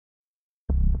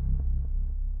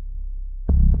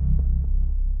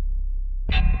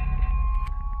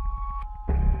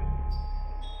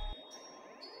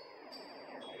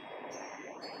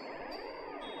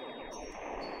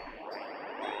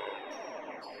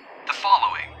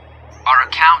following are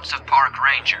accounts of park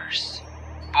rangers,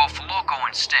 both local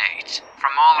and state,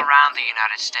 from all around the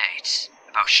United States,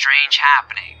 about strange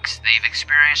happenings they've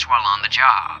experienced while on the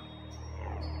job.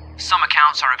 Some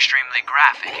accounts are extremely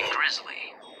graphic and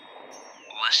grisly.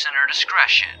 Listener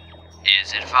discretion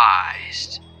is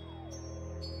advised.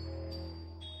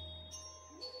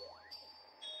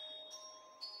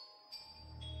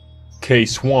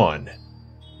 Case 1.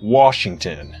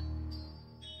 Washington.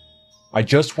 I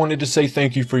just wanted to say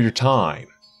thank you for your time.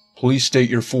 Please state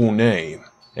your full name,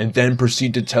 and then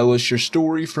proceed to tell us your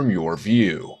story from your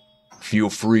view. Feel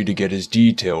free to get as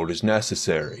detailed as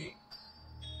necessary.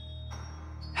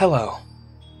 Hello.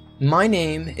 My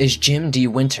name is Jim D.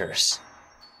 Winters,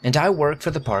 and I work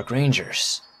for the Park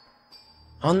Rangers.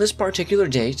 On this particular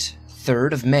date,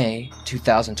 3rd of May,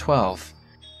 2012,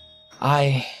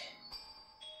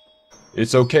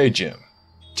 It's okay, Jim.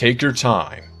 Take your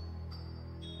time.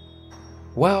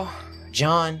 Well,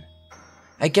 John,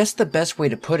 I guess the best way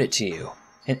to put it to you,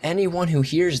 and anyone who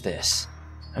hears this,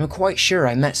 I'm quite sure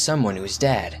I met someone who is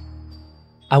dead.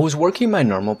 I was working my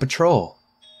normal patrol,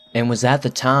 and was at the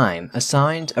time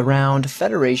assigned around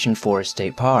Federation Forest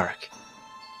State Park.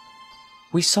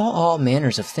 We saw all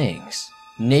manners of things.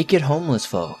 Naked homeless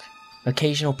folk,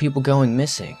 occasional people going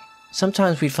missing.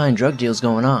 Sometimes we'd find drug deals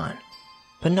going on.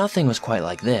 But nothing was quite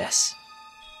like this.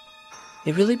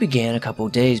 It really began a couple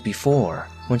days before,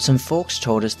 when some folks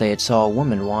told us they had saw a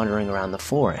woman wandering around the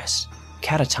forest,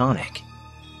 catatonic.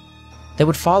 They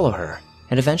would follow her,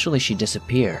 and eventually she'd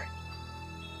disappear.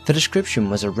 The description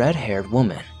was a red-haired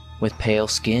woman, with pale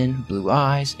skin, blue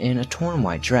eyes, and a torn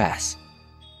white dress.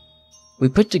 We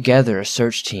put together a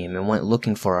search team and went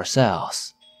looking for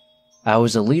ourselves. I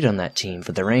was the lead on that team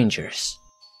for the Rangers.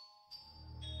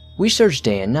 We searched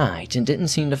day and night and didn't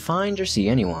seem to find or see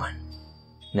anyone.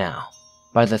 Now,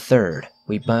 by the 3rd,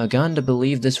 we'd begun to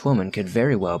believe this woman could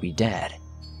very well be dead.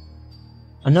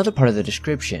 Another part of the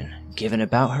description given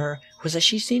about her was that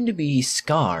she seemed to be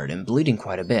scarred and bleeding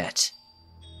quite a bit.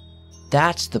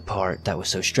 That's the part that was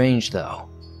so strange though.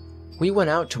 We went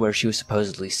out to where she was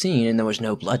supposedly seen and there was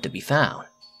no blood to be found.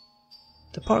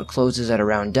 The park closes at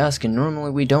around dusk and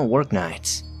normally we don't work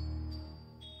nights.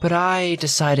 But I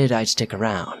decided I'd stick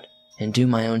around and do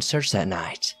my own search that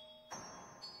night.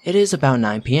 It is about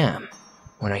 9 p.m.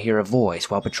 when I hear a voice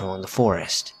while patrolling the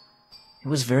forest. It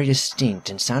was very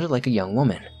distinct and sounded like a young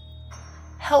woman.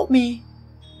 "Help me!"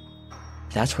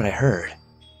 That's what I heard.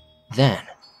 Then,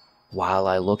 while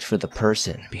I looked for the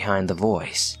person behind the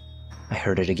voice, I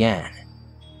heard it again.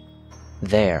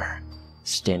 There,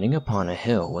 standing upon a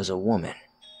hill, was a woman,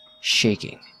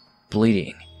 shaking,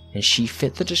 bleeding, and she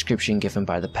fit the description given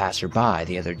by the passerby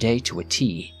the other day to a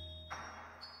T.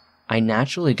 I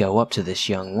naturally go up to this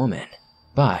young woman,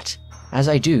 but as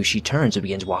I do, she turns and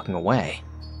begins walking away.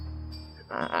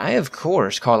 I of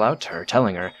course call out to her,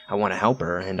 telling her I want to help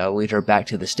her and I'll lead her back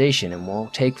to the station and we'll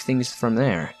take things from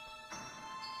there.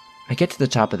 I get to the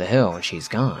top of the hill and she's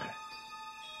gone.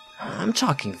 I'm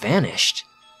talking vanished.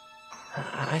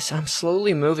 I'm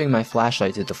slowly moving my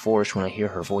flashlight through the forest when I hear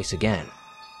her voice again.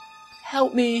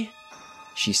 "Help me,"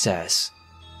 she says.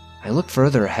 I look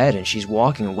further ahead and she's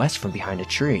walking west from behind a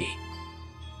tree.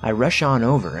 I rush on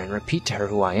over and repeat to her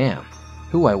who I am,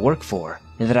 who I work for,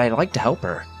 and that I'd like to help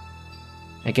her.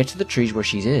 I get to the trees where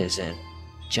she is, and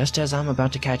just as I'm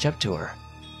about to catch up to her,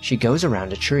 she goes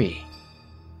around a tree.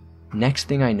 Next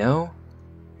thing I know,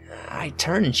 I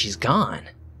turn and she's gone.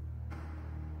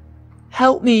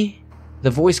 "Help me!"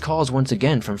 The voice calls once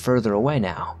again from further away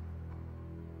now.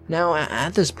 Now,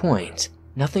 at this point,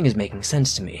 nothing is making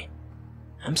sense to me.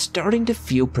 I'm starting to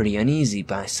feel pretty uneasy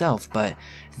myself, but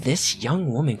this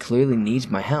young woman clearly needs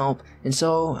my help, and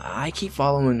so I keep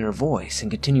following her voice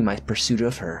and continue my pursuit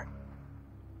of her.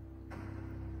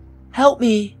 "Help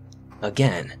me!"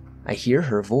 Again, I hear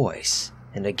her voice,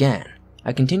 and again,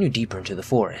 I continue deeper into the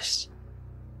forest.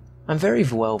 I'm very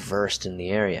well versed in the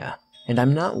area, and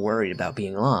I'm not worried about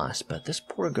being lost, but this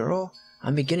poor girl,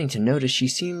 I'm beginning to notice she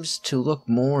seems to look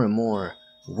more and more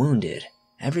wounded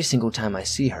every single time I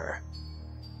see her.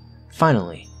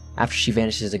 Finally, after she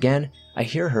vanishes again, I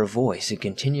hear her voice and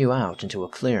continue out into a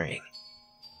clearing.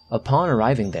 Upon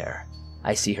arriving there,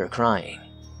 I see her crying.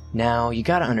 Now, you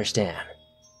gotta understand,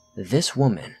 this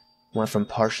woman went from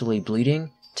partially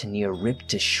bleeding to near ripped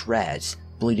to shreds,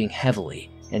 bleeding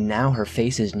heavily, and now her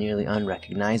face is nearly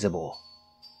unrecognizable.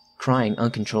 Crying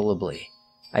uncontrollably,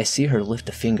 I see her lift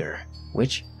a finger,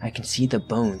 which I can see the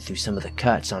bone through some of the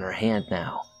cuts on her hand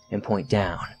now, and point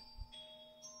down.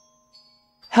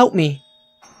 "Help me!"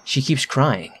 She keeps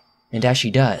crying, and as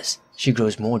she does, she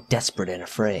grows more desperate and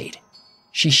afraid.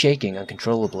 She's shaking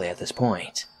uncontrollably at this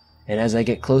point. and as I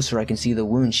get closer I can see the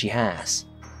wound she has.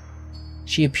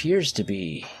 She appears to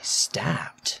be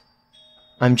stabbed.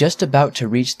 I'm just about to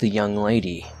reach the young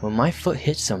lady when my foot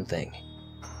hits something.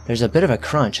 There's a bit of a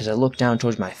crunch as I look down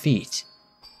towards my feet.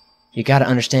 You gotta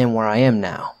understand where I am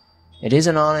now. It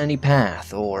isn't on any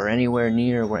path or anywhere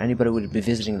near where anybody would be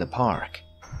visiting the park.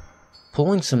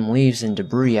 Pulling some leaves and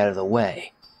debris out of the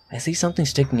way, I see something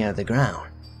sticking out of the ground.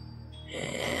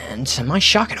 And to my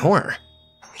shock and horror,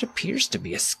 it appears to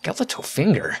be a skeletal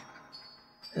finger.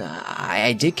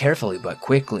 I dig carefully but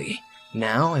quickly.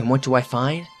 Now, and what do I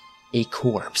find? A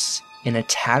corpse in a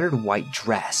tattered white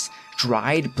dress,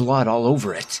 dried blood all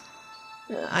over it.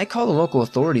 I call the local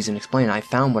authorities and explain I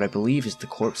found what I believe is the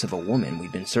corpse of a woman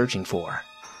we've been searching for.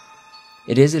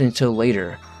 It isn't until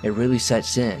later it really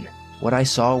sets in. What I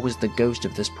saw was the ghost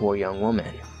of this poor young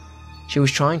woman. She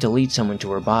was trying to lead someone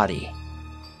to her body.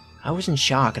 I was in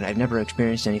shock and I've never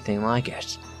experienced anything like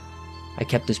it. I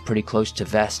kept this pretty close to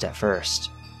vest at first.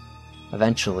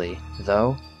 Eventually,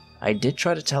 though, I did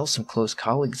try to tell some close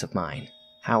colleagues of mine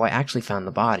how I actually found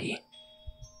the body.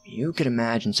 You could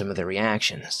imagine some of their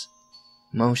reactions.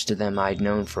 Most of them I'd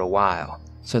known for a while,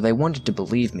 so they wanted to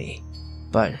believe me.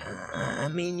 But,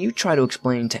 you try to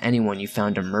explain to anyone you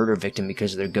found a murder victim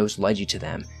because their ghost led you to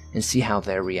them, and see how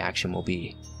their reaction will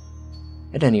be.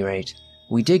 At any rate,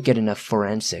 we did get enough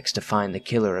forensics to find the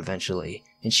killer eventually,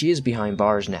 and she is behind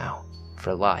bars now,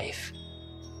 for life.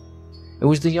 It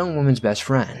was the young woman's best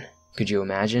friend. Could you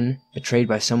imagine? Betrayed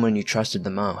by someone you trusted the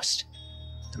most.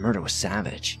 The murder was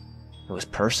savage. It was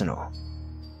personal.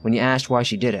 When you asked why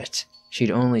she did it,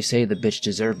 she'd only say the bitch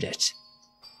deserved it.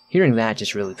 Hearing that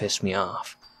just really pissed me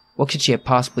off. What could she have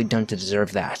possibly done to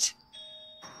deserve that?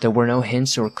 There were no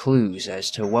hints or clues as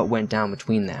to what went down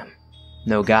between them.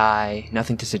 No guy,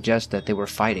 nothing to suggest that they were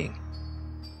fighting.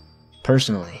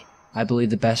 Personally, I believe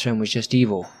the best friend was just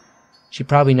evil. She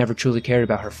probably never truly cared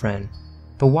about her friend.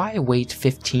 But why wait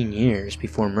 15 years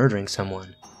before murdering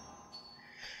someone?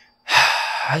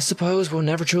 I suppose we'll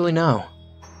never truly know.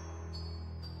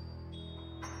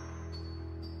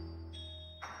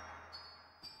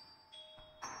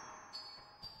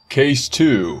 Case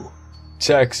 2,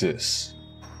 Texas.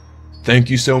 Thank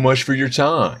you so much for your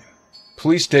time.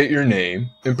 Please state your name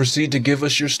and proceed to give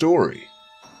us your story.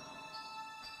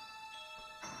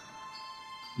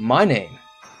 My name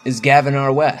is Gavin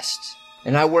R. West,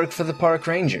 and I work for the park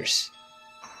rangers.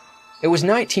 It was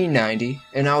 1990,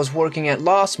 and I was working at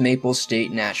Lost Maple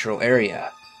State Natural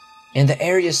Area, and the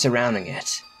areas surrounding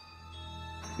it.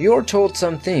 You're told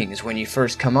some things when you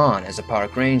first come on as a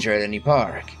park ranger at any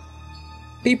park.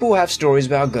 People have stories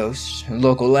about ghosts,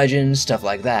 local legends, stuff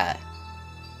like that.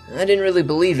 I didn't really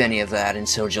believe any of that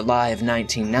until July of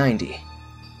 1990.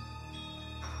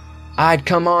 I'd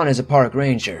come on as a park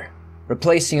ranger,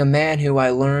 replacing a man who I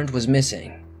learned was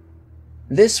missing.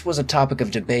 This was a topic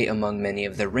of debate among many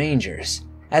of the rangers,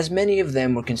 as many of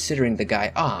them were considering the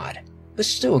guy odd, but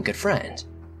still a good friend.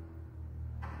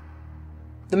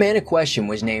 The man in question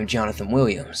was named Jonathan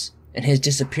Williams, and his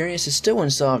disappearance is still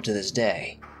unsolved to this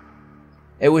day.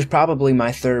 It was probably my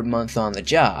 3rd month on the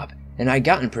job, and I'd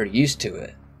gotten pretty used to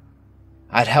it.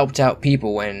 I'd helped out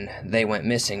people when they went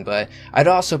missing, but I'd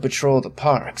also patrol the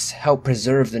parks, help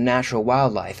preserve the natural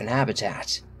wildlife and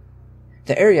habitat.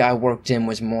 The area I worked in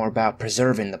was more about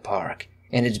preserving the park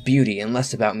and its beauty and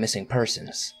less about missing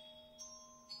persons.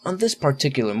 On this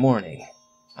particular morning,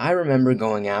 I remember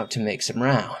going out to make some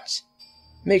rounds.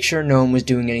 Make sure no one was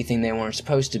doing anything they weren't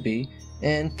supposed to be,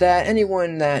 and that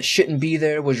anyone that shouldn't be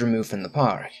there was removed from the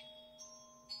park.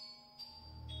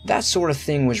 That sort of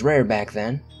thing was rare back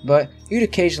then, but you'd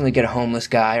occasionally get a homeless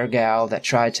guy or gal that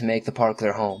tried to make the park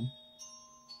their home.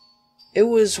 It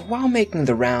was while making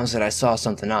the rounds that I saw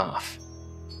something off.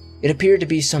 It appeared to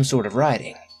be some sort of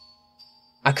writing.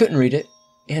 I couldn't read it,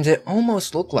 and it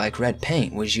almost looked like red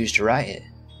paint was used to write it.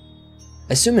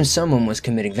 Assuming someone was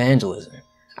committing vandalism,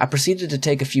 I proceeded to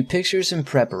take a few pictures and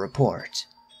prep a report.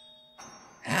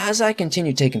 As I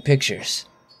continued taking pictures,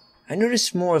 I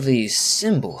noticed more of these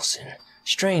symbols and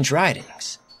strange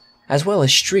writings, as well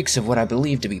as streaks of what I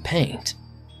believed to be paint,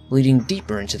 leading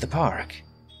deeper into the park.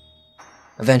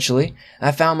 Eventually,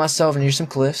 I found myself near some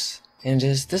cliffs, and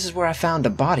this is where I found a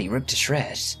body ripped to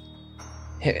shreds.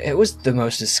 It was the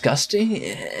most disgusting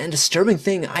and disturbing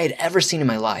thing I had ever seen in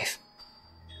my life.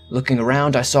 Looking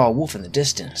around, I saw a wolf in the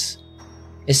distance.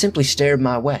 It simply stared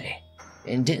my way,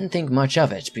 and didn't think much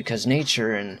of it because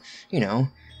nature and,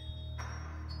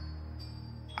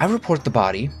 I report the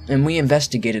body, and we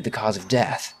investigated the cause of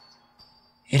death.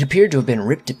 It appeared to have been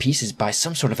ripped to pieces by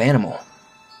some sort of animal.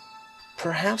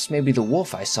 Perhaps maybe the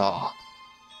wolf I saw.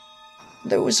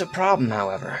 There was a problem,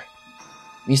 however.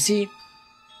 You see,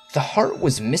 The heart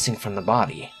was missing from the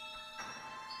body.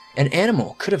 An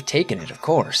animal could have taken it, of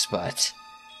course, but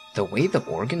the way the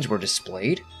organs were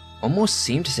displayed almost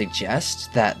seemed to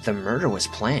suggest that the murder was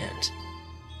planned.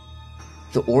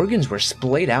 The organs were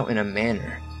splayed out in a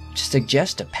manner to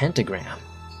suggest a pentagram,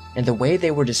 and the way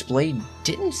they were displayed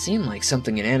didn't seem like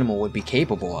something an animal would be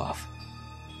capable of.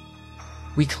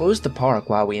 We closed the park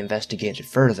while we investigated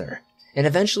further, and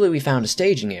eventually we found a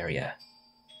staging area.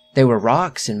 There were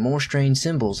rocks and more strange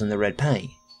symbols in the red paint,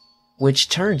 which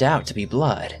turned out to be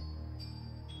blood.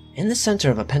 In the center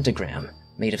of a pentagram,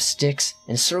 made of sticks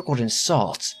and circled in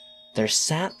salt, there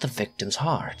sat the victim's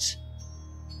heart.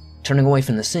 Turning away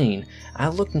from the scene, I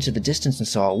looked into the distance and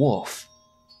saw a wolf.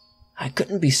 I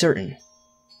couldn't be certain,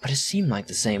 but it seemed like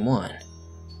the same one.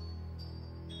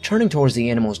 Turning towards the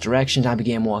animal's direction, I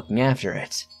began walking after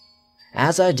it.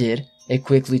 As I did, it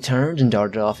quickly turned and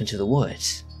darted off into the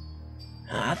woods.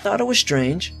 I thought it was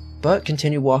strange, but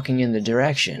continued walking in the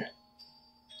direction.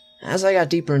 As I got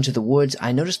deeper into the woods,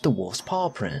 I noticed the wolf's paw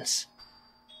prints.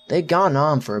 They'd gone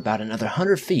on for about another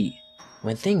 100 feet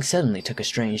when things suddenly took a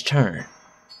strange turn.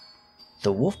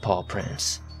 The wolf paw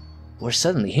prints were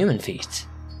suddenly human feet.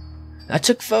 I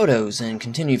took photos and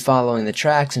continued following the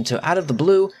tracks until out of the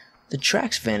blue, the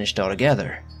tracks vanished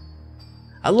altogether.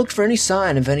 I looked for any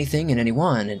sign of anything and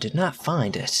anyone and did not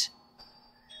find it.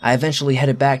 I eventually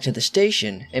headed back to the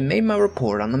station and made my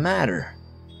report on the matter.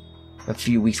 A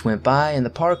few weeks went by and the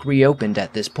park reopened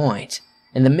at this point,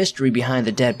 and the mystery behind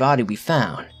the dead body we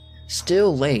found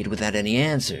still laid without any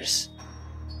answers.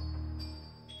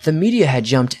 The media had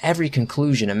jumped every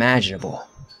conclusion imaginable,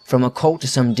 from a cult to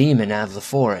some demon out of the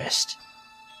forest.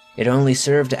 It only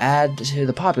served to add to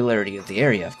the popularity of the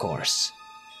area, of course.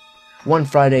 One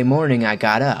Friday morning I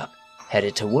got up,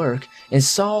 headed to work, and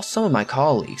saw some of my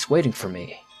colleagues waiting for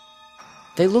me.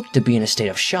 They looked to be in a state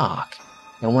of shock,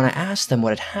 and when I asked them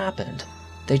what had happened,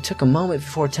 they took a moment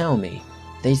before telling me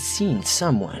they'd seen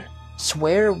someone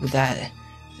swear that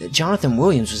Jonathan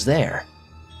Williams was there.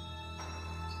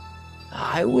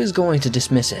 I was going to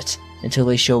dismiss it until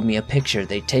they showed me a picture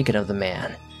they'd taken of the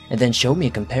man, and then showed me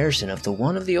a comparison of the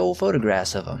one of the old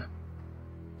photographs of him.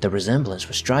 The resemblance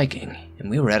was striking, and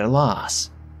we were at a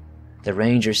loss. The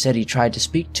ranger said he tried to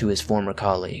speak to his former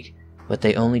colleague, but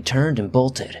they only turned and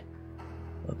bolted.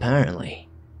 Apparently,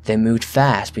 they moved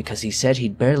fast because he said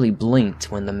he'd barely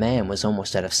blinked when the man was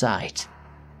almost out of sight,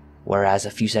 whereas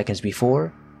a few seconds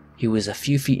before, he was a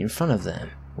few feet in front of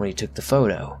them when he took the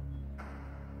photo.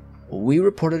 We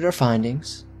reported our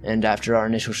findings, and after our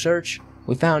initial search,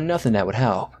 we found nothing that would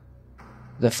help.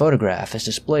 The photograph is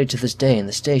displayed to this day in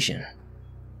the station.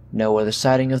 No other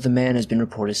sighting of the man has been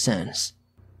reported since,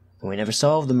 and we never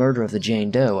solved the murder of the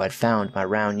Jane Doe I'd found my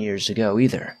round years ago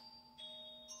either.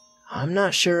 I'm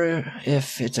not sure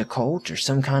if it's a cult or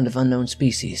some kind of unknown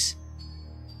species,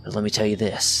 but let me tell you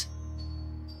this.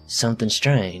 Something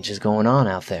strange is going on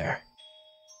out there.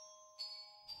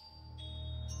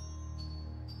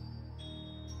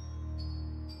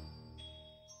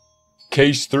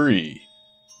 Case 3,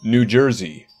 New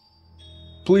Jersey.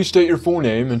 Please state your full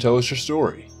name and tell us your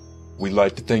story. We'd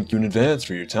like to thank you in advance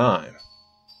for your time.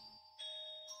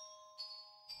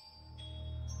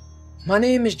 My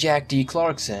name is Jack D.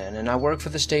 Clarkson, and I work for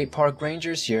the State Park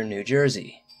Rangers here in New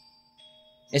Jersey.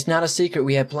 It's not a secret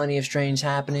we have plenty of strange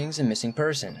happenings and missing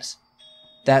persons.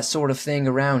 That sort of thing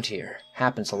around here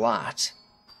happens a lot.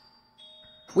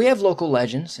 We have local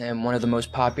legends, and one of the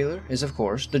most popular is, of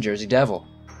course, the Jersey Devil.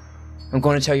 I'm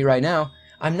going to tell you right now,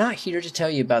 I'm not here to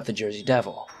tell you about the Jersey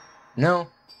Devil. No,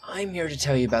 I'm here to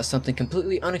tell you about something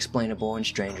completely unexplainable and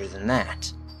stranger than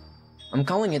that. I'm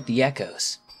calling it the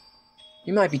Echoes.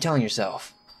 You might be telling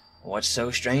yourself, what's so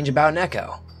strange about an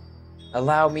echo?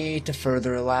 Allow me to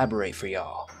further elaborate for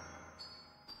y'all.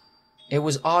 It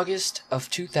was August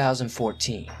of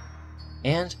 2014,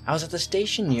 and I was at the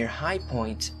station near High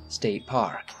Point State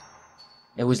Park.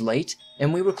 It was late,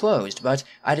 and we were closed, but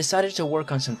I decided to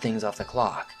work on some things off the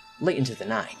clock, late into the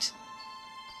night.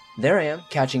 There I am,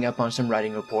 catching up on some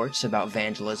writing reports about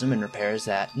vandalism and repairs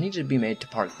that needed to be made to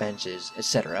park benches,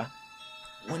 etc.,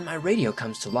 when my radio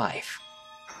comes to life.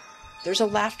 There's a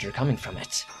laughter coming from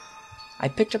it. I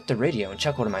picked up the radio and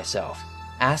chuckled to myself,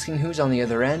 asking who's on the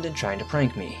other end and trying to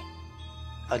prank me.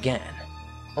 Again,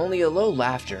 only a low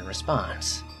laughter in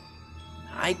response.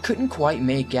 I couldn't quite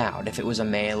make out if it was a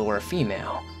male or a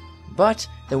female, but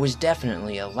there was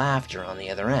definitely a laughter on the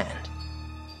other end.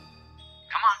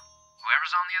 Come on,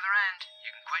 whoever's on the other end,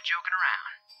 you can quit joking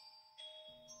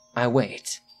around. I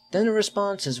wait. Then the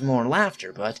response is more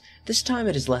laughter, but this time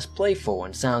it is less playful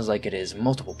and sounds like it is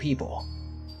multiple people.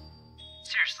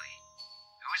 Seriously,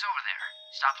 who is over there?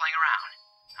 Stop playing around.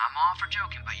 I'm all for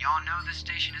joking, but y'all know this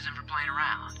station isn't for playing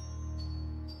around.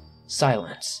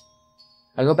 Silence.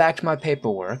 I go back to my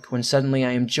paperwork when suddenly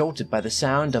I am jolted by the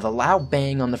sound of a loud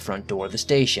bang on the front door of the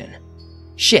station.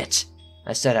 Shit!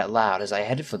 I said out loud as I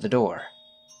headed for the door.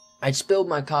 I'd spilled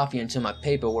my coffee into my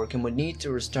paperwork and would need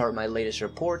to restart my latest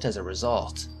report as a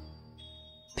result.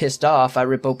 Pissed off, I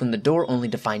rip open the door only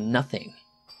to find nothing.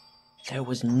 There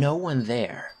was no one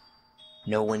there.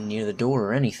 No one near the door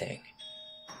or anything.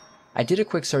 I did a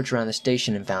quick search around the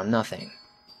station and found nothing.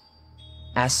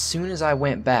 As soon as I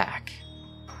went back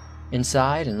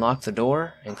inside and locked the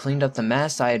door and cleaned up the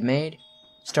mess I had made,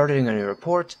 started a new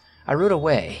report, I wrote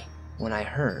away when I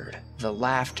heard the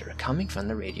laughter coming from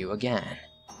the radio again.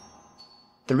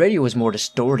 The radio was more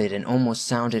distorted and almost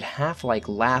sounded half like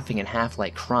laughing and half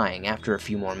like crying after a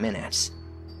few more minutes.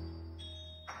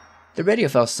 The radio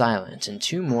fell silent and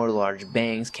 2 more large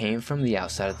bangs came from the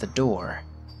outside of the door.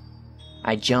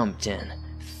 I jumped and,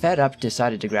 fed up,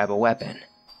 decided to grab a weapon,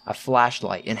 a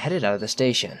flashlight, and headed out of the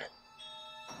station.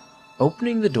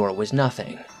 Opening the door was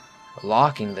nothing.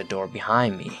 Locking the door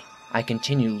behind me, I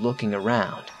continued looking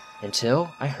around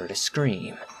until I heard a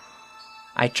scream.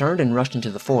 I turned and rushed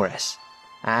into the forest.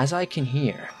 As I can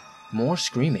hear, more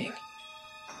screaming.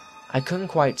 I couldn't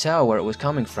quite tell where it was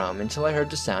coming from until I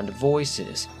heard the sound of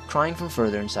voices crying from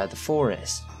further inside the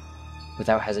forest.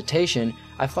 Without hesitation,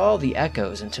 I followed the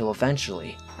echoes until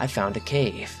eventually I found a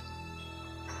cave.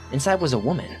 Inside was a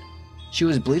woman. She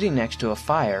was bleeding next to a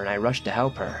fire and I rushed to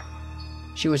help her.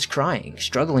 She was crying,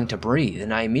 struggling to breathe,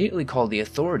 and I immediately called the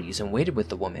authorities and waited with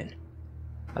the woman.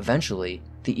 Eventually,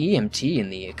 the EMT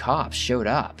and the cops showed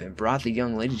up and brought the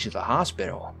young lady to the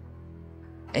hospital.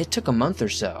 It took a month or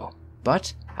so,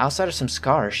 but outside of some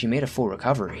scars, she made a full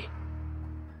recovery.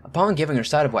 Upon giving her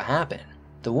side of what happened,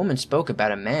 the woman spoke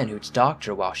about a man who'd stalked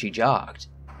her while she jogged.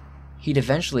 He'd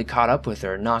eventually caught up with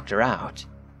her and knocked her out.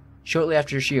 Shortly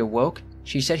after she awoke,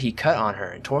 she said he cut on her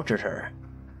and tortured her.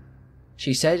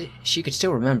 She said she could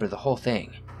still remember the whole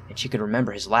thing, and she could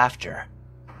remember his laughter.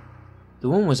 The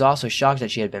woman was also shocked that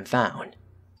she had been found.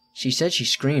 She said she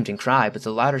screamed and cried, but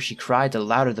the louder she cried, the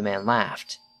louder the man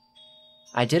laughed.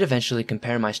 I did eventually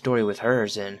compare my story with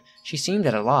hers, and she seemed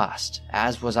at a loss,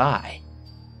 as was I.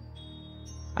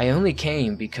 I only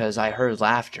came because I heard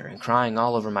laughter and crying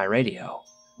all over my radio,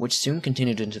 which soon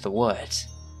continued into the woods.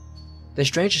 The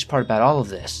strangest part about all of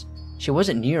this, she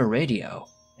wasn't near a radio,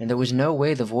 and there was no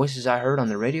way the voices I heard on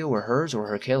the radio were hers or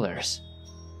her killer's.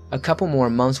 A couple more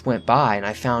months went by and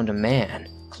I found a man,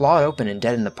 clawed open and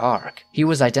dead in the park. He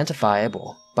was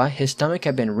identifiable, but his stomach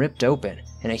had been ripped open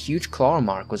and a huge claw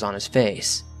mark was on his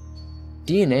face.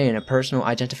 DNA and a personal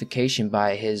identification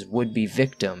by his would-be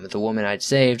victim, the woman I'd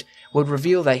saved, would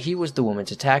reveal that he was the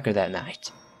woman's attacker that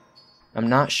night. I'm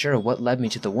not sure what led me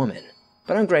to the woman,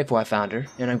 but I'm grateful I found her,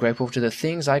 and I'm grateful to the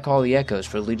things I call the echoes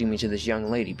for leading me to this young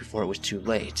lady before it was too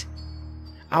late.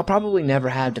 I'll probably never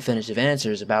have definitive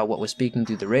answers about what was speaking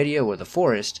through the radio or the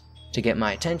forest to get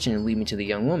my attention and lead me to the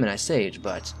young woman I saved,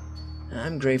 but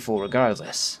I'm grateful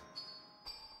regardless.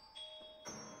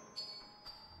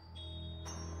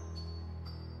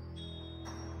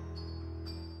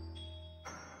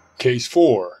 Case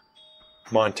 4,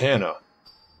 Montana.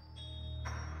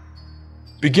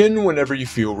 Begin whenever you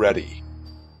feel ready.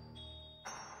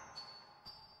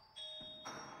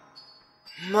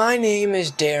 My name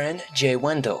is Darren J.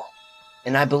 Wendell,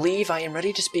 and I believe I am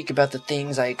ready to speak about the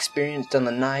things I experienced on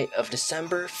the night of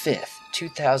December 5th,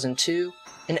 2002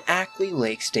 in Ackley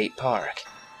Lake State Park.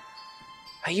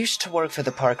 I used to work for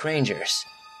the park rangers,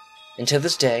 and to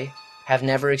this day have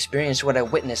never experienced what I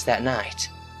witnessed that night.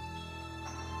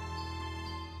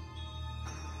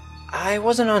 I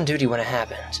wasn't on duty when it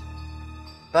happened,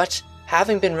 but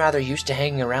having been rather used to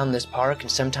hanging around this park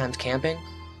and sometimes camping,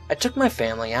 I took my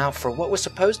family out for what was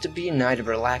supposed to be a night of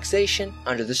relaxation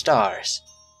under the stars.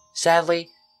 Sadly,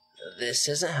 this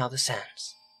isn't how this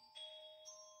ends.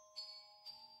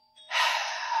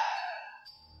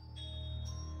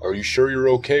 Are you sure you're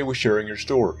okay with sharing your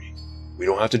story? We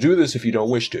don't have to do this if you don't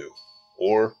wish to,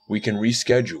 or we can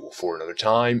reschedule for another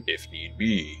time if need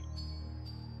be.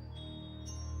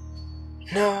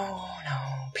 No,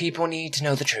 people need to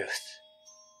know the truth.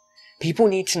 People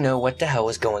need to know what the hell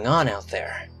is going on out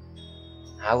there.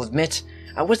 I'll admit,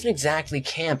 I wasn't exactly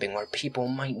camping where people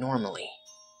might normally.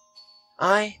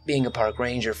 I, being a park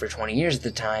ranger for 20 years at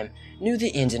the time, knew the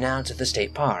ins and outs of the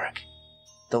state park,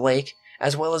 the lake,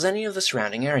 as well as any of the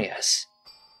surrounding areas.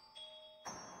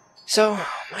 So,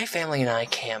 my family and I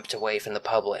camped away from the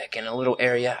public in a little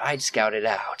area I'd scouted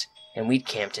out, and we'd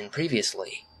camped in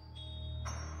previously.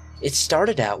 It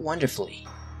started out wonderfully.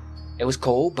 It was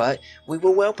cold, but we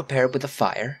were well prepared with a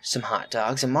fire, some hot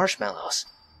dogs, and marshmallows.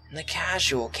 and the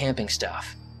casual camping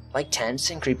stuff, like tents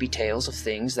and creepy tales of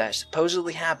things that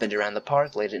supposedly happened around the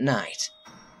park late at night.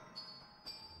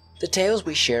 The tales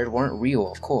we shared weren't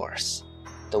real, of course.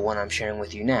 The one I'm sharing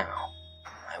with you now,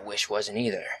 I wish wasn't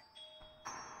either.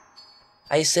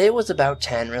 I say it was about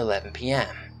 10 or 11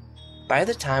 p.m. by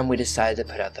the time we decided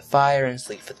to put out the fire and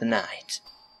sleep for the night.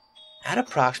 At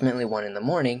approximately 1 in the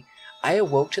morning, I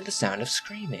awoke to the sound of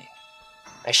screaming.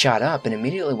 I shot up and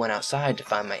immediately went outside to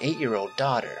find my 8-year-old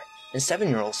daughter and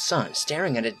 7-year-old son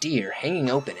staring at a deer hanging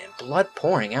open and blood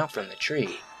pouring out from the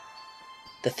tree.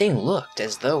 The thing looked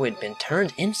as though it had been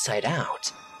turned inside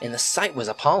out, and the sight was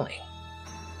appalling.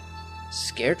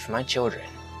 Scared for my children,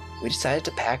 we decided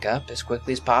to pack up as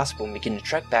quickly as possible and begin to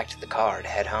trek back to the car to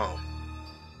head home.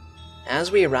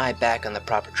 As we arrived back on the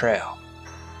proper trail,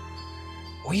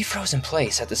 we froze in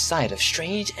place at the sight of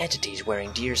strange entities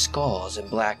wearing deer skulls and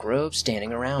black robes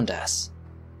standing around us.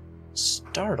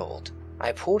 Startled,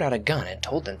 I pulled out a gun and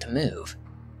told them to move.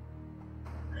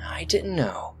 I didn't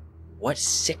know what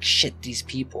sick shit these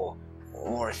people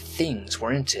or things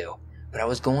were into, but I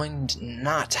was going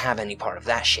not to have any part of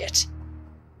that shit.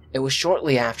 It was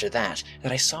shortly after that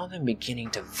I saw them beginning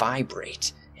to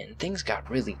vibrate, and things got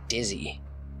really dizzy.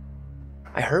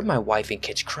 I heard my wife and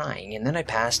kids crying, and then I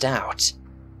passed out.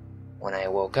 When I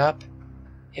woke up,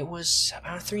 it was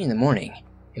about 3 in the morning,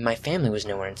 and my family was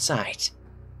nowhere in sight.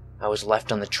 I was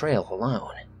left on the trail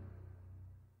alone.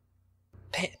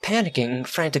 Panicking,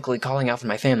 frantically calling out for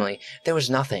my family, there was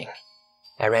nothing.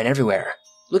 I ran everywhere,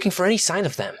 looking for any sign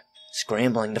of them,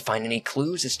 scrambling to find any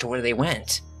clues as to where they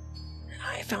went.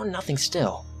 I found nothing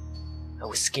still. I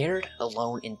was scared,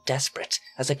 alone, and desperate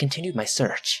as I continued my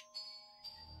search.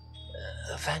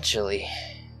 Eventually,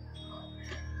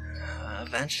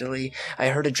 I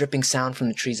heard a dripping sound from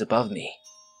the trees above me.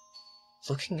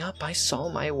 Looking up, I saw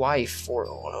my wife, or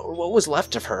what was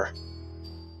left of her.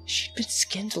 She'd been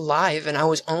skinned alive, and I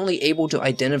was only able to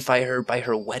identify her by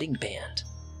her wedding band.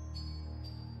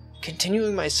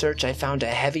 Continuing my search, I found a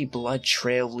heavy blood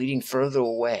trail leading further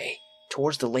away,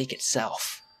 towards the lake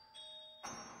itself.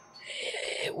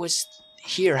 It was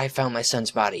here I found my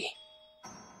son's body.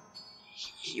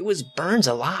 He was burned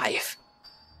alive.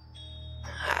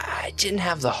 I didn't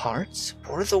have the heart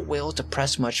or the will to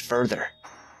press much further.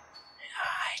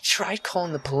 I tried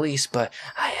calling the police, but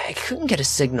I couldn't get a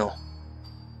signal.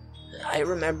 I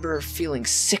remember feeling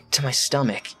sick to my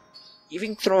stomach,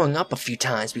 even throwing up a few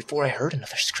times before I heard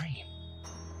another scream.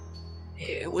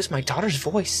 It was my daughter's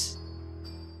voice.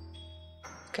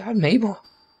 God, Mabel,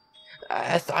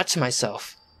 I thought to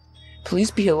myself,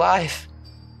 please be alive.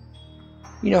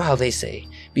 You know how they say,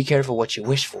 be careful what you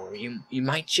wish for, you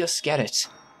might just get it.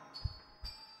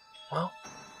 Well,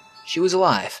 she was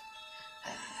alive,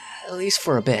 at least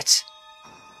for a bit.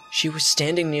 She was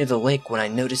standing near the lake when I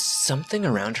noticed something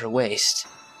around her waist.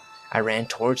 I ran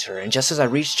towards her, and just as I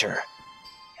reached her,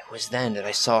 it was then that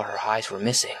I saw her eyes were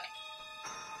missing.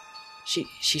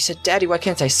 She said, Daddy, why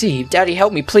can't I see? Daddy,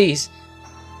 help me, please.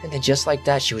 And then just like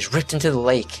that, she was ripped into the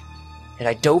lake. And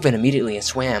I dove in immediately and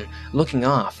swam, looking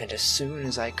off and as soon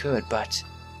as I could, but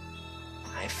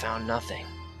I found nothing.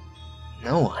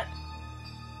 No one.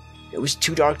 It was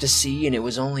too dark to see, and it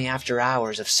was only after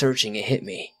hours of searching it hit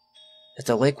me that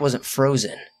the lake wasn't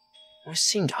frozen, which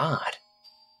seemed odd.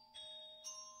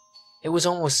 It was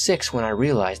almost 6 when I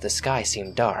realized the sky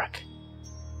seemed dark.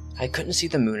 I couldn't see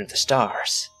the moon or the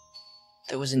stars.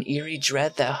 There was an eerie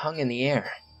dread that hung in the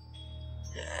air.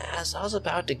 As I was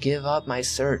about to give up my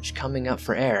search, coming up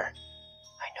for air,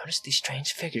 I noticed these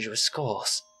strange figures with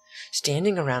skulls,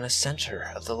 standing around the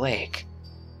center of the lake.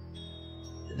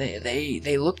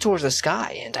 They looked towards the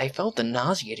sky, and I felt the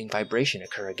nauseating vibration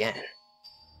occur again.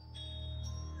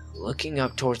 Looking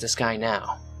up towards the sky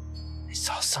now, I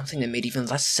saw something that made even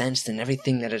less sense than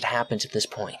everything that had happened to this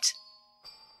point.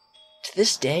 To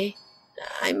this day,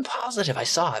 I'm positive I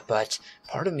saw it, but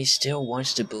part of me still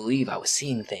wants to believe I was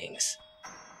seeing things.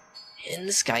 In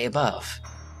the sky above,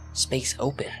 space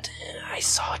opened, and I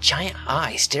saw a giant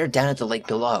eye stare down at the lake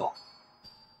below.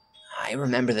 I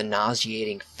remember the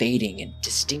nauseating, fading, and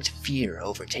distinct fear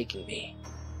overtaking me.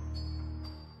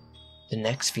 The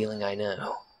next feeling I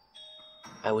know,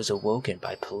 I was awoken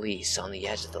by police on the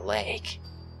edge of the lake.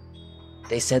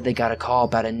 They said they got a call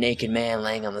about a naked man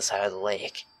laying on the side of the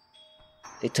lake.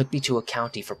 They took me to a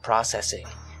county for processing,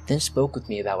 then spoke with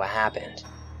me about what happened.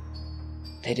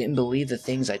 They didn't believe the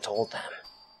things I told them.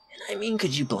 And I mean,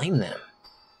 could you blame them?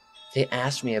 They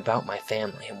asked me about my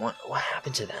family and what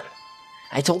happened to them.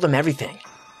 I told them everything.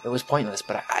 It was pointless,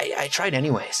 but I tried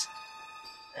anyways.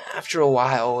 After a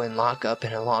while in lockup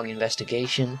and a long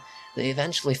investigation, they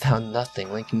eventually found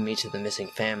nothing linking me to the missing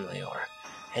family or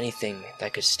Anything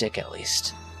that could stick, at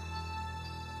least.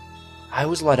 I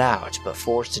was let out, but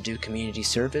forced to do community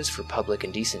service for public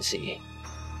indecency.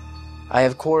 I,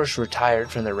 of course, retired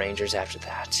from the Rangers after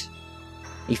that.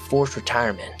 A forced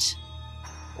retirement.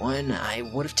 One I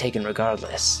would have taken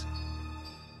regardless.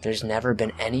 There's never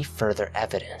been any further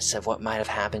evidence of what might have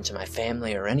happened to my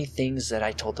family or any things that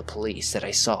I told the police that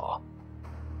I saw.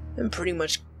 I'm pretty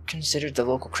much considered the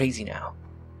local crazy now,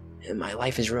 and my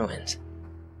life is ruined.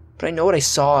 But I know what I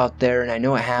saw out there, and I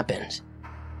know it happened.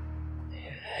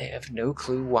 I have no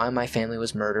clue why my family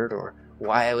was murdered or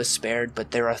why I was spared, but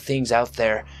there are things out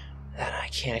there that I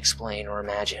can't explain or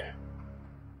imagine.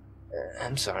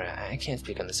 I'm sorry, I can't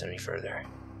speak on this any further.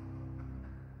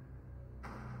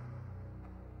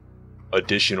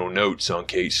 Additional notes on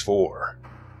Case 4.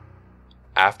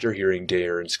 After hearing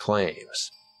Darren's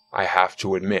claims, I have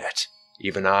to admit,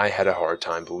 even I had a hard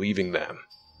time believing them.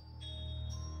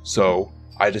 So,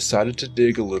 I decided to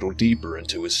dig a little deeper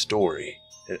into his story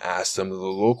and ask some of the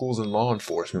locals and law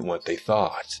enforcement what they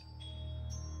thought.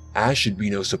 As should be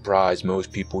no surprise,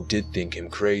 most people did think him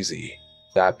crazy.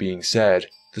 That being said,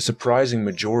 the surprising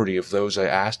majority of those I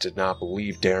asked did not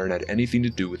believe Darren had anything to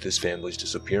do with his family's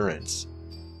disappearance.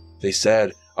 They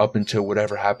said, up until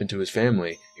whatever happened to his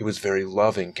family, he was a very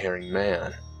loving, caring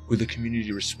man, who the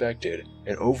community respected,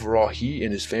 and overall he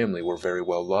and his family were very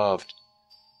well loved.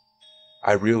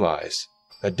 I realize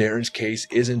that Darren's case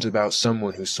isn't about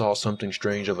someone who saw something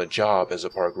strange on the job as a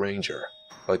park ranger,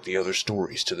 like the other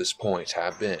stories to this point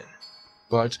have been.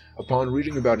 But upon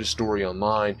reading about his story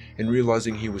online and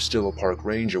realizing he was still a park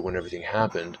ranger when everything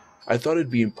happened, I thought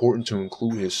it'd be important to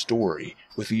include his story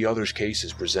with the other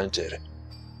cases presented.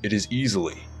 It is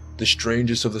easily the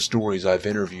strangest of the stories I've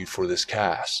interviewed for this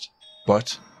cast,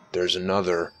 but there's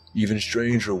another, even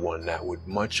stranger one that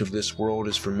much of this world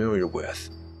is familiar with,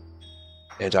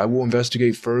 and I will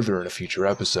investigate further in a future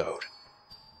episode.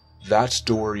 That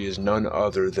story is none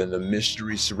other than the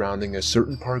mystery surrounding a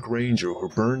certain park ranger who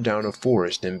burned down a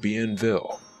forest in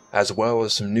Bienville, as well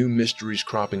as some new mysteries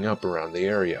cropping up around the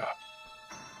area.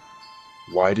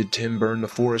 Why did Tim burn the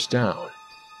forest down?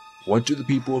 What do the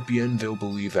people of Bienville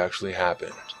believe actually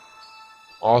happened?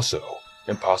 Also,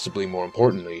 and possibly more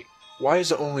importantly, why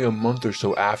is it only a month or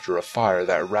so after a fire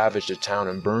that ravaged a town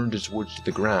and burned its woods to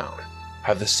the ground,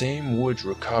 have the same woods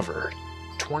recovered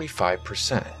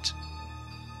 25%?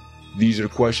 These are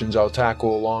questions I'll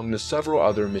tackle along with several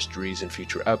other mysteries in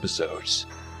future episodes,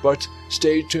 but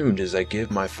stay tuned as I give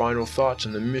my final thoughts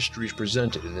on the mysteries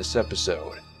presented in this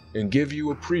episode, and give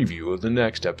you a preview of the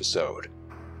next episode.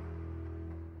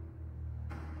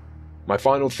 My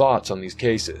final thoughts on these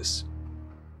cases.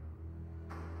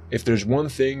 If there's one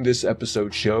thing this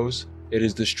episode shows, it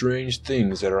is the strange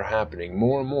things that are happening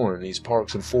more and more in these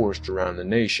parks and forests around the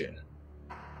nation.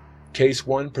 Case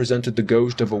 1 presented the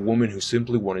ghost of a woman who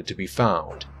simply wanted to be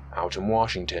found, out in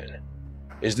Washington.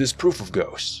 Is this proof of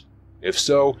ghosts? If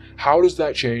so, how does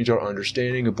that change our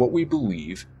understanding of what we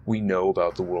believe we know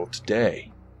about the world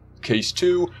today? Case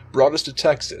 2 brought us to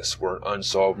Texas, where an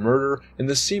unsolved murder and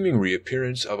the seeming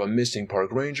reappearance of a missing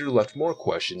park ranger left more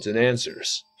questions than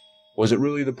answers. Was it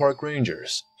really the park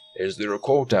rangers? Is there a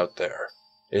cult out there?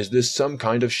 Is this some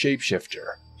kind of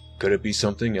shapeshifter? Could it be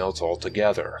something else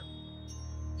altogether?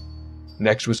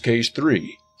 Next was Case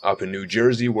 3, up in New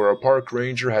Jersey, where a park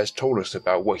ranger has told us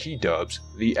about what he dubs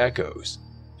the Echoes,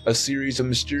 a series of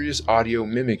mysterious audio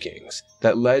mimickings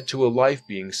that led to a life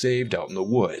being saved out in the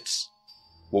woods.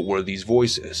 What were these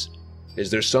voices? Is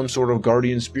there some sort of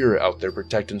guardian spirit out there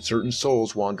protecting certain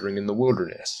souls wandering in the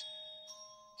wilderness?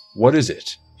 What is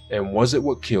it? And was it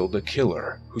what killed the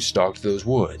killer who stalked those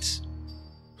woods?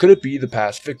 Could it be the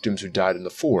past victims who died in the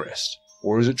forest,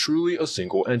 or is it truly a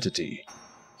single entity?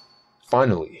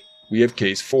 Finally, we have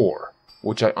Case 4,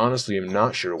 which I honestly am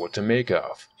not sure what to make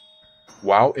of.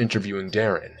 While interviewing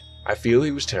Darren, I feel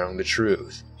he was telling the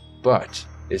truth, but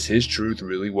is his truth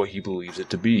really what he believes it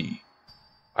to be?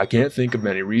 I can't think of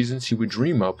many reasons he would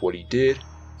dream up what he did,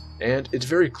 and it's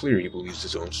very clear he believes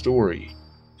his own story.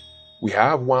 We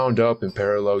have wound up in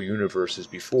parallel universes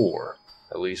before,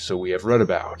 at least so we have read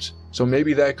about, so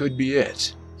maybe that could be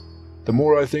it. The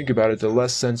more I think about it, the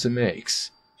less sense it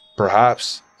makes.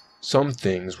 Perhaps some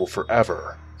things will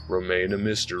forever remain a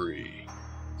mystery.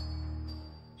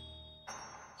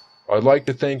 I'd like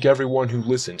to thank everyone who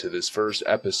listened to this first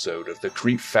episode of the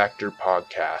Creep Factor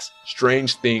podcast,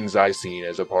 Strange Things I Seen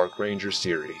as a Park Ranger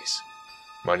series.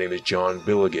 My name is John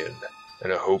Billigan,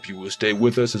 and I hope you will stay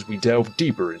with us as we delve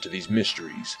deeper into these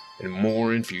mysteries and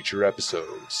more in future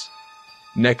episodes.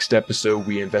 Next episode,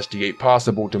 we investigate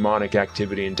possible demonic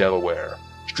activity in Delaware,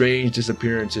 strange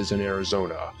disappearances in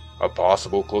Arizona, a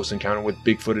possible close encounter with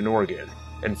Bigfoot in Oregon,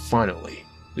 And finally,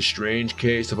 the strange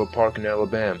case of a park in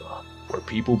Alabama where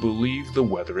people believe the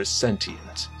weather is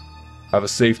sentient. Have a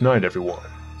safe night, everyone,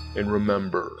 and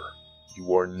remember,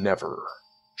 you are never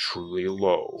truly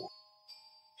alone.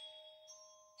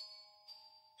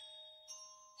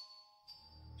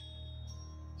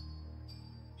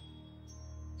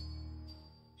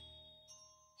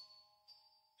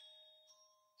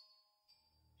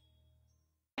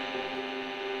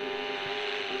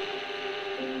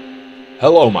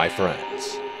 Hello, my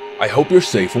friends. I hope you're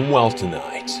safe and well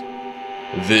tonight.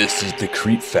 This is the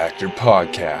Creep Factor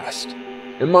Podcast,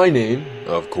 and my name,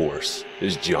 of course,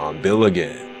 is John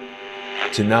Billigan.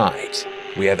 Tonight,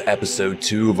 we have episode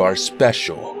 2 of our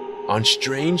special on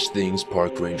strange things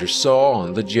park rangers saw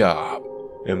on the job.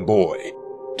 And boy,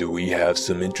 do we have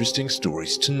some interesting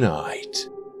stories tonight.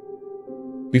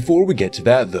 Before we get to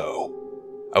that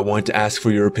though, I want to ask for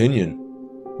your opinion.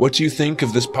 What do you think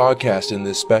of this podcast and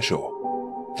this special?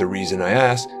 The reason I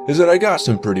ask is that I got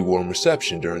some pretty warm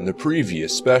reception during the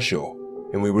previous special,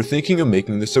 and we were thinking of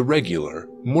making this a regular,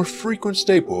 more frequent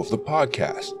staple of the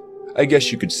podcast, I guess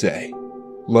you could say.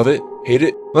 Love it? Hate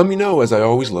it? Let me know, as I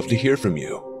always love to hear from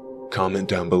you. Comment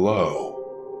down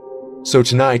below. So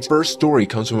tonight's first story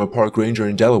comes from a park ranger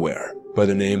in Delaware by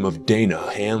the name of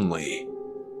Dana Hanley.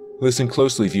 Listen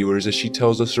closely, viewers, as she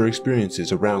tells us her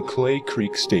experiences around Clay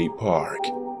Creek State Park.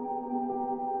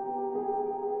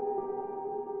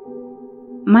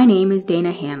 My name is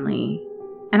Dana Hanley,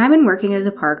 and I've been working as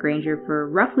a park ranger for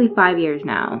roughly 5 years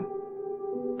now.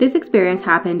 This experience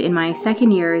happened in my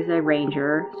second year as a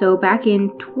ranger, so back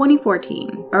in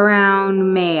 2014,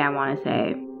 around May I want to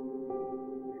say.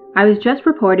 I was just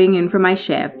reporting in for my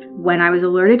shift when I was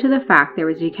alerted to the fact there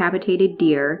was a decapitated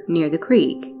deer near the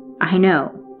creek. I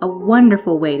know, a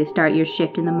wonderful way to start your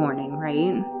shift in the morning,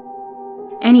 right?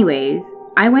 Anyways,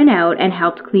 I went out and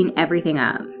helped clean everything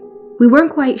up. We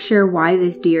weren't quite sure why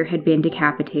this deer had been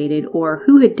decapitated or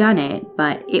who had done it,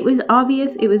 but it was obvious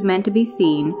it was meant to be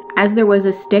seen, as there was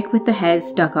a stick with the head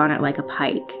stuck on it like a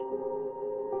pike.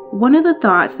 One of the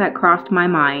thoughts that crossed my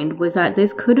mind was that this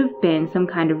could have been some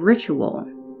kind of ritual,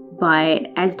 but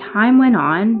as time went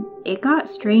on, it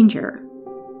got stranger.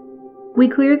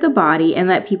 We cleared the body and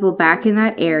let people back in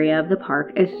that area of the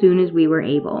park as soon as we were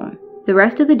able. The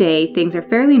rest of the day, things are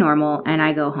fairly normal and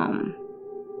I go home.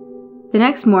 The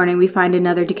next morning, we find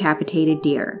another decapitated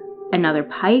deer, another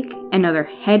pike, another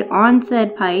head on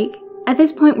said pike. At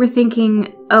this point, we're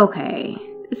thinking, okay,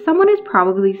 someone is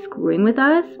probably screwing with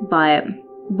us, but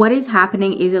what is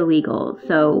happening is illegal,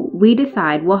 so we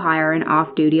decide we'll hire an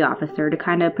off-duty officer to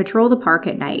kind of patrol the park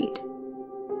at night.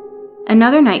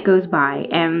 Another night goes by,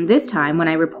 and this time, when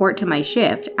I report to my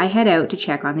shift, I head out to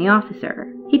check on the officer.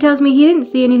 He tells me he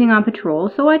didn't see anything on patrol,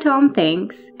 so I tell him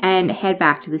thanks, and head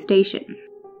back to the station.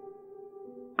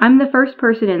 I'm the first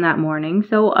person in that morning,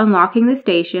 so unlocking the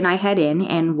station, I head in,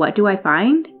 and what do I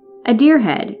find? A deer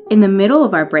head in the middle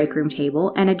of our break room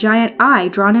table and a giant eye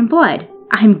drawn in blood.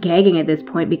 I'm gagging at this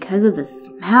point because of the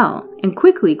smell, and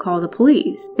quickly call the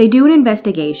police. They do an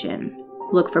investigation,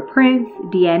 look for prints,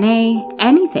 DNA,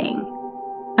 anything.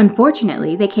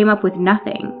 Unfortunately, they came up with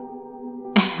nothing.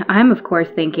 I'm of course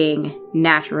thinking,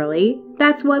 naturally,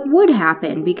 that's what would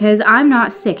happen because I'm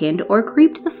not sickened or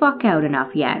creeped the fuck out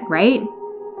enough yet, right?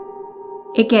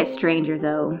 It gets stranger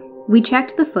though. We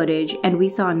checked the footage and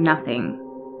we saw nothing.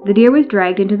 The deer was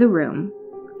dragged into the room.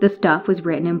 The stuff was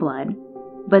written in blood.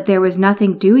 But there was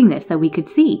nothing doing this that we could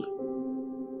see.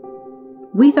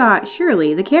 We thought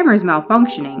surely the camera's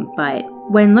malfunctioning, but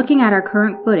when looking at our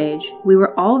current footage, we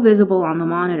were all visible on the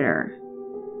monitor.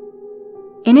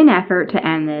 In an effort to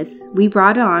end this, we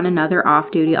brought on another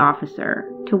off-duty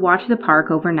officer to watch the park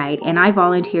overnight, and I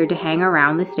volunteered to hang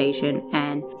around the station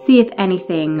and see if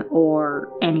anything or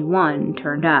anyone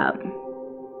turned up.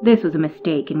 This was a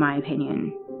mistake in my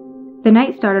opinion. The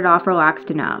night started off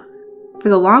relaxed enough. For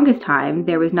the longest time,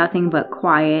 there was nothing but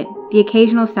quiet, the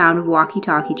occasional sound of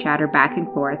walkie-talkie chatter back and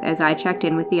forth as I checked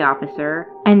in with the officer,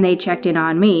 and they checked in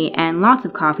on me, and lots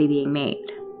of coffee being made.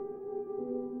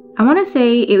 I want to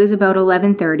say it was about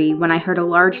 11:30 when I heard a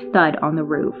large thud on the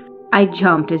roof. I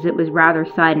jumped as it was rather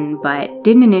sudden, but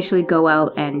didn't initially go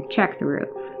out and check the roof.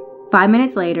 5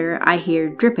 minutes later, I hear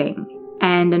dripping,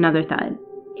 and another thud.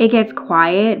 It gets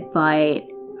quiet, but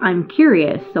I'm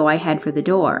curious, so I head for the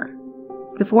door.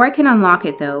 Before I can unlock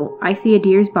it though, I see a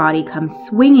deer's body come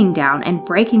swinging down and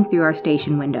breaking through our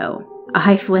station window.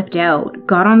 I flipped out,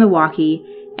 got on the walkie,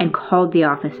 and called the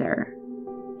officer.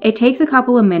 It takes a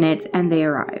couple of minutes and they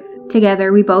arrive.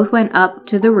 Together, we both went up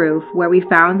to the roof where we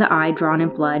found the eye drawn in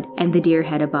blood and the deer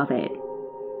head above it.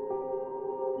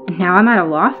 Now I'm at a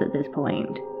loss at this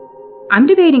point. I'm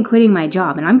debating quitting my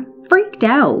job and I'm freaked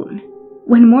out.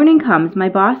 When morning comes, my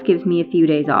boss gives me a few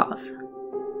days off.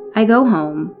 I go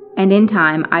home, and in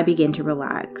time, I begin to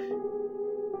relax.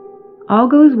 All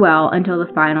goes well until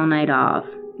the final night off.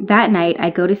 That night, I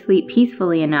go to sleep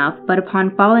peacefully enough, but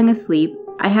upon falling asleep,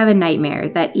 I have a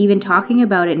nightmare that even talking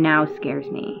about it now scares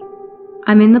me.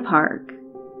 I'm in the park.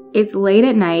 It's late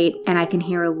at night, and I can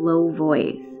hear a low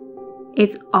voice.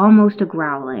 It's almost a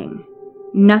growling.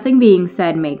 Nothing being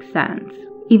said makes sense.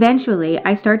 Eventually,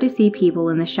 I start to see people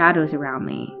in the shadows around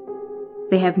me.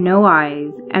 They have no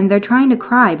eyes, and they're trying to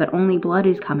cry, but only blood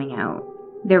is coming out.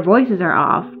 Their voices are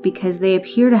off because they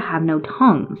appear to have no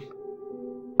tongues.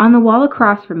 On the wall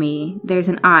across from me, there's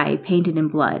an eye painted in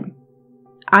blood.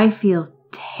 I feel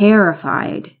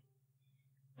terrified.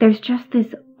 There's just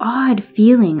this odd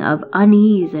feeling of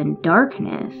unease and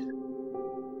darkness.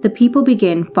 The people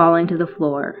begin falling to the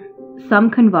floor,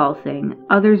 some convulsing,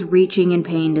 others reaching in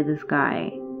pain to the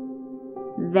sky.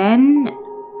 Then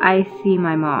I see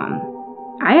my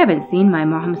mom. I haven't seen my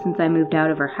mom since I moved out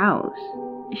of her house.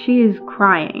 She is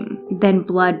crying, then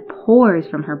blood pours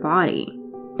from her body.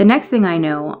 The next thing I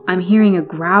know, I'm hearing a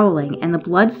growling and the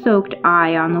blood-soaked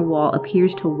eye on the wall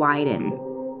appears to widen.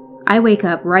 I wake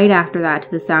up right after that to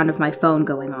the sound of my phone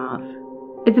going off.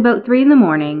 It's about 3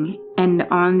 a.m, and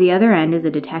on the other end is a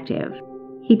detective.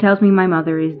 He tells me my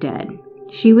mother is dead.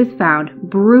 She was found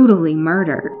brutally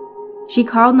murdered. She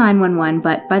called 911,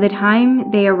 but by the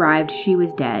time they arrived, she was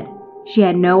dead. She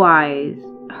had no eyes.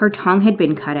 Her tongue had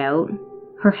been cut out.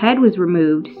 Her head was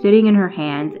removed, sitting in her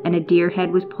hands, and a deer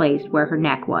head was placed where her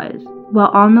neck was, while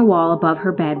on the wall above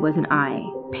her bed was an eye,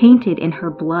 painted in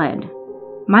her blood.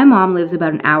 My mom lives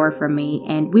about an hour from me,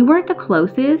 and we weren't the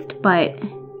closest, but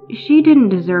she didn't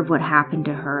deserve what happened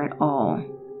to her at all.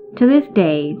 To this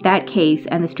day, that case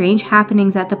and the strange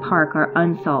happenings at the park are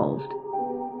unsolved.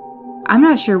 I'm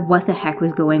not sure what the heck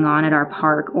was going on at our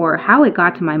park or how it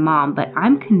got to my mom, but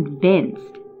I'm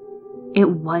convinced it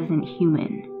wasn't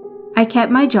human. I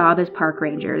kept my job as park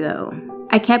ranger, though.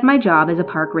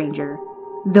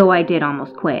 Though I did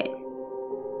almost quit.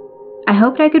 I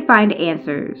hoped I could find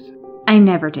answers. I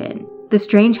never did. The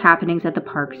strange happenings at the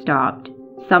park stopped.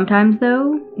 Sometimes,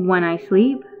 though, when I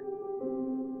sleep,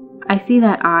 I see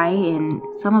that eye in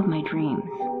some of my dreams.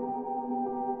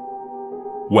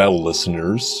 Well,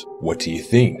 listeners, what do you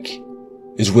think?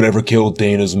 Is whatever killed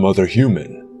Dana's mother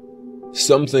human?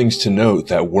 Some things to note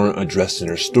that weren't addressed in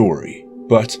her story,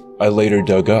 but I later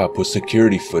dug up with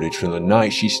security footage from the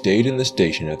night she stayed in the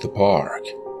station at the park.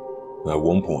 At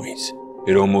one point,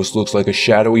 it almost looks like a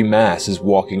shadowy mass is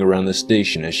walking around the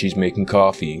station as she's making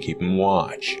coffee and keeping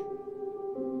watch.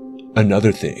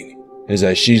 Another thing is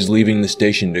as she's leaving the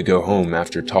station to go home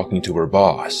after talking to her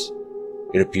boss,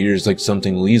 it appears like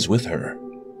something leaves with her.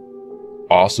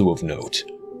 Also of note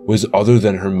was other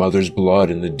than her mother's blood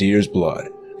and the deer's blood,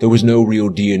 there was no real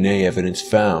DNA evidence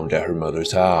found at her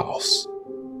mother's house.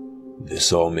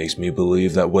 This all makes me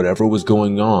believe that whatever was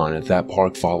going on at that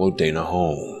park followed Dana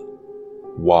home.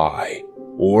 Why,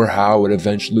 or how it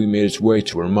eventually made its way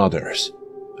to her mother's,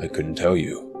 I couldn't tell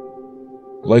you.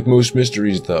 Like most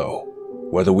mysteries though,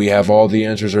 whether we have all the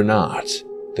answers or not,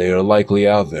 they are likely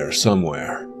out there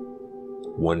somewhere.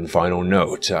 One final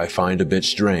note I find a bit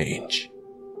strange.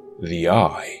 The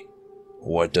eye.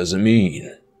 What does it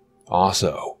mean?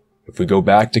 Also, if we go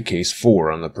back to case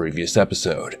 4 on the previous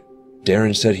episode,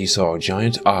 Darren said he saw a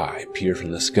giant eye peer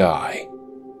from the sky.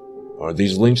 Are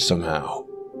these linked somehow?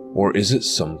 Or is it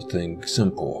something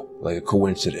simple, like a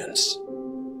coincidence?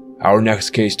 Our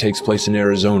next case takes place in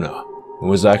Arizona,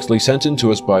 and was actually sent in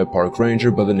to us by a park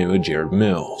ranger by the name of Jared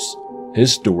Mills.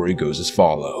 His story goes as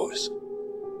follows.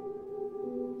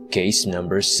 Case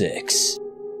number 6.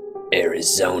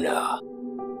 Arizona.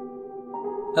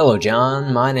 Hello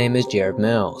John, my name is Jared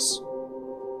Mills.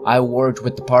 I worked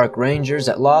with the park rangers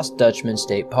at Lost Dutchman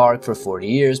State Park for 40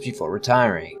 years before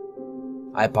retiring.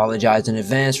 I apologize in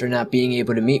advance for not being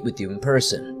able to meet with you in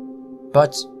person,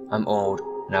 but I'm old,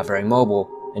 not very mobile,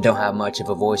 and don't have much of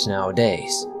a voice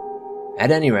nowadays.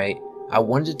 At any rate, I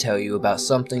wanted to tell you about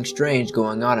something strange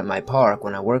going on at my park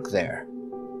when I worked there.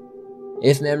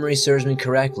 If memory serves me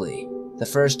correctly, the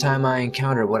first time I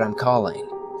encountered what I'm calling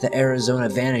the Arizona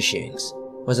vanishings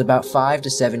was about 5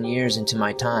 to 7 years into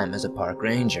my time as a park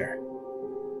ranger.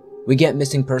 We get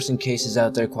missing person cases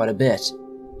out there quite a bit,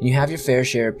 and you have your fair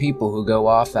share of people who go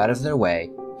off out of their way,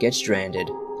 get stranded,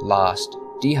 lost,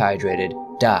 dehydrated,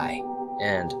 die,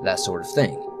 and that sort of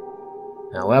thing.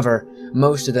 However,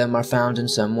 most of them are found in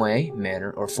some way,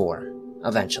 manner, or form,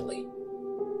 eventually.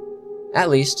 At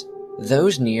least,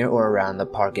 those near or around the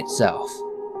park itself.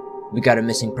 We got a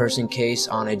missing person case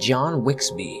on a John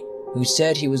Wixby, who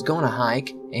said he was going to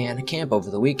hike and camp over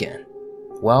the weekend.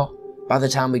 Well, by the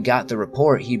time we got the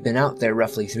report, he'd been out there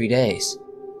roughly 3 days.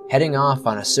 Heading off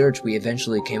on a search, we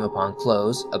eventually came upon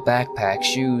clothes, a backpack,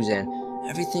 shoes, and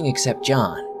everything except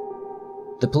John.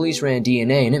 The police ran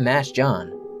DNA and it matched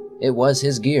John. It was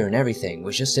his gear and everything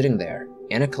was just sitting there,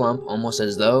 in a clump, almost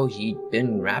as though he'd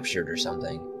been raptured or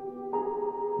something.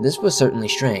 This was certainly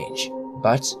strange,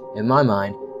 but, in my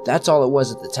mind, that's all it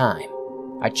was at the time.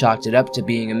 I chalked it up to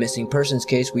being a missing persons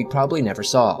case we'd probably never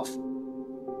solve.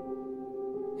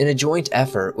 In a joint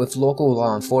effort with local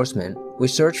law enforcement, we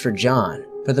searched for John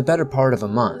for the better part of a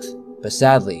month, but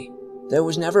sadly, there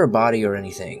was never a body or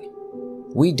anything.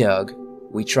 We dug,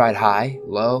 we tried high,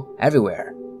 low,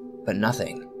 everywhere, but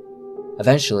nothing.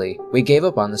 Eventually, we gave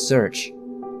up on the search.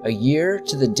 A year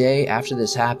to the day after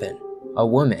this happened, a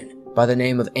woman by the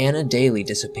name of Anna Daly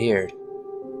disappeared.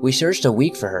 We searched a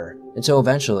week for her, until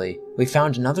eventually we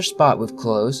found another spot with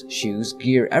clothes, shoes,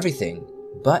 gear, everything,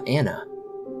 but Anna.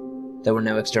 There were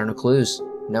no external clues,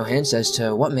 no hints as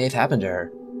to what may have happened to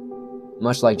her.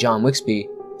 Much like John Wixby,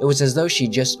 it was as though she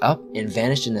just up and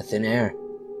vanished into thin air.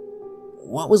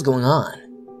 What was going on?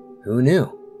 Who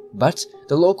knew? But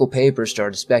the local paper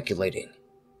started speculating.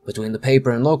 Between the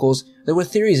paper and locals, there were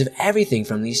theories of everything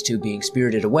from these two being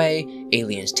spirited away,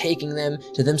 aliens taking them,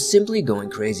 to them simply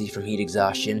going crazy from heat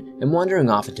exhaustion and wandering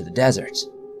off into the desert.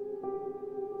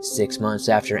 6 months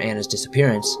after Anna's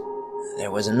disappearance,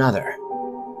 there was another.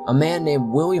 A man named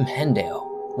William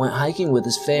Hendale went hiking with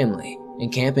his family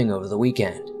and camping over the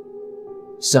weekend.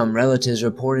 Some relatives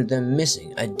reported them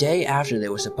missing a day after they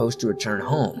were supposed to return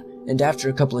home, and after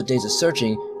a couple of days of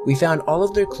searching, we found all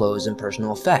of their clothes and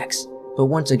personal effects, but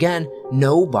once again,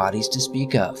 no bodies to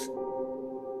speak of.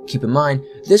 Keep in mind,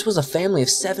 this was a family of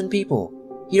 7 people.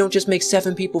 You don't just make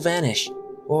 7 people vanish,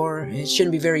 or it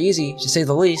shouldn't be very easy, to say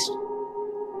the least.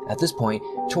 At this point,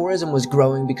 tourism was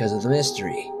growing because of the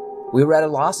mystery. We were at a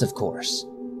loss, of course.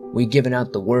 We'd given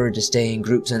out the word to stay in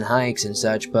groups and hikes and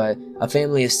such, but a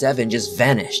family of 7 just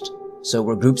vanished, so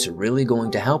were groups really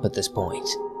going to help at this point?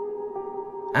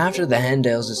 After the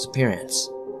Hendales' disappearance,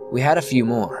 we had a few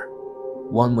more.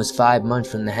 One was 5 months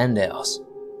from the Hendales,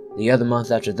 the other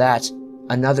month after that,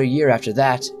 another year after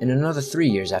that, and another 3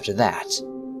 years after that.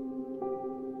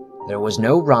 There was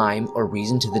no rhyme or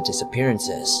reason to the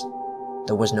disappearances.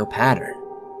 There was no pattern,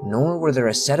 nor were there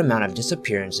a set amount of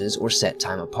disappearances or set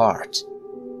time apart.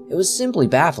 It was simply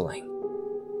baffling.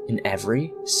 In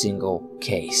every single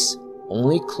case,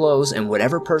 only clothes and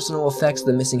whatever personal effects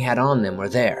the missing had on them were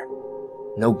there.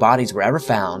 No bodies were ever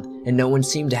found, and no one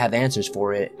seemed to have answers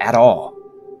for it at all.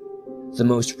 The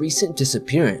most recent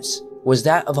disappearance was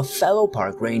that of a fellow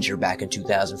park ranger back in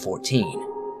 2014.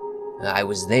 I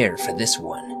was there for this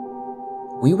one.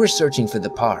 We were searching for the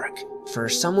park for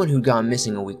someone who'd gone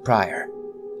missing a week prior,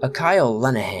 a Kyle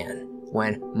Lenahan,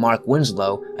 when Mark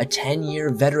Winslow, a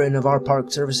 10-year veteran of our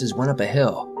park services, went up a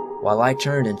hill, while I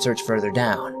turned and searched further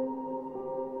down.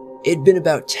 It'd been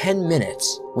about 10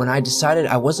 minutes when I decided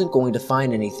I wasn't going to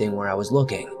find anything where I was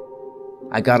looking.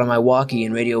 I got on my walkie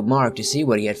and radioed Mark to see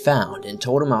what he had found and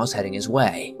told him I was heading his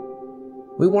way.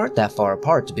 We weren't that far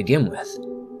apart to begin with.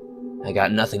 I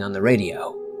got nothing on the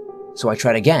radio, so I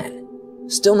tried again.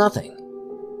 Still nothing.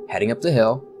 Heading up the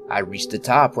hill, I reached the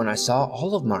top when I saw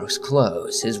all of Mark's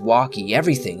clothes, his walkie,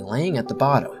 everything laying at the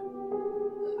bottom.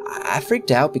 I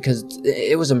freaked out because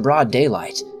it was in broad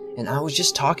daylight, and I was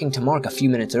just talking to Mark a few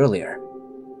minutes earlier.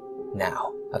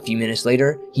 Now, a few minutes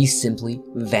later, he simply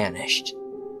vanished.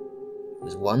 It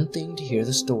was one thing to hear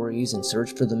the stories and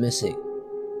search for the missing,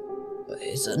 but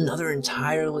it's another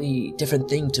entirely different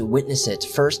thing to witness it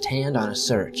firsthand on a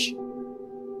search.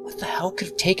 What the hell could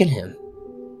have taken him?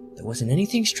 There wasn't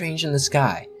anything strange in the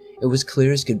sky. It was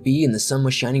clear as could be and the sun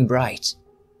was shining bright.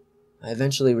 I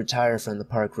eventually retired from the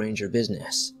park ranger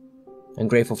business. I'm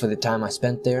grateful for the time I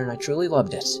spent there and I truly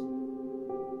loved it.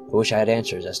 I wish I had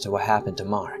answers as to what happened to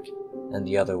Mark and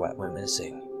the other what went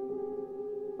missing.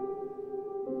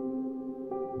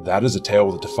 That is a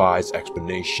tale that defies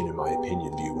explanation in my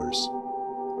opinion, viewers.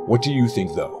 What do you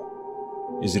think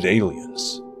though? Is it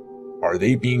aliens? Are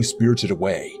they being spirited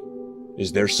away?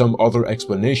 Is there some other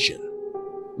explanation?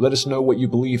 Let us know what you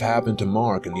believe happened to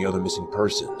Mark and the other missing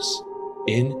persons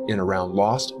in and around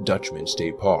Lost Dutchman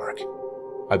State Park.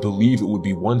 I believe it would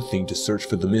be one thing to search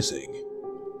for the missing,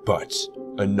 but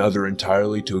another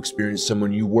entirely to experience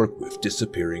someone you work with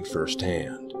disappearing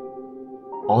firsthand.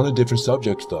 On a different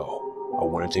subject though, I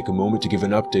want to take a moment to give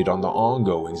an update on the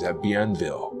ongoings at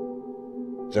Bienville.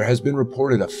 There has been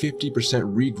reported a 50%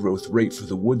 regrowth rate for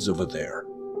the woods over there.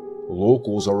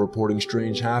 Locals are reporting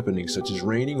strange happenings such as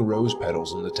raining rose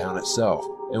petals in the town itself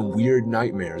and weird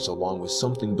nightmares, along with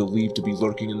something believed to be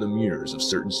lurking in the mirrors of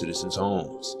certain citizens'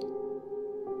 homes.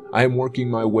 I am working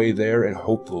my way there and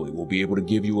hopefully will be able to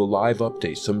give you a live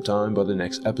update sometime by the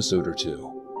next episode or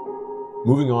two.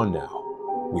 Moving on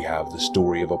now, we have the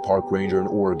story of a park ranger in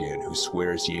Oregon who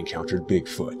swears he encountered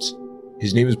Bigfoot.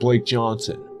 His name is Blake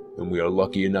Johnson, and we are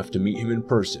lucky enough to meet him in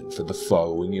person for the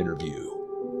following interview.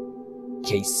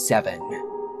 Case 7,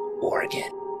 Oregon.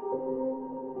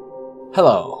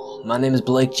 Hello, my name is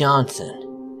Blake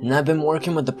Johnson, and I've been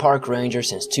working with the park ranger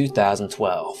since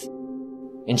 2012.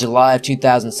 In July of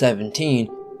 2017,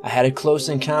 I had a close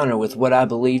encounter with what I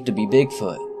believed to be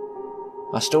Bigfoot.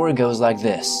 My story goes like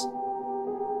this.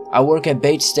 I work at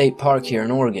Bates State Park here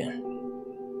in Oregon.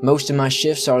 Most of my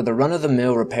shifts are the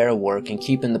run-of-the-mill repair work and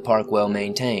keeping the park well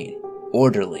maintained,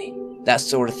 orderly, that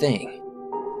sort of thing.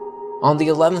 On the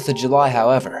 11th of July,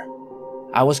 however,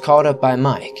 I was called up by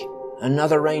Mike,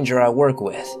 another ranger I work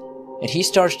with, and he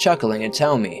starts chuckling and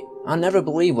telling me I'll never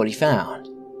believe what he found.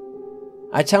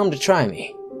 I tell him to try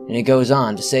me, and he goes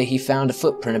on to say he found a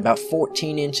footprint about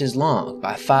 14 inches long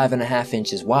by 5.5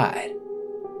 inches wide.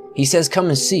 He says come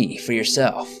and see for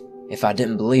yourself, if I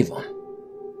didn't believe him.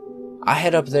 I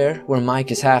head up there where Mike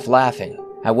is half laughing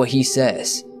at what he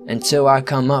says until I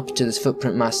come up to this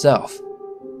footprint myself.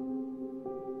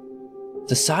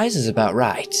 The size is about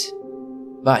right,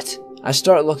 but I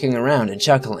start looking around and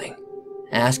chuckling,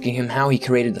 asking him how he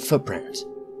created the footprint.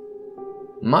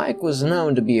 Mike was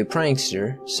known to be a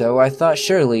prankster, so I thought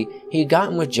surely he'd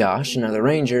gotten with Josh, another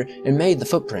ranger, and made the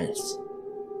footprints.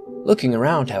 Looking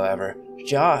around, however,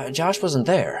 Josh wasn't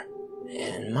there,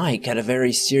 and Mike had a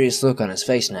very serious look on his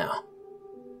face now.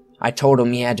 I told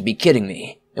him he had to be kidding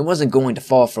me and wasn't going to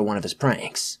fall for one of his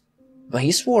pranks, but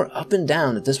he swore up and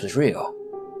down that this was real.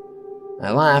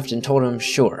 I laughed and told him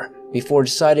sure, before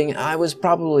deciding I was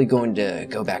probably going to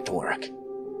go back to work.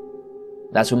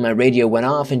 That's when my radio went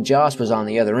off and Josh was on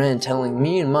the other end telling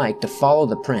me and Mike to follow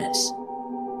the prints.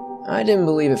 I didn't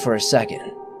believe it for a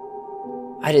second.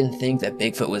 I didn't think that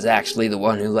Bigfoot was actually the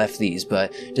one who left these,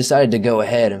 but decided to go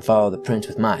ahead and follow the prints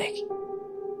with Mike.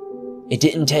 It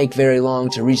didn't take very long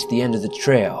to reach the end of the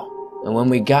trail, and when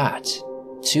we got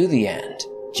to the end,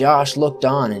 Josh looked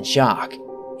on in shock,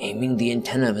 aiming the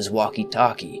antenna of his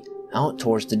walkie-talkie out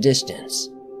towards the distance.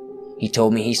 He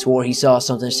told me he swore he saw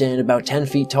something standing about 10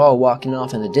 feet tall walking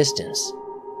off in the distance.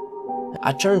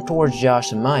 I turned towards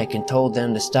Josh and Mike and told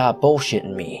them to stop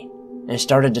bullshitting me, and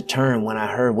started to turn when I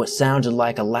heard what sounded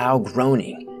like a loud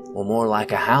groaning, or more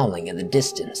like a howling in the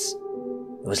distance.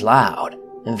 It was loud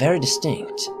and very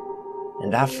distinct,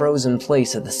 and I froze in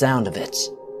place at the sound of it.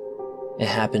 It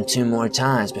happened 2 more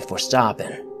times before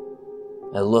stopping.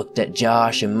 I looked at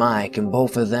Josh and Mike, and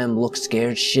both of them looked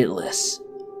scared shitless.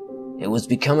 It was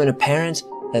becoming apparent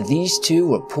that these two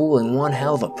were pulling one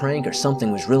hell of a prank or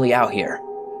something was really out here.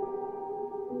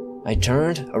 I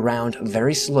turned around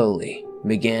very slowly,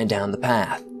 began down the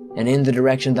path, and in the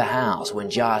direction of the house when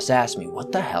Josh asked me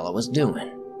what the hell I was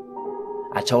doing.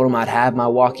 I told him I'd have my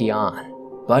walkie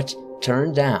on, but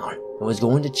turned down and was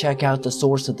going to check out the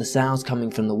source of the sounds coming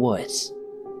from the woods.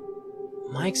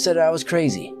 Mike said I was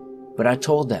crazy, but I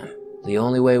told them the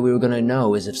only way we were going to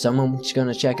know is if someone was going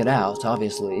to check it out,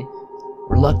 obviously.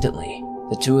 Reluctantly,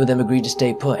 the two of them agreed to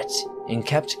stay put and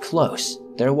kept close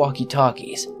their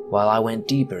walkie-talkies while I went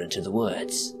deeper into the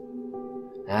woods.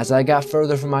 As I got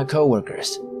further from my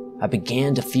coworkers, I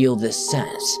began to feel this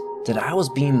sense that I was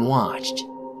being watched.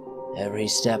 Every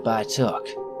step I took,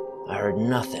 I heard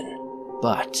nothing,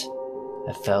 but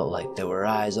I felt like there were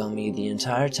eyes on me the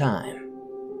entire time.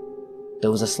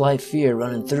 There was a slight fear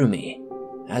running through me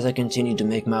as I continued to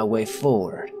make my way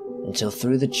forward until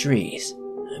through the trees,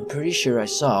 I'm pretty sure I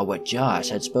saw what Josh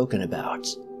had spoken about.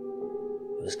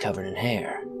 It was covered in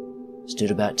hair, stood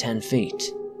about 10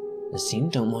 feet, and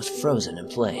seemed almost frozen in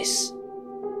place.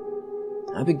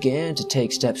 I began to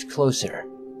take steps closer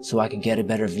so I could get a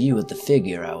better view of the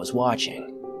figure I was watching,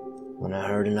 when I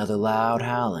heard another loud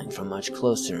howling from much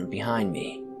closer and behind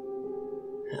me.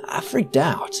 I freaked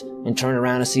out and turned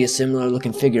around to see a similar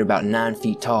looking figure about 9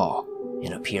 feet tall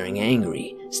and appearing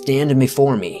angry, standing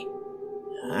before me.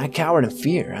 I cowered in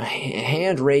fear, a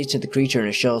hand raised to the creature in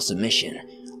a show of submission,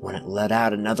 when it let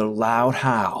out another loud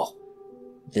howl,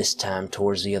 this time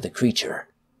towards the other creature,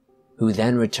 who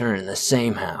then returned the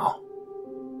same howl.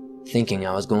 Thinking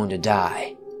I was going to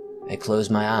die, I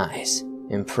closed my eyes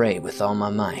and prayed with all my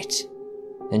might.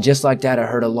 And just like that, I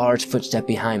heard a large footstep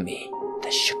behind me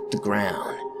that shook the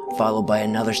ground, followed by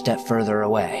another step further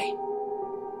away.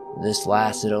 This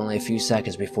lasted only a few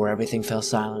seconds before everything fell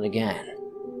silent again.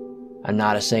 I'm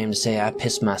not ashamed to say I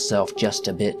pissed myself just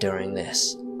a bit during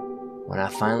this. When I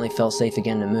finally felt safe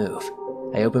again to move,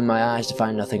 I opened my eyes to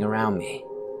find nothing around me.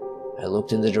 I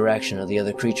looked in the direction of the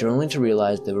other creature only to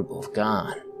realize they were both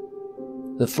gone.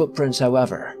 The footprints,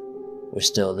 however, were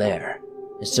still there,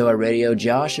 and so I radioed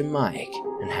Josh and Mike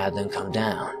and had them come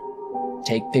down,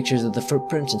 take pictures of the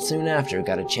footprints, and soon after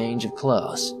got a change of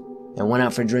clothes and went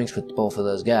out for drinks with both of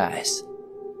those guys.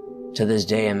 To this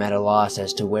day I'm at a loss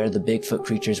as to where the Bigfoot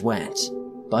creatures went,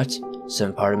 but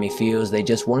some part of me feels they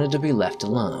just wanted to be left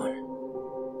alone.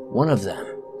 One of them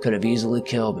could have easily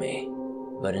killed me,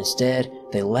 but instead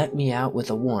they let me out with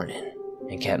a warning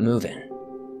and kept moving.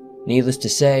 Needless to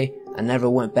say, I never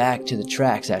went back to the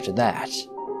tracks after that.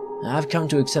 I've come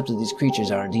to accept that these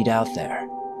creatures are indeed out there.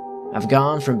 I've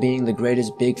gone from being the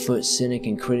greatest Bigfoot cynic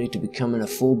and critic to becoming a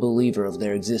full believer of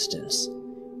their existence.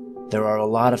 There are a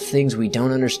lot of things we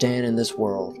don't understand in this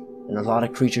world, and a lot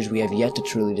of creatures we have yet to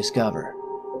truly discover.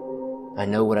 I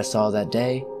know what I saw that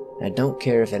day, and I don't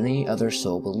care if any other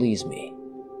soul believes me.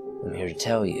 I'm here to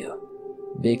tell you,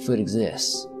 Bigfoot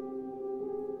exists.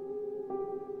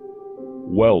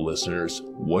 Well, listeners,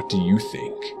 what do you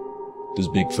think? Does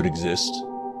Bigfoot exist?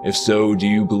 If so, do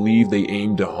you believe they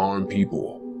aim to harm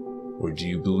people? Or do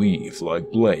you believe, like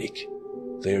Blake,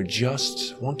 they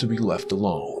just want to be left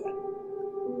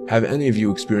alone? Have any of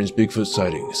you experienced Bigfoot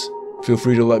sightings? Feel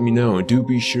free to let me know, and do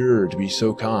be sure to be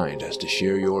so kind as to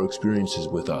share your experiences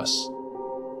with us.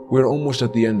 We're almost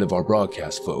at the end of our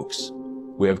broadcast, folks.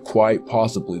 We have quite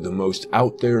possibly the most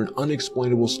out there and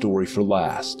unexplainable story for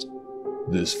last.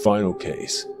 This final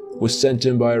case was sent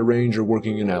in by a ranger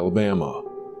working in Alabama,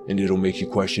 and it'll make you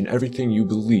question everything you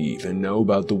believe and know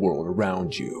about the world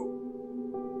around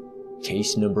you.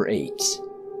 Case number 8,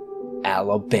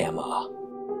 Alabama.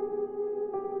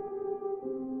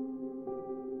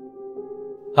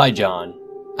 Hi John,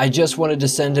 I just wanted to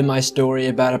send in my story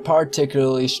about a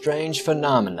particularly strange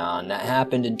phenomenon that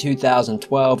happened in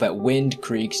 2012 at Wind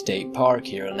Creek State Park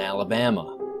here in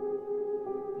Alabama.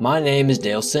 My name is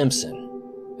Dale Simpson,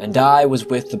 and I was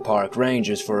with the park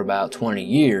rangers for about 20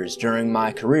 years during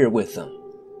my career with them.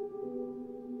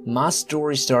 My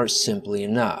story starts simply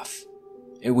enough.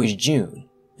 It was June,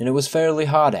 and it was fairly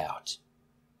hot out.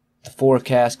 The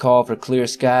forecast called for clear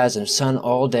skies and sun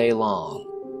all day long.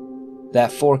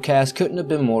 That forecast couldn't have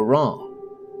been more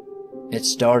wrong. It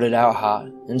started out hot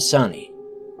and sunny,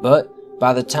 but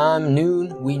by the time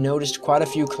noon we noticed quite a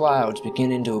few clouds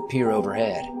beginning to appear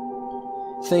overhead.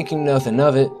 Thinking nothing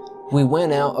of it, we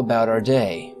went out about our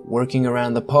day, working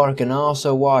around the park and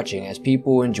also watching as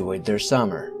people enjoyed their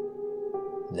summer.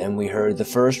 Then we heard the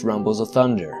first rumbles of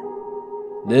thunder.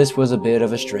 This was a bit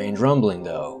of a strange rumbling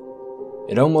though.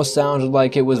 It almost sounded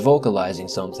like it was vocalizing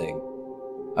something.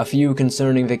 A few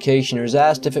concerning vacationers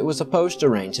asked if it was supposed to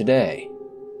rain today.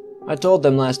 I told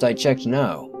them last I checked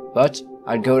no, but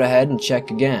I'd go ahead and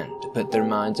check again to put their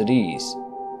minds at ease.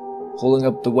 Pulling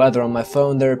up the weather on my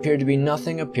phone, there appeared to be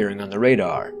nothing appearing on the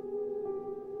radar.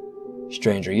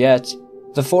 Stranger yet,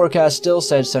 the forecast still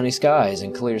said sunny skies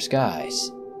and clear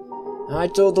skies. I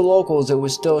told the locals it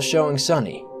was still showing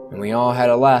sunny, and we all had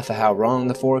a laugh at how wrong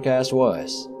the forecast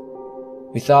was.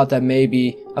 We thought that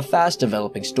maybe a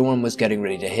fast-developing storm was getting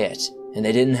ready to hit, and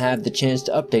they didn't have the chance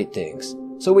to update things,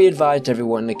 so we advised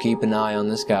everyone to keep an eye on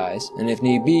the skies, and if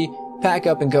need be, pack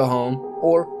up and go home,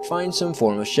 or find some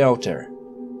form of shelter.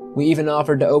 We even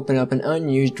offered to open up an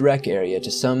unused rec area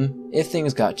to some if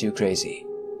things got too crazy.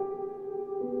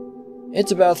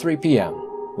 It's about 3 p.m.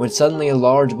 when suddenly a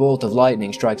large bolt of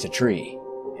lightning strikes a tree,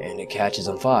 and it catches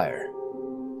on fire.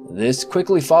 This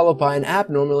quickly followed by an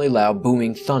abnormally loud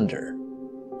booming thunder,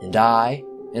 and I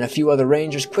and a few other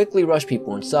rangers quickly rushed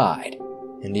people inside,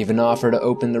 and even offered to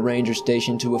open the ranger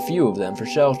station to a few of them for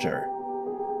shelter.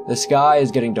 The sky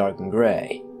is getting dark and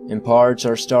gray, and parts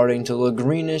are starting to look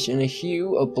greenish in a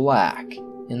hue of black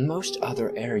in most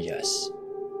other areas.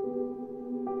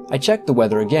 I checked the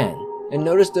weather again, and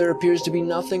noticed there appears to be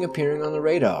nothing appearing on the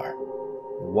radar.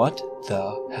 What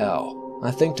the hell?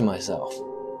 I think to myself.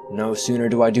 No sooner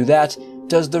do I do that,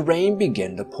 does the rain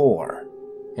begin to pour,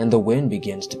 and the wind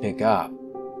begins to pick up.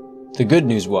 The good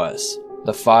news was,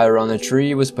 the fire on the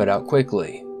tree was put out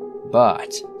quickly,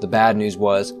 but the bad news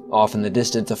was, off in the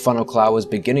distance a funnel cloud was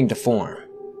beginning to form.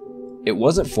 It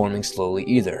wasn't forming slowly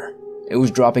either, it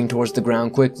was dropping towards the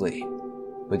ground quickly.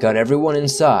 We got everyone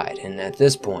inside, and at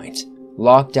this point,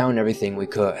 locked down everything we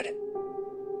could.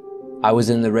 I was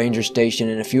in the ranger station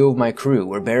and a few of my crew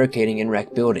were barricading in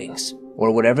wrecked buildings,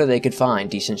 or whatever they could find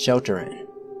decent shelter in.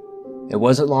 It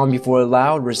wasn't long before a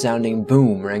loud resounding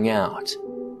boom rang out.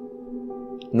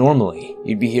 Normally,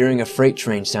 you'd be hearing a freight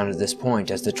train sound at this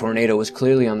point as the tornado was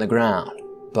clearly on the ground,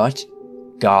 but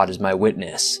God is my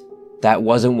witness, that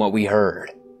wasn't what we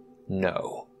heard.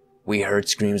 No, We heard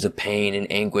screams of pain and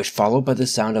anguish followed by the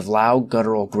sound of loud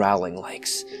guttural growling like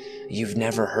you've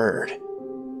never heard.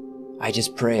 I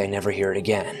just pray I never hear it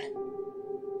again.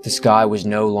 The sky was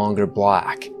no longer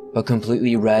black, but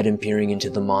completely red, and peering into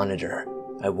the monitor,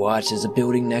 I watched as a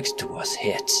building next to us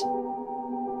hit.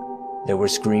 There were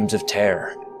screams of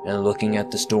terror, and looking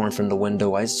at the storm from the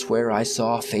window, I swear I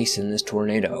saw a face in this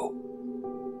tornado.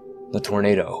 The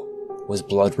tornado was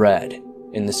blood red,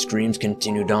 and the screams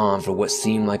continued on for what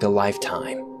seemed like a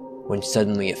lifetime, when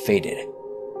suddenly it faded.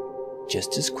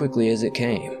 Just as quickly as it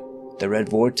came, the red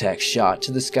vortex shot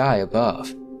to the sky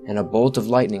above, and a bolt of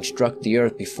lightning struck the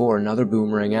earth before another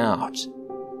boom rang out.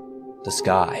 The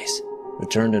skies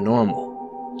returned to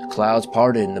normal. The clouds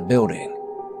parted in the building.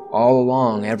 All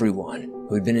along, everyone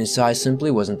who had been inside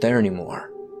simply wasn't there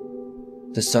anymore.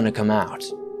 The sun had come out.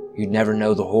 You'd never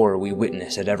know the horror we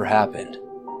witnessed had ever happened,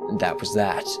 and that was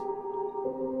that.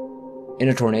 In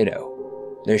a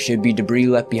tornado, there should be debris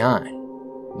left behind,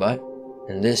 but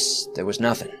in this, there was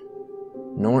nothing,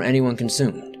 nor anyone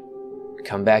consumed.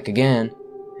 Come back again,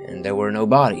 and there were no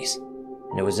bodies,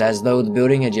 and it was as though the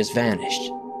building had just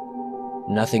vanished.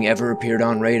 Nothing ever appeared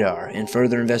on radar, and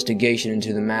further investigation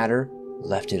into the matter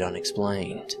left it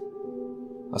unexplained.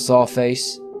 I saw a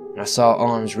face, and I saw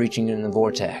arms reaching in the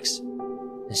vortex.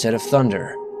 Instead of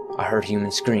thunder, I heard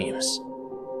human screams.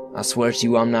 I swear to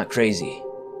you I'm not crazy.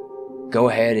 Go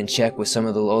ahead and check with some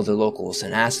of the other locals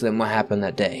and ask them what happened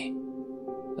that day,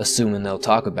 assuming they'll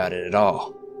talk about it at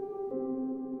all.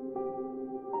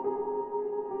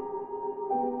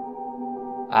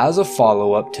 As a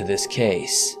follow-up to this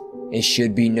case, it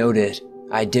should be noted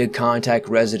I did contact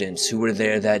residents who were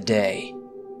there that day,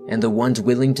 and the ones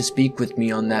willing to speak with me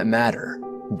on that matter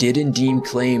did indeed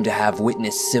claim to have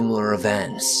witnessed similar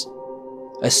events.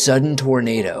 A sudden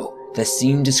tornado that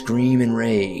seemed to scream in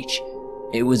rage.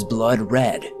 It was blood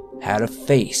red, had a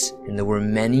face, and there were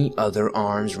many other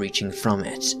arms reaching from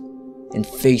it, and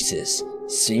faces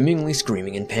seemingly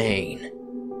screaming in pain.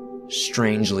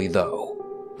 Strangely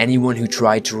though, anyone who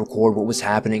tried to record what was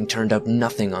happening turned up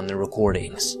nothing on the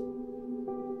recordings.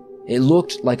 It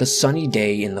looked like a sunny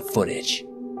day in the footage.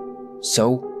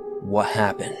 So, what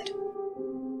happened?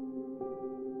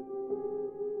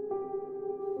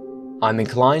 I'm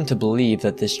inclined to believe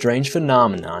that this strange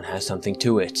phenomenon has something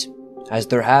to it, as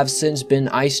there have since been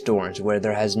ice storms where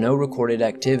there has no recorded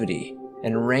activity,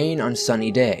 and rain on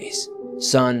sunny days,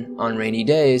 sun on rainy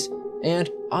days, and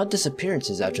odd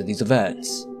disappearances after these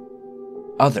events.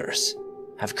 Others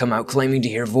have come out claiming to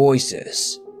hear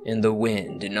voices in the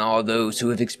wind, and all those who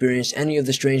have experienced any of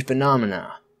the strange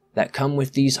phenomena that come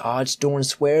with these odd storms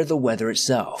swear the weather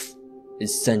itself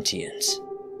is sentient.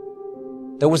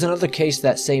 There was another case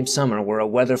that same summer where a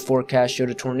weather forecast showed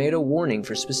a tornado warning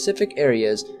for specific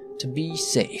areas to be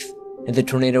safe, and the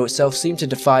tornado itself seemed to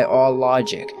defy all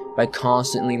logic by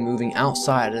constantly moving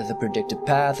outside of the predicted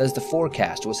path as the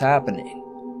forecast was happening.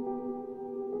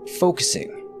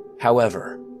 Focusing,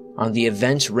 however, on the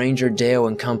events Ranger Dale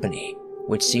and company,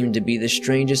 which seemed to be the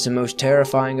strangest and most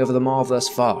terrifying of them all thus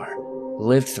far,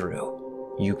 lived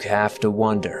through, you have to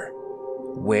wonder,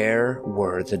 where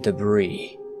were the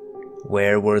debris?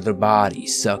 Where were the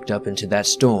bodies sucked up into that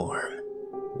storm?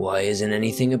 Why isn't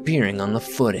anything appearing on the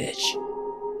footage?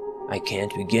 I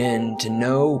can't begin to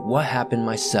know what happened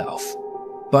myself,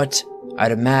 but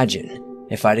I'd imagine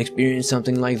if I'd experienced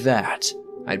something like that,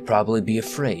 I'd probably be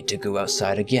afraid to go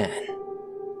outside again.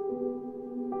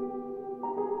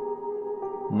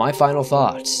 My final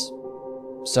thoughts.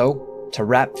 So, to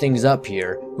wrap things up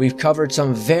here, we've covered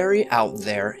some very out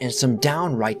there and some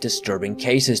downright disturbing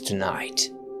cases tonight.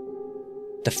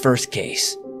 The first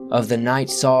case of the night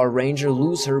saw a ranger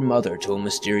lose her mother to a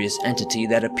mysterious entity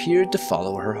that appeared to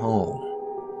follow her home.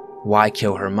 Why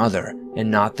kill her mother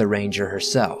and not the ranger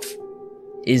herself?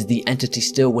 Is the entity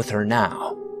still with her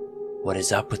now? What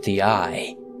is up with the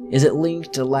eye? Is it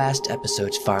linked to last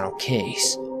episode's final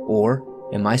case? Or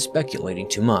am I speculating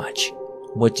too much?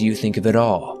 What do you think of it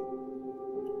all?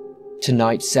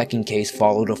 Tonight's second case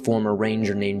followed a former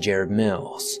ranger named Jared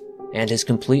Mills, and his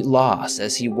complete loss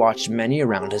as he watched many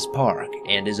around his park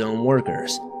and his own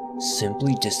workers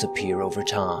simply disappear over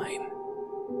time.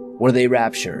 Were they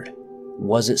raptured?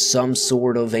 Was it some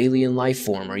sort of alien life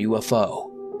form or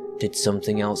UFO? Did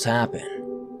something else happen?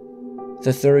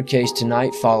 The third case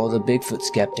tonight followed a Bigfoot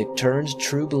skeptic turned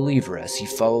true believer as he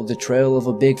followed the trail of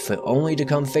a Bigfoot only to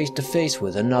come face to face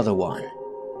with another one.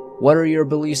 What are your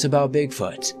beliefs about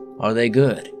Bigfoot? Are they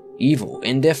good, evil,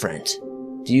 indifferent?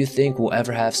 Do you think we'll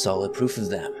ever have solid proof of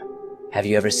them? Have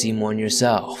you ever seen one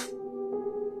yourself?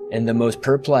 In the most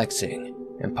perplexing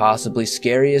and possibly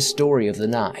scariest story of the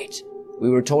night,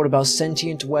 we were told about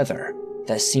sentient weather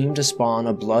that seemed to spawn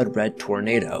a blood-red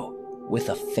tornado with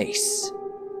a face.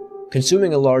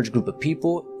 Consuming a large group of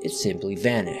people, it simply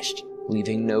vanished,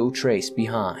 leaving no trace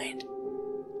behind.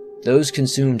 Those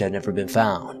consumed had never been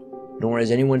found, nor has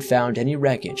anyone found any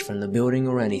wreckage from the building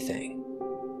or anything.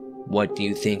 What do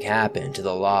you think happened to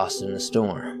the lost in the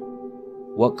storm?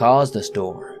 What caused the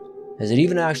storm? Is it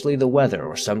even actually the weather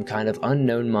or some kind of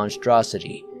unknown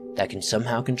monstrosity that can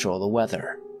somehow control the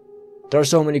weather? There are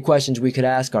so many questions we could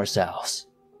ask ourselves,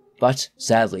 but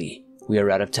sadly, we are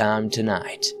out of time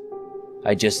tonight.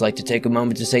 I'd just like to take a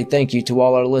moment to say thank you to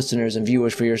all our listeners and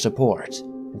viewers for your support,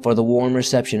 and for the warm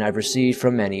reception I've received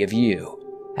from many of you,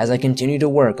 as I continue to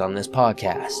work on this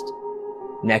podcast.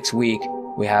 Next week,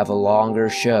 we have a longer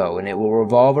show, and it will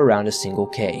revolve around a single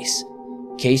case.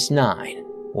 Case 9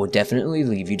 will definitely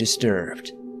leave you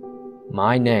disturbed.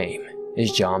 My name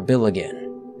is John Billigan,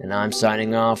 and I'm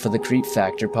signing off for the Creep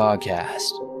Factor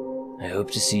podcast. I hope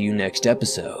to see you next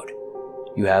episode.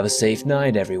 You have a safe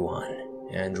night, everyone.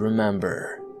 And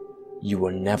remember, you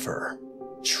are never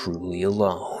truly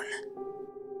alone.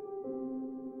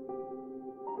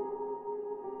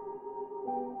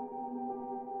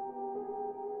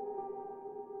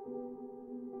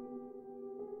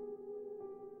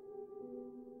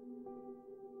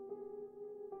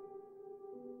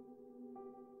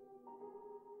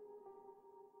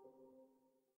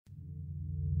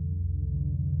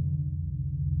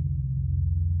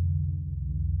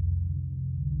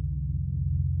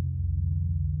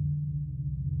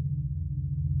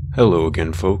 Hello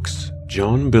again, folks.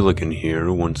 John Billigan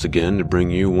here once again to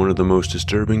bring you one of the most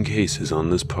disturbing cases on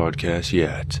this podcast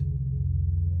yet.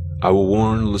 I will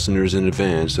warn listeners in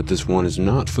advance that this one is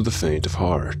not for the faint of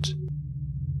heart.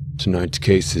 Tonight's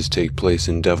cases take place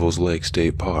in Devil's Lake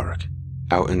State Park,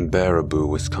 out in Baraboo,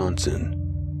 Wisconsin.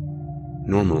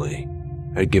 Normally,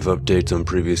 I'd give updates on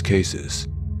previous cases,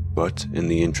 but in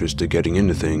the interest of getting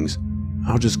into things,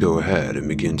 I'll just go ahead and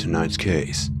begin tonight's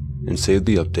case and save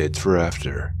the updates for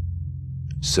after.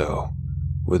 So,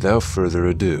 without further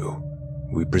ado,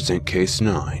 we present Case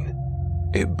 9,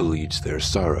 It Bleeds Their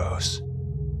Sorrows.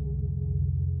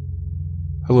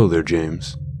 Hello there,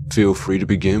 James. Feel free to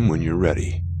begin when you're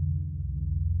ready.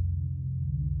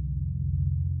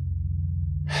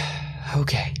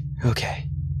 Okay.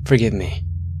 Forgive me.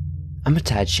 I'm a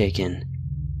tad shaken.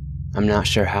 I'm not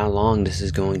sure how long this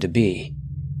is going to be,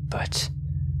 but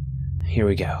here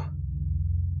we go.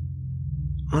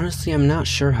 Honestly, I'm not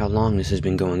sure how long this has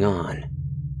been going on,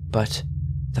 but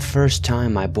the first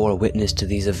time I bore witness to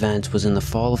these events was in the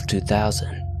fall of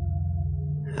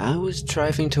 2000. I was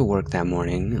driving to work that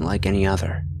morning like any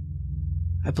other.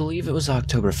 I believe it was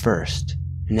October 1st,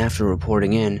 and after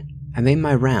reporting in, I made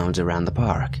my rounds around the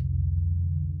park.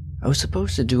 I was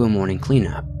supposed to do a morning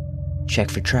cleanup, check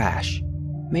for trash,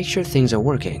 make sure things are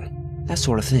working, that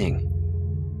sort of thing.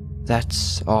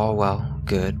 That's all well,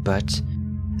 good, but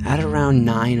at around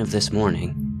 9 of this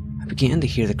morning, I began to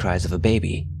hear the cries of a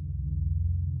baby.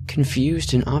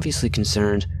 Confused and obviously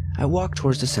concerned, I walked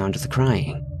towards the sound of the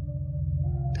crying.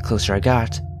 The closer I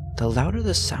got, the louder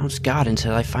the sounds got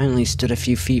until I finally stood a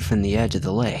few feet from the edge of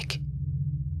the lake.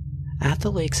 At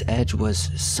the lake's edge was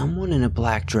someone in a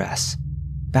black dress,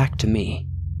 back to me.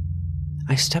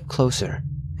 I stepped closer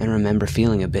and remember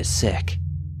feeling a bit sick.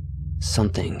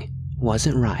 Something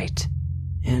wasn't right.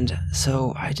 And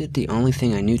so I did the only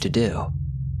thing I knew to do.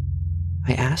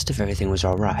 I asked if everything was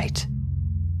alright.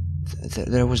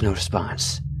 There was no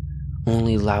response,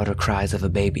 only louder cries of a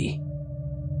baby.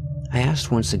 I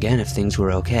asked once again if things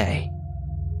were okay.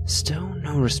 Still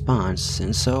no response,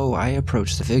 and so I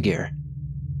approached the figure.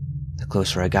 The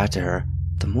closer I got to her,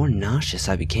 the more nauseous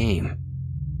I became.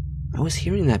 I was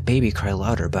hearing that baby cry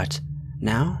louder, but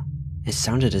now it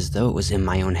sounded as though it was in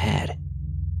my own head.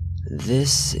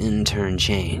 This, in turn,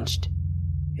 changed.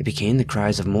 It became the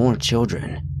cries of more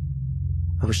children.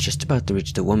 I was just about to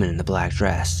reach the woman in the black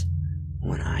dress,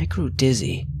 when I grew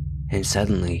dizzy, and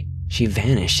suddenly, she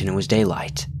vanished and it was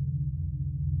daylight.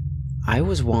 I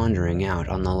was wandering out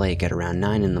on the lake at around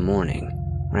 9 in the morning,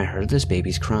 when I heard this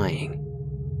baby's crying.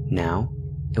 Now,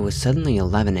 it was suddenly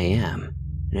 11 a.m.,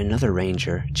 and another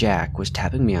ranger, Jack, was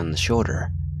tapping me on the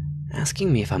shoulder,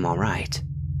 asking me if I'm alright.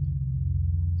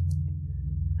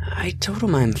 I told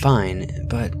him I'm fine,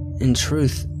 but in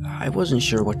truth, I wasn't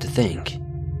sure what to think.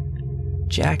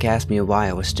 Jack asked me why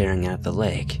I was staring out at the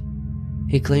lake.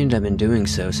 He claimed I'd been doing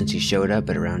so since he showed up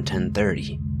at around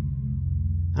 10:30.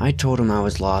 I told him I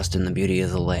was lost in the beauty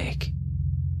of the lake.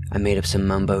 I made up some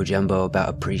mumbo-jumbo about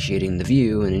appreciating the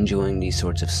view and enjoying these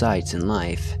sorts of sights in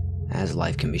life, as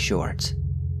life can be short.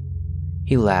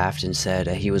 He laughed and said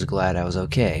he was glad I was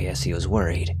okay as he was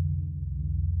worried.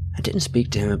 I didn't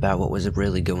speak to him about what was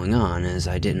really going on, as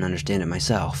I didn't understand it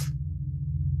myself.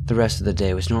 The rest of the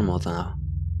day was normal, though.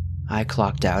 I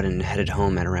clocked out and headed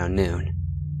home at around noon.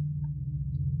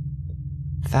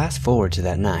 Fast forward to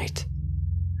that night.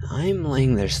 I'm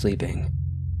laying there sleeping.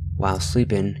 While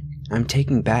sleeping, I'm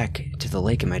taken back to the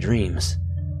lake in my dreams.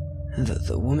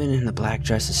 The woman in the black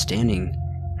dress is standing,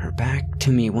 her back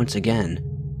to me once again,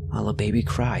 while a baby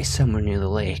cries somewhere near the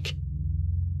lake.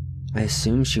 I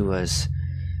assume she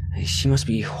must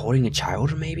be holding a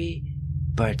child, maybe?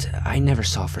 But I never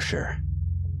saw for sure.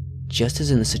 Just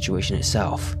as in the situation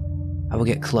itself, I would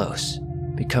get close,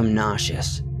 become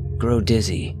nauseous, grow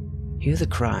dizzy, hear the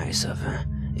cries of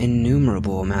an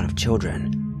innumerable amount of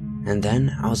children, and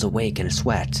then I was awake in a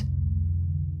sweat.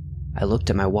 I looked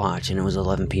at my watch and it was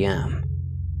 11 p.m.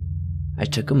 I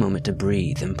took a moment to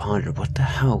breathe and pondered what the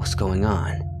hell was going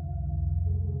on.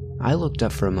 I looked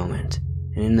up for a moment,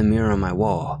 and in the mirror on my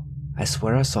wall, I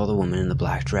swear I saw the woman in the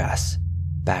black dress,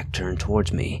 back turned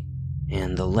towards me,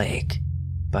 and the lake,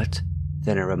 but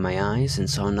then I rubbed my eyes and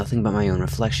saw nothing but my own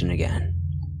reflection again.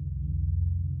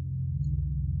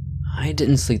 I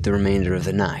didn't sleep the remainder of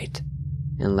the night,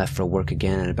 and left for work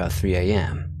again at about 3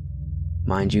 a.m.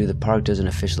 Mind you, the park doesn't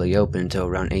officially open until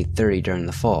around 8:30 during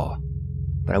the fall,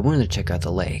 but I wanted to check out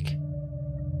the lake.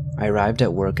 I arrived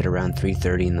at work at around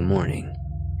 3:30 in the morning,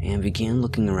 and began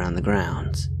looking around the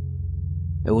grounds.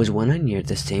 It was when I neared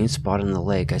the same spot on the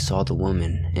lake I saw the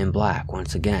woman in black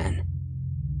once again.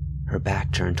 Her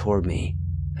back turned toward me,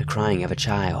 the crying of a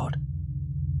child.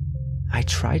 I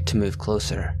tried to move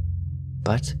closer,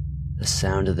 but the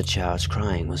sound of the child's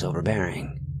crying was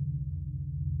overbearing.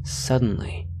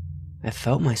 Suddenly, I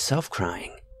felt myself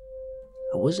crying.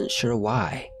 I wasn't sure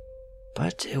why,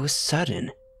 but it was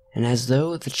sudden and as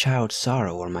though the child's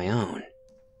sorrow were my own.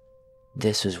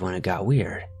 This was when it got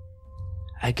weird.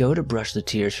 I go to brush the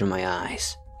tears from my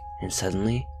eyes, and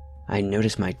suddenly I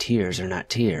notice my tears are not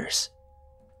tears.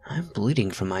 I'm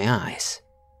bleeding from my eyes.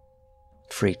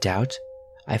 Freaked out,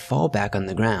 I fall back on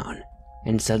the ground,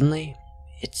 and suddenly,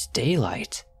 it's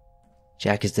daylight.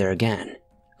 Jack is there again,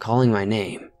 calling my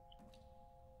name.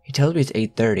 He tells me it's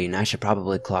 8:30 and I should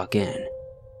probably clock in.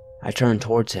 I turn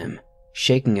towards him,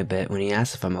 shaking a bit when he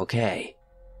asks if I'm okay.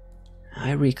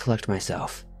 I recollect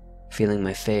myself, feeling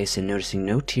my face and noticing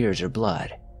no tears or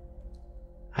blood.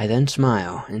 I then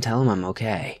smile and tell him I'm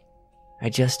okay. I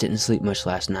just didn't sleep much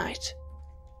last night.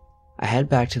 I head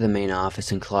back to the main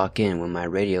office and clock in when my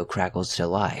radio crackles to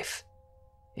life.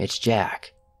 It's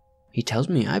Jack. He tells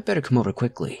me I better come over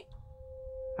quickly.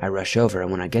 I rush over, and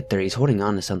when I get there he's holding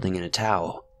on to something in a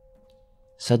towel.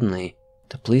 Suddenly,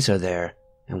 the police are there,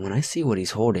 and when I see what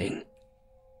he's holding,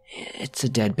 it's a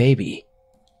dead baby.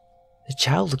 The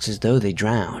child looks as though they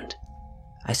drowned.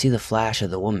 I see the flash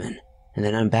of the woman, and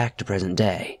then I'm back to present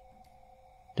day.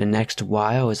 The next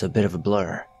while is a bit of a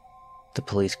blur. The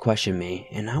police questioned me,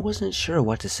 and I wasn't sure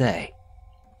what to say.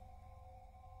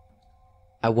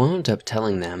 I wound up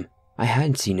telling them I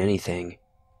hadn't seen anything.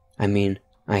 I mean,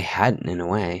 I hadn't in a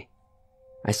way.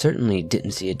 I certainly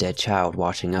didn't see a dead child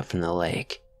washing up from the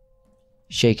lake.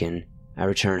 Shaken, I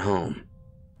return home.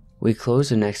 We closed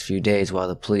the next few days while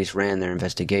the police ran their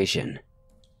investigation.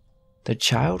 The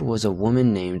child was a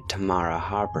woman named Tamara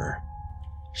Harper.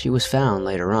 She was found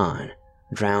later on,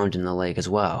 drowned in the lake as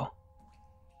well.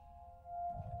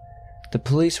 The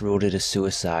police ruled it a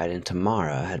suicide, and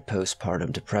Tamara had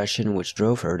postpartum depression which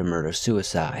drove her to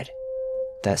murder-suicide.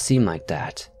 That seemed like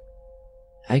that.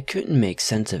 I couldn't make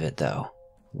sense of it though.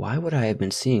 Why would I have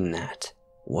been seeing that?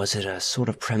 Was it a sort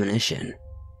of premonition?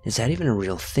 Is that even a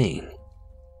real thing?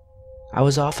 I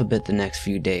was off a bit the next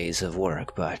few days of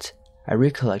work, but I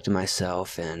recollected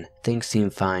myself and things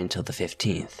seemed fine till the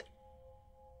 15th.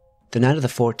 The night of the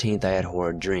 14th I had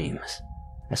horrid dreams.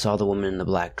 I saw the woman in the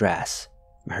black dress.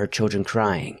 I heard children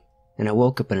crying, and I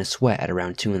woke up in a sweat at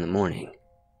around 2 in the morning.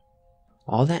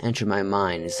 All that entered my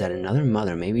mind is that another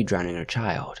mother may be drowning her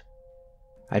child.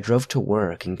 I drove to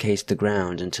work and cased the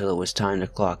ground until it was time to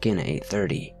clock in at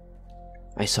 8:30.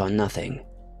 I saw nothing.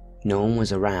 No one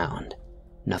was around.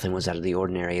 Nothing was out of the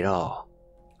ordinary at all.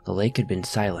 The lake had been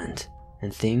silent,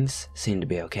 and things seemed to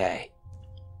be okay.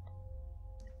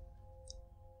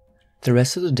 The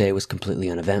rest of the day was completely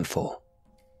uneventful.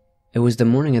 It was the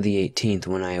morning of the 18th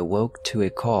when I awoke to a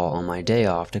call on my day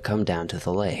off to come down to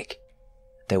the lake.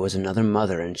 There was another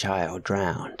mother and child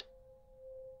drowned.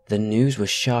 The news was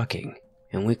shocking,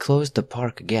 and we closed the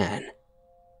park again.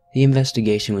 The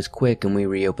investigation was quick and we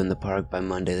reopened the park by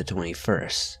Monday the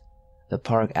 21st. The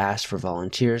park asked for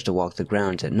volunteers to walk the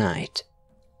grounds at night.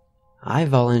 I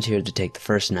volunteered to take the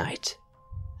first night.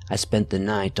 I spent the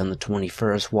night on the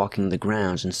 21st walking the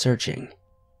grounds and searching.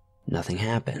 nothing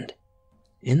happened.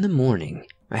 In the morning,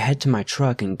 I head to my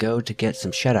truck and go to get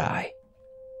some shut-eye.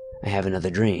 I have another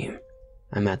dream.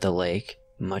 I'm at the lake.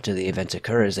 Much of the events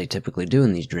occur as they typically do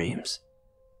in these dreams.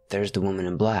 There's the woman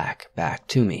in black, back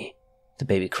to me, the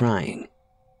baby crying.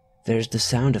 There's the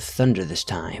sound of thunder this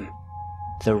time.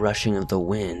 The rushing of the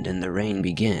wind and the rain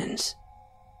begins.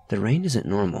 The rain isn't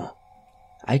normal.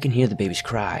 I can hear the baby's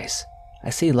cries. I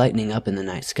see lightning up in the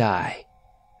night sky.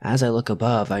 As I look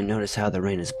above, I notice how the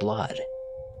rain is blood.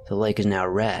 The lake is now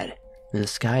red, and the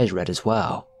sky is red as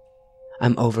well.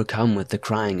 I'm overcome with the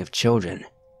crying of children,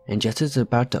 and just as it's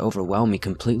about to overwhelm me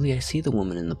completely, I see the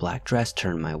woman in the black dress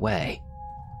turn my way.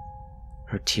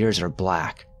 Her tears are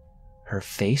black. Her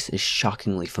face is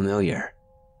shockingly familiar.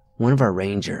 One of our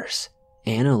rangers,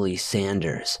 Annalee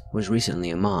Sanders, was recently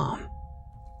a mom.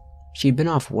 She'd been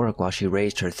off work while she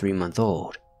raised her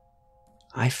 3-month-old.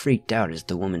 I freaked out as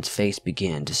the woman's face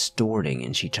began distorting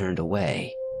and she turned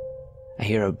away. I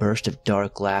hear a burst of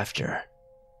dark laughter.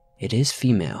 It is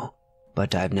female,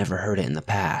 but I've never heard it in the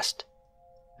past.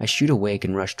 I shoot awake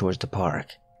and rush towards the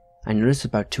park. I notice it's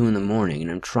about 2 in the morning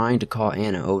and I'm trying to call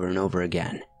Anna over and over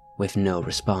again, with no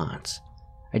response.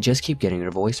 I just keep getting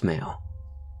her voicemail.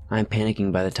 I'm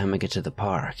panicking by the time I get to the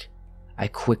park. I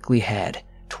quickly head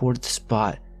towards the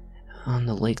spot on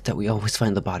the lake that we always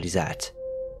find the bodies at.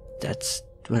 That's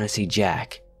when I see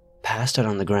Jack, passed out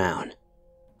on the ground.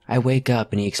 I wake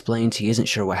up and he explains he isn't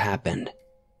sure what happened.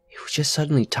 He was just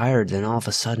suddenly tired, then all of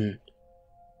a sudden,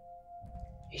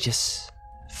 he just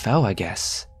fell, I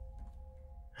guess.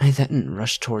 I then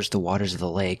rush towards the waters of the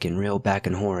lake and reel back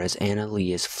in horror as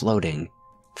Annalee is floating,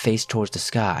 face towards the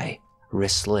sky,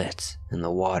 wrist slit in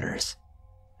the waters.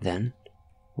 Then,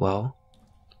 well,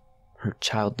 her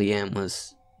child Leanne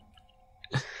was...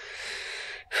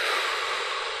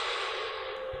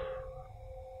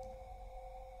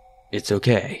 It's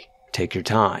okay. Take your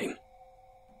time.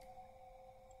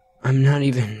 I'm not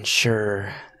even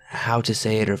sure how to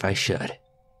say it or if I should.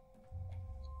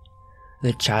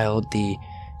 The child, the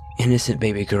innocent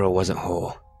baby girl, wasn't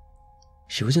whole.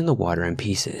 She was in the water in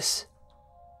pieces.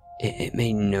 It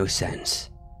made no sense.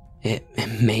 It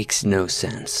makes no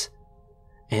sense.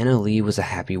 Annalee was a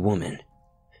happy woman.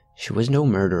 She was no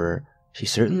murderer. She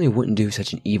certainly wouldn't do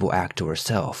such an evil act to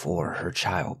herself or her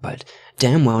child, but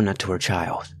damn well not to her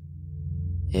child.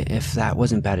 If that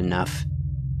wasn't bad enough,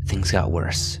 things got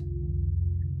worse.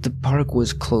 The park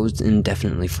was closed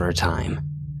indefinitely for a time.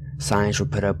 Signs were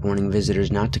put up warning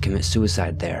visitors not to commit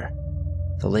suicide there.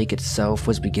 The lake itself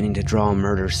was beginning to draw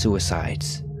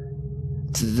murder-suicides.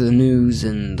 The news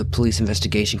and the police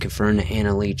investigation confirmed that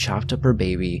Annalee chopped up her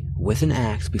baby with an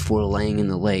axe before laying in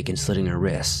the lake and slitting her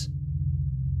wrists.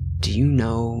 Do you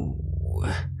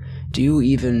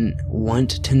even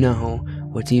want to know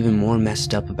what's even more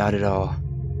messed up about it all?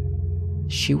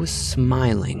 She was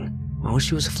smiling while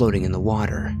she was floating in the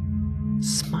water.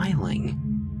 Smiling.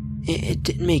 It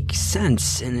didn't make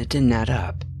sense and it didn't add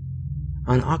up.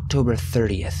 On October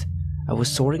 30th, I was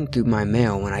sorting through my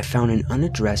mail when I found an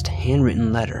unaddressed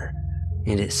handwritten letter,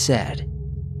 and it said,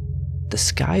 "The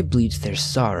sky bleeds their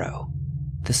sorrow.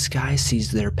 The sky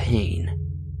sees their pain.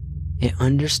 It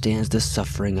understands the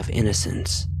suffering of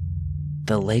innocence.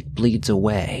 The lake bleeds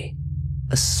away,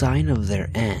 a sign of their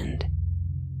end.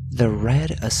 The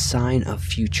red, a sign of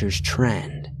future's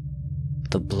trend.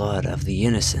 The blood of the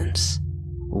innocents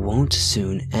won't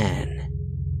soon end.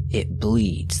 It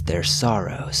bleeds their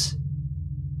sorrows."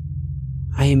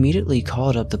 I immediately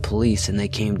called up the police and they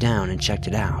came down and checked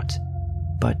it out,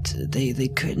 but they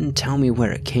couldn't tell me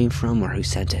where it came from or who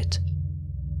sent it.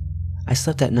 I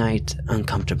slept that night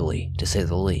uncomfortably, to say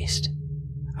the least.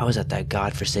 I was at that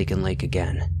godforsaken lake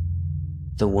again.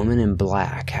 The woman in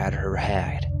black had her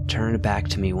head turned back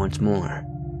to me once more.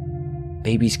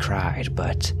 Babies cried,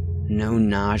 but no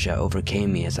nausea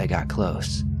overcame me as I got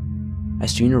close. I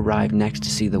soon arrived next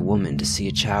to see the woman to see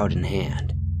a child in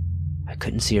hand. I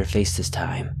couldn't see her face this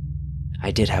time.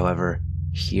 I did, however,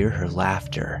 hear her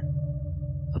laughter.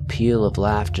 A peal of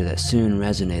laughter that soon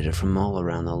resonated from all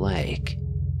around the lake.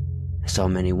 I saw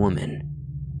many women.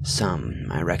 Some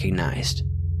I recognized,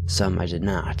 some I did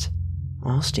not,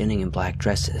 all standing in black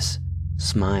dresses,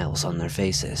 smiles on their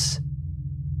faces.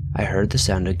 I heard the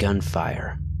sound of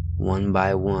gunfire, one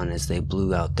by one as they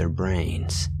blew out their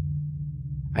brains.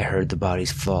 I heard the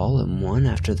bodies fall, and one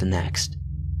after the next.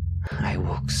 I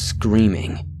woke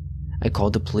screaming. I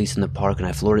called the police in the park and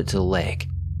I floored it to the lake.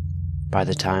 By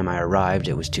the time I arrived,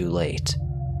 it was too late.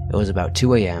 It was about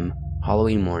 2 a.m.,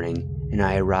 Halloween morning, and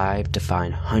I arrived to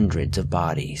find hundreds of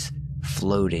bodies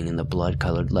floating in the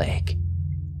blood-colored lake.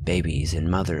 Babies and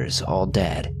mothers all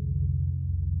dead.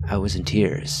 I was in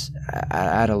tears,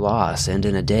 at a loss and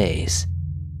in a daze.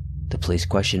 The police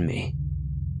questioned me.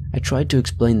 I tried to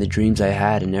explain the dreams I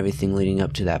had and everything leading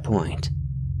up to that point.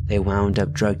 They wound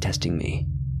up drug testing me.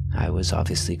 I was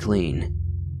obviously clean.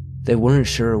 They weren't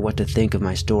sure what to think of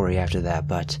my story after that,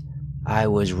 but I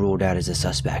was ruled out as a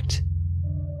suspect.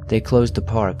 They closed the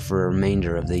park for a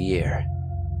remainder of the year.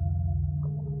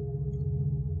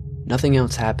 Nothing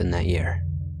else happened that year.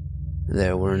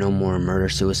 There were no more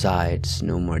murder-suicides,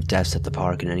 no more deaths at the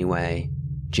park in any way.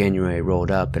 January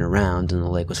rolled up and around and the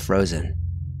lake was frozen.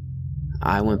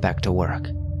 I went back to work.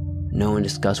 No one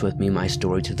discussed with me my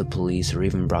story to the police or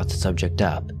even brought the subject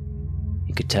up.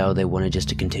 You could tell they wanted just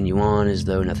to continue on as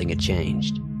though nothing had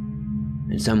changed.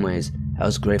 In some ways, I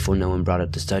was grateful no one brought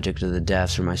up the subject of the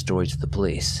deaths or my story to the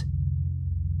police.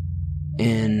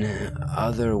 In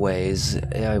other ways,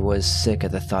 I was sick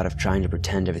at the thought of trying to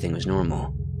pretend everything was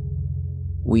normal.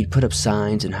 We'd put up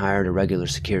signs and hired a regular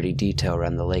security detail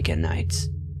around the lake at nights.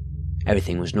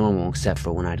 Everything was normal except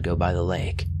for when I'd go by the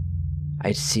lake.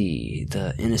 I'd see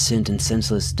the innocent and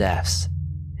senseless deaths,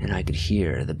 and I could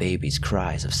hear the baby's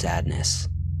cries of sadness.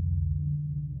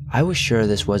 I was sure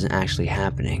this wasn't actually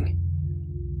happening.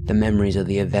 The memories of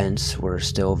the events were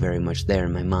still very much there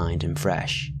in my mind and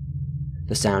fresh.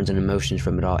 The sounds and emotions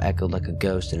from it all echoed like a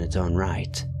ghost in its own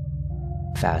right.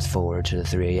 Fast forward to the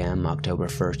 3 a.m. October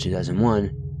 1st,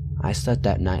 2001, I slept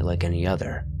that night like any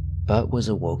other, but was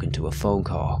awoken to a phone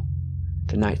call.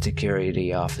 The night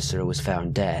security officer was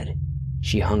found dead.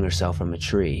 She hung herself from a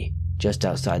tree just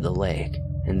outside the lake,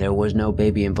 and there was no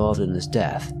baby involved in this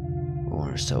death,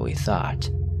 or so we thought.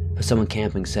 But someone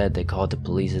camping said they called the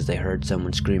police as they heard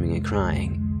someone screaming and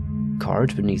crying.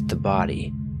 Carved beneath the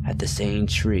body, at the same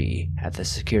tree that the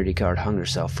security guard hung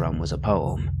herself from, was a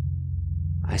poem.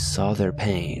 I saw their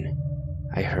pain.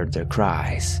 I heard their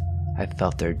cries. I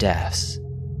felt their deaths.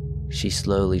 She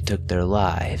slowly took their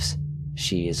lives.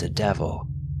 She is a devil.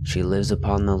 She lives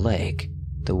upon the lake,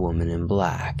 the woman in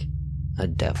black, a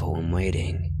devil in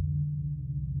waiting.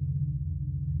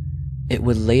 It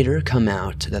would later come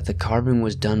out that the carving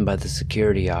was done by the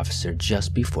security officer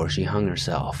just before she hung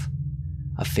herself.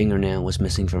 A fingernail was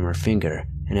missing from her finger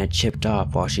and had chipped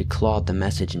off while she clawed the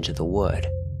message into the wood.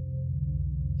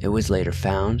 It was later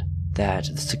found that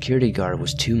the security guard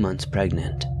was 2 months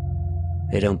pregnant.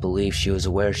 They don't believe she was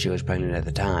aware she was pregnant at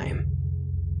the time.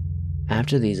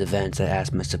 After these events, I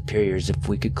asked my superiors if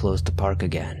we could close the park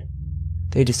again.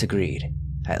 They disagreed.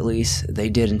 At least, they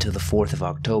did until the 4th of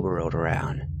October rolled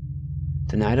around.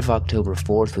 The night of October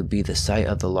 4th would be the site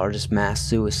of the largest mass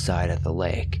suicide at the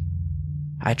lake.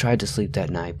 I tried to sleep that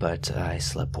night, but I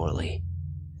slept poorly.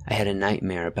 I had a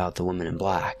nightmare about the woman in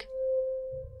black.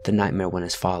 The nightmare went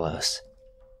as follows.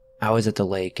 I was at the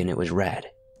lake and it was red.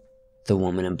 The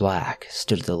woman in black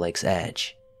stood at the lake's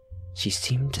edge. She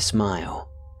seemed to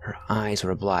smile. Her eyes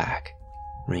were black.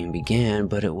 Rain began,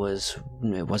 but it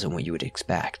wasn't what you would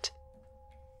expect.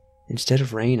 Instead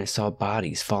of rain, I saw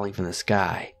bodies falling from the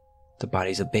sky. The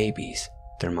bodies of babies,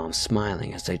 their moms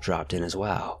smiling as they dropped in as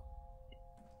well.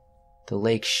 The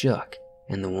lake shook,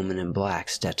 and the woman in black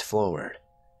stepped forward.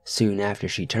 Soon after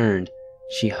she turned,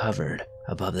 she hovered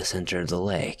above the center of the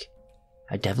lake.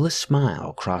 A devilish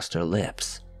smile crossed her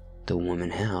lips. The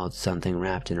woman held something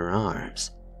wrapped in her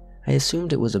arms. I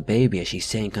assumed it was a baby as she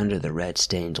sank under the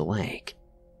red-stained lake.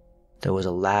 There was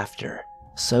a laughter,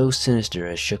 so sinister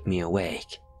it shook me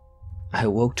awake. I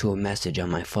awoke to a message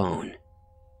on my phone.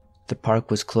 The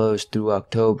park was closed through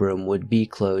October and would be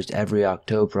closed every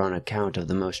October on account of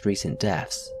the most recent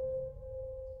deaths.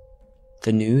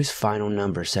 The news final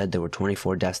number said there were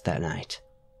 24 deaths that night.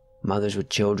 Mothers with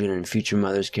children and future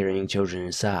mothers carrying children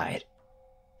inside.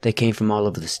 They came from all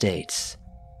over the states.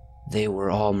 They were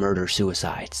all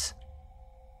murder-suicides.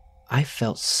 I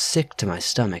felt sick to my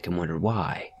stomach and wondered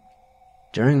why.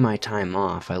 During my time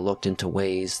off, I looked into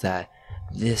ways that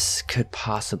this could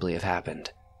possibly have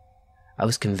happened. I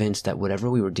was convinced that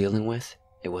whatever we were dealing with,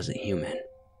 it wasn't human.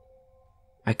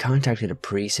 I contacted a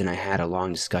priest and I had a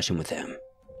long discussion with him.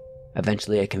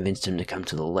 Eventually, I convinced him to come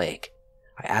to the lake.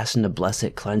 I asked him to bless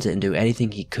it, cleanse it, and do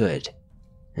anything he could,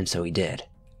 and so he did.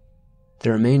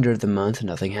 The remainder of the month,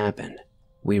 nothing happened.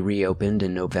 We reopened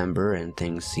in November and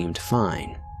things seemed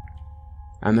fine.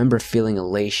 I remember feeling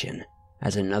elation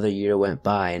as another year went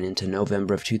by, and into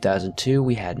November of 2002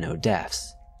 we had no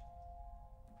deaths.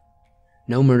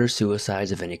 No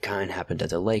murder-suicides of any kind happened at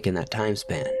the lake in that time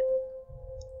span.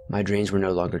 My dreams were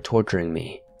no longer torturing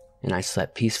me, and I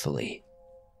slept peacefully.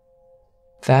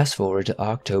 Fast forward to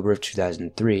October of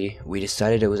 2003, we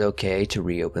decided it was okay to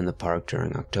reopen the park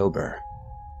during October.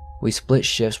 We split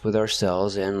shifts with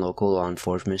ourselves and local law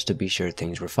enforcement to be sure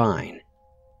things were fine.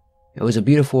 It was a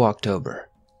beautiful October.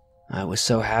 I was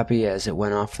so happy as it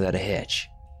went off without a hitch.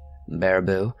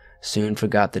 Baraboo soon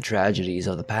forgot the tragedies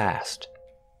of the past.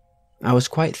 I was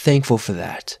quite thankful for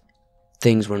that.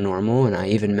 Things were normal and I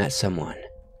even met someone.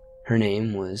 Her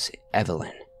name was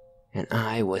Evelyn, and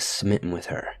I was smitten with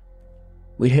her.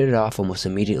 We'd hit it off almost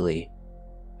immediately.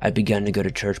 I'd begun to go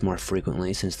to church more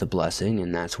frequently since the blessing,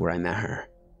 and that's where I met her.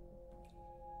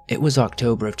 It was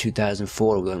October of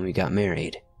 2004 when we got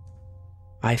married.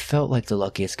 I felt like the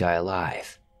luckiest guy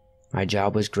alive. My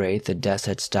job was great, the debts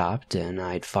had stopped, and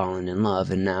I'd fallen in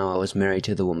love, and now I was married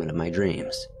to the woman of my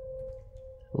dreams.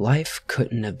 Life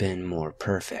couldn't have been more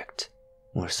perfect,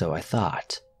 or so I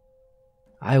thought.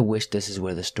 I wish this is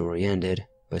where the story ended,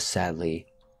 but sadly,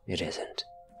 it isn't.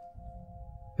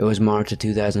 It was March of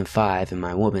 2005 and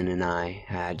my woman and I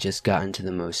had just gotten to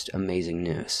the most amazing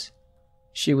news.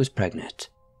 She was pregnant.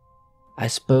 I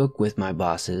spoke with my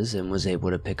bosses and was able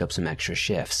to pick up some extra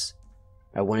shifts.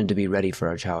 I wanted to be ready for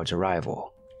our child's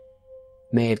arrival.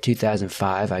 May of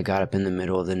 2005, I got up in the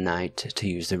middle of the night to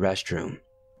use the restroom.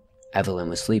 Evelyn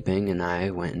was sleeping and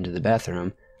I went into the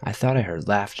bathroom. I thought I heard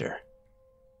laughter.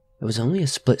 It was only a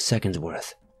split second's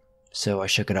worth, so I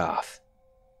shook it off.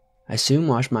 I soon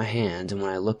washed my hands, and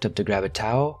when I looked up to grab a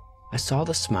towel, I saw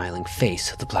the smiling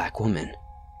face of the black woman.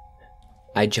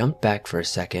 I jumped back for a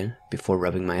second before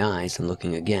rubbing my eyes and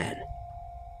looking again.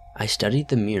 I studied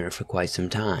the mirror for quite some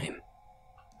time.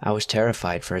 I was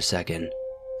terrified for a second,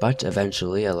 but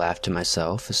eventually I laughed to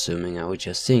myself, assuming I was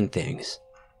just seeing things,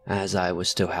 as I was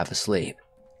still half asleep.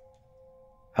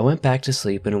 I went back to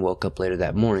sleep and woke up later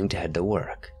that morning to head to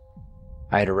work.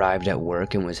 I had arrived at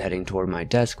work and was heading toward my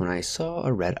desk when I saw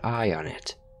a red eye on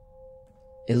it.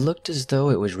 It looked as though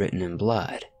it was written in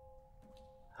blood.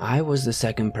 I was the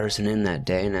second person in that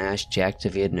day and I asked Jack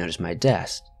if he had noticed my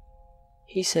desk.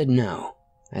 He said no,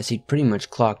 as he'd pretty much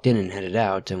clocked in and headed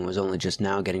out and was only just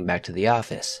now getting back to the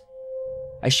office.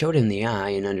 I showed him the eye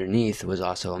and underneath was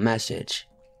also a message.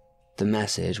 The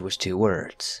message was 2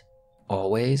 words: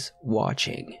 always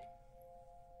watching.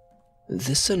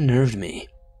 This unnerved me.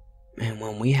 And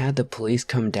when we had the police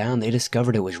come down, they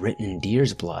discovered it was written in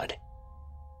deer's blood.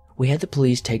 We had the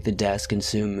police take the desk and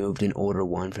soon moved an older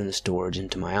one from the storage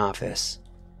into my office.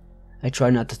 I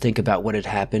tried not to think about what had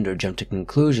happened or jump to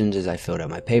conclusions as I filled out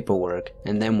my paperwork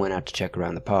and then went out to check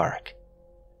around the park.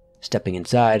 Stepping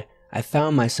inside, I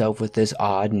found myself with this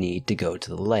odd need to go to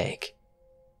the lake.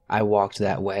 I walked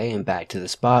that way and back to the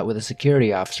spot where the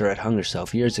security officer had hung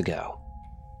herself years ago.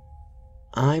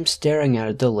 I'm staring out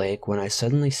at the lake when I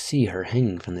suddenly see her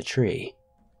hanging from the tree.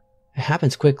 It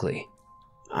happens quickly.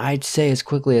 I'd say as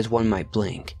quickly as one might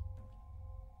blink.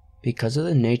 Because of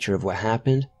the nature of what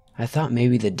happened, I thought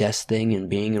maybe the death thing and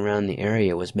being around the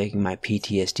area was making my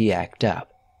PTSD act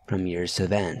up from years of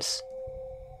events.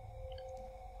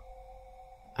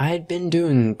 I had been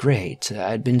doing great.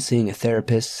 I'd been seeing a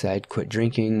therapist, I'd quit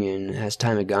drinking, and as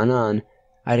time had gone on,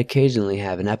 I'd occasionally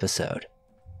have an episode.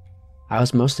 I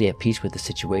was mostly at peace with the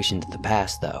situations of the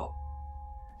past, though.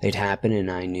 They'd happened and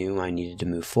I knew I needed to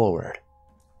move forward.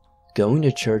 Going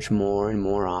to church more and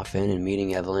more often and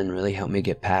meeting Evelyn really helped me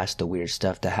get past the weird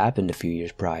stuff that happened a few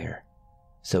years prior.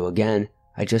 So again,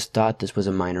 I just thought this was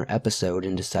a minor episode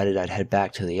and decided I'd head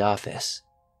back to the office.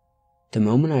 The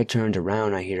moment I turned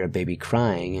around, I hear a baby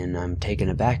crying and I'm taken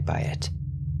aback by it.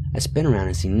 I spin around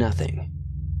and see nothing.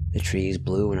 The trees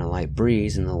blew in a light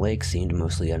breeze and the lake seemed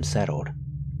mostly unsettled.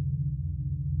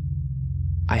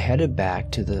 I headed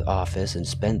back to the office and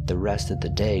spent the rest of the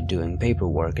day doing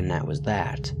paperwork, and that was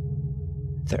that.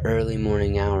 The early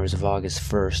morning hours of August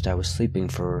 1st, I was sleeping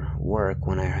for work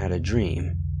when I had a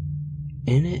dream.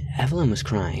 In it, Evelyn was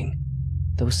crying.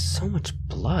 There was so much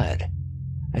blood.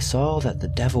 I saw that the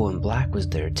devil in black was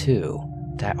there too,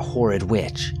 that horrid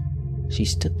witch. She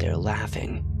stood there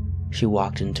laughing. She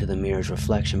walked into the mirror's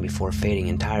reflection before fading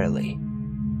entirely.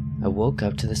 I woke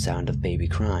up to the sound of baby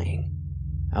crying.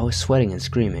 I was sweating and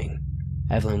screaming.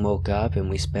 Evelyn woke up and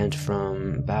we spent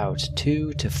from about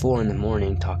 2 to 4 in the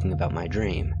morning talking about my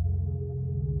dream.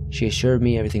 She assured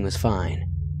me everything was fine.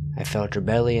 I felt her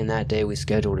belly and that day we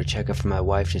scheduled a checkup for my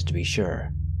wife just to be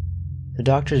sure. The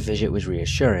doctor's visit was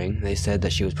reassuring. They said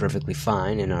that she was perfectly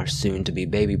fine and our soon-to-be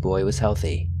baby boy was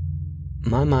healthy.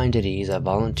 My mind at ease, I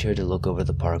volunteered to look over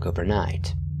the park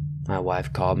overnight. My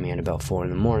wife called me at about 4 in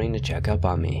the morning to check up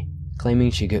on me,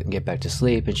 claiming she couldn't get back to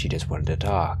sleep and she just wanted to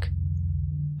talk.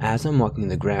 As I'm walking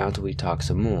the grounds, we talk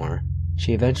some more.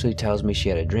 She eventually tells me she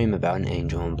had a dream about an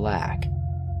angel in black.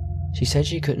 She said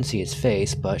she couldn't see its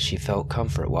face, but she felt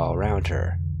comfort while around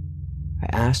her.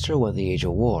 I asked her what the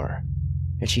angel wore,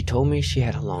 and she told me she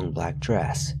had a long black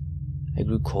dress. I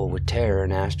grew cold with terror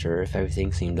and asked her if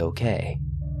everything seemed okay.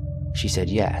 She said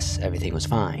yes, everything was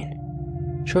fine.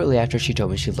 Shortly after, she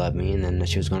told me she loved me and then that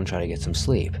she was going to try to get some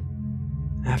sleep.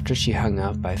 After she hung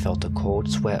up, I felt a cold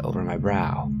sweat over my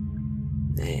brow.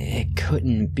 It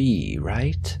couldn't be,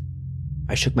 right?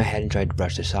 I shook my head and tried to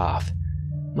brush this off.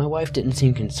 My wife didn't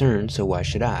seem concerned, so why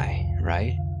should I,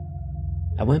 right?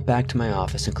 I went back to my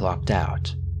office and clocked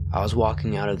out. I was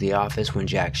walking out of the office when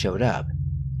Jack showed up.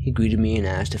 He greeted me and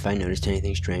asked if I noticed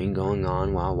anything strange going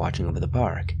on while watching over the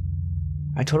park.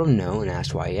 I told him no and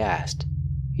asked why he asked.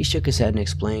 He shook his head and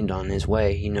explained on his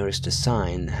way he noticed a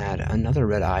sign that had another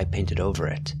red eye painted over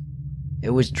it. It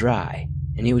was dry,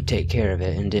 and he would take care of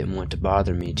it and didn't want to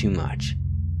bother me too much.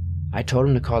 I told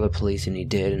him to call the police and he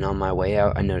did, and on my way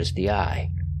out I noticed the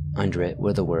eye. Under it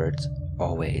were the words,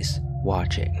 "Always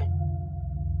watching."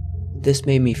 This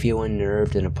made me feel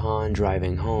unnerved, and upon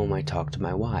driving home I talked to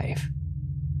my wife.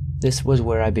 This was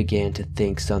where I began to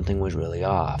think something was really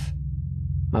off.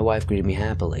 My wife greeted me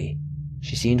happily.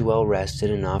 She seemed well rested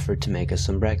and offered to make us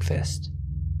some breakfast.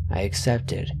 I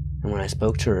accepted, and when I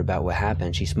spoke to her about what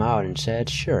happened, she smiled and said,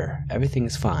 "Sure, everything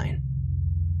is fine."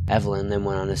 Evelyn then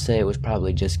went on to say it was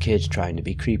probably just kids trying to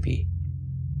be creepy.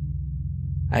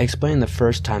 I explained the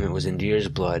first time it was in deer's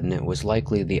blood and it was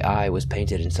likely the eye was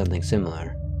painted in something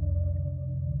similar.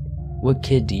 What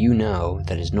kid do you know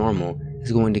that is normal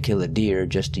is going to kill a deer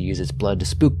just to use its blood to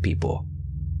spook people?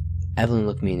 Evelyn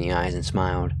looked me in the eyes and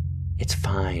smiled. "It's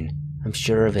fine. I'm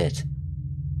sure of it."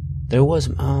 There was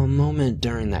a moment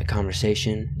during that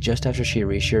conversation, just after she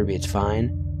reassured me it's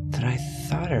fine, that I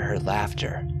thought I heard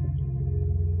laughter.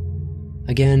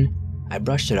 Again, I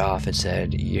brushed it off and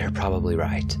said, "You're probably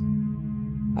right."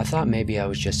 I thought maybe I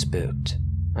was just spooked.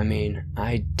 I mean,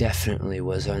 I definitely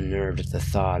was unnerved at the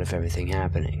thought of everything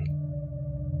happening.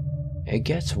 It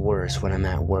gets worse when I'm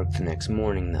at work the next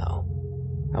morning, though.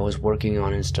 I was working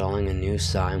on installing a new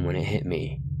sign when it hit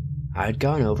me. I had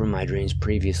gone over my dreams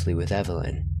previously with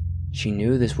Evelyn. She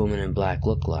knew this woman in black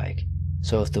looked like,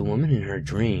 so if the woman in her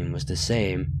dream was the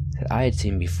same that I had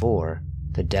seen before,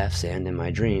 the deaths and in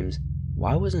my dreams,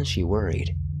 why wasn't she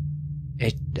worried?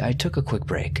 I took a quick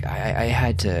break. I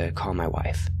had to call my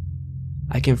wife.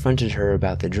 I confronted her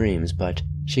about the dreams, but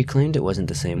she claimed it wasn't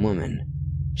the same woman.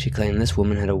 She claimed this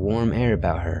woman had a warm air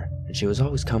about her, and she was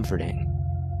always comforting.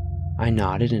 I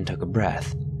nodded and took a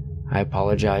breath. I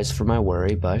apologized for my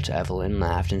worry, but Evelyn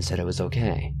laughed and said it was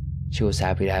okay. She was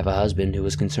happy to have a husband who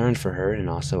was concerned for her and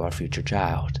also our future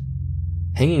child.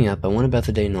 Hanging up, I went about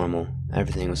the day normal.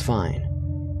 Everything was fine.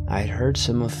 I had heard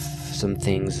some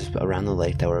things around the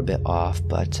lake that were a bit off,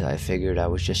 but I figured I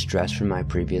was just stressed from my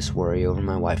previous worry over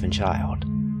my wife and child.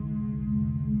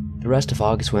 The rest of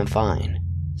August went fine.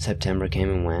 September came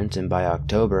and went, and by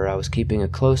October I was keeping a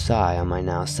close eye on my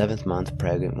now 7th-month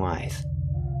pregnant wife.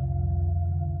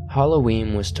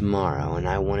 Halloween was tomorrow, and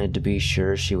I wanted to be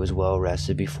sure she was well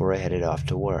rested before I headed off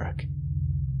to work.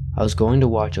 I was going to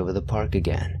watch over the park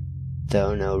again.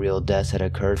 Though no real deaths had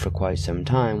occurred for quite some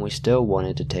time, we still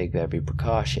wanted to take every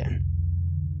precaution.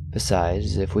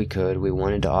 Besides, if we could, we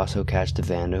wanted to also catch the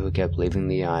vandal who kept leaving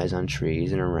the eyes on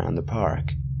trees and around the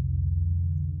park.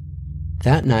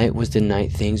 That night was the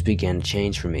night things began to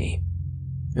change for me.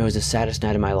 It was the saddest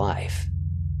night of my life.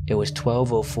 It was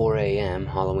 12:04 a.m.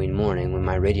 Halloween morning when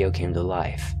my radio came to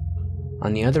life.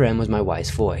 On the other end was my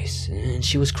wife's voice, and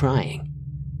she was crying.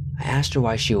 I asked her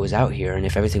why she was out here and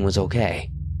if everything was okay.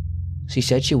 She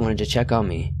said she wanted to check on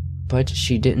me, but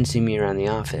she didn't see me around the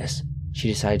office. She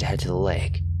decided to head to the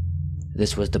lake.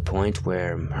 This was the point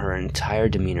where her entire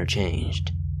demeanor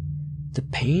changed. The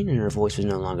pain in her voice was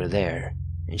no longer there,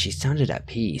 and she sounded at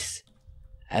peace.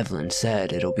 Evelyn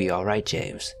said, "It'll be alright,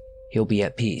 James. He'll be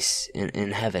at peace,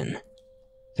 in heaven."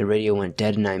 The radio went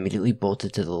dead and I immediately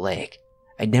bolted to the lake.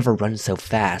 I'd never run so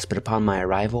fast, but upon my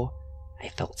arrival, I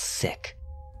felt sick.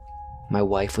 My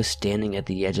wife was standing at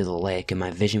the edge of the lake and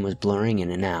my vision was blurring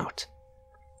in and out.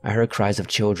 I heard cries of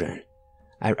children.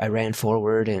 I ran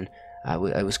forward and I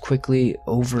was quickly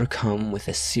overcome with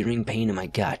a searing pain in my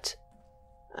gut.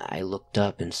 I looked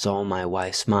up and saw my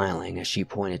wife smiling as she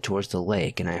pointed towards the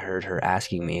lake, and I heard her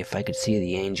asking me if I could see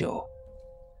the angel.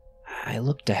 I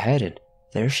looked ahead and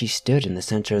there she stood in the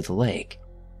center of the lake,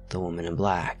 the woman in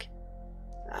black.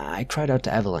 I cried out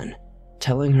to Evelyn,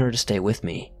 telling her to stay with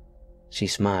me. She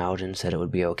smiled and said it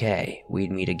would be okay.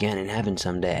 We'd meet again in heaven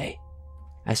someday.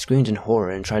 I screamed in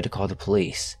horror and tried to call the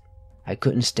police. I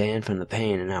couldn't stand from the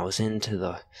pain and I was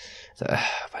oh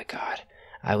my God.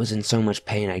 I was in so much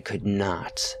pain I could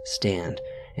not stand,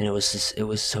 and it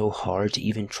was so hard to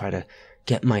even try to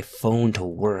get my phone to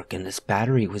work, and this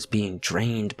battery was being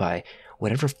drained by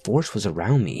whatever force was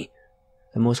around me.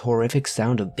 The most horrific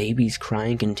sound of babies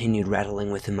crying continued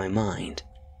rattling within my mind.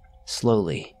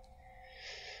 Slowly,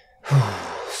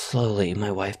 Slowly,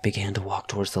 my wife began to walk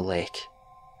towards the lake.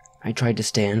 I tried to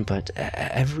stand, but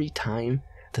every time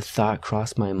the thought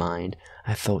crossed my mind,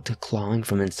 I felt a clawing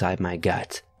from inside my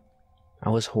gut. I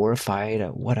was horrified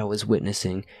at what I was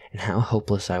witnessing and how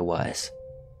helpless I was.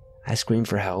 I screamed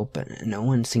for help, but no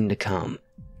one seemed to come.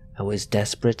 I was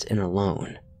desperate and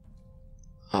alone.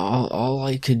 All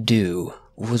I could do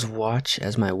was watch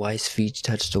as my wife's feet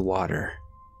touched the water.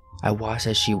 I watched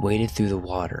as she waded through the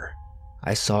water.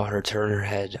 I saw her turn her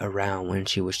head around when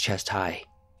she was chest high.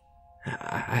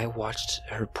 I watched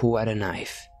her pull out a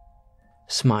knife,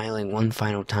 smiling one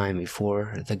final time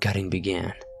before the gutting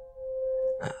began.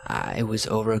 I was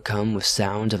overcome with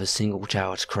sounds of a single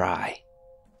child's cry.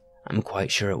 I'm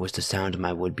quite sure it was the sound of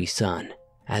my would-be son,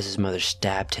 as his mother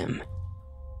stabbed him.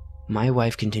 My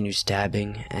wife continued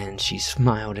stabbing, and she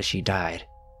smiled as she died.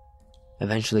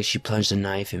 Eventually she plunged the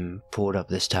knife and pulled up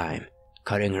this time,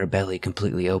 cutting her belly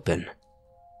completely open.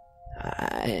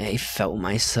 I felt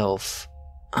myself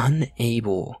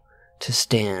unable to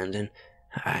stand, and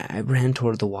I ran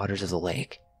toward the waters of the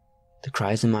lake. The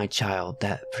cries of my child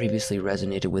that previously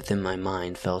resonated within my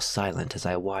mind fell silent as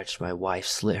I watched my wife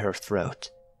slit her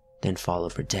throat, then fall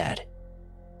over dead.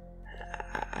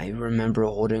 I remember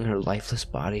holding her lifeless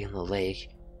body in the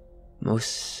lake.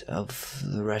 Most of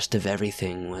the rest of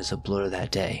everything was a blur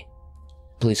that day.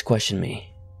 Police questioned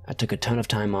me. I took a ton of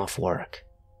time off work.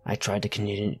 I tried to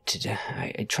continue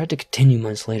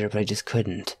months later, but I just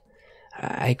couldn't.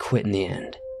 I quit in the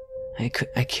end. I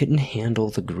couldn't handle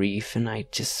the grief, and I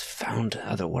just found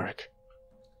other work.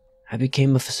 I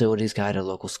became a facilities guy at a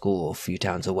local school a few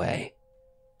towns away.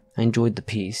 I enjoyed the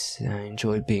peace. I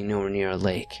enjoyed being nowhere near a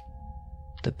lake.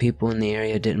 The people in the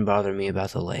area didn't bother me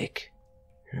about the lake,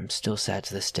 and I'm still sad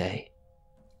to this day.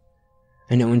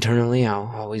 I know internally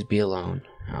I'll always be alone.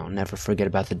 I'll never forget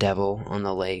about the devil on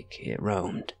the lake it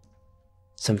roamed.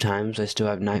 Sometimes I still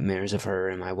have nightmares of her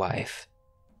and my wife.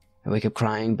 I wake up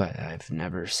crying, but I've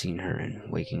never seen her in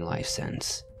waking life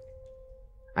since.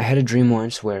 I had a dream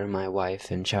once where my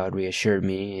wife and child reassured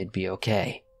me it'd be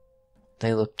okay.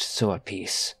 They looked so at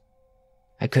peace.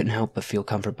 I couldn't help but feel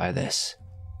comfort by this.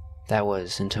 That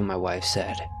was until my wife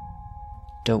said,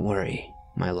 "Don't worry,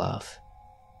 my love.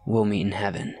 We'll meet in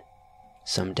heaven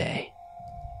someday."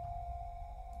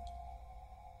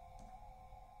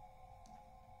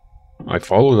 I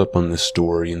followed up on this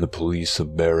story in the police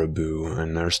of Baraboo,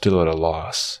 and they're still at a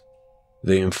loss.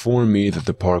 They inform me that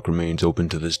the park remains open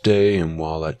to this day, and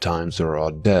while at times there are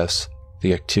odd deaths,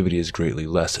 the activity is greatly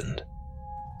lessened.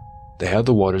 They have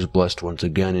the waters blessed once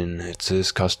again, and it's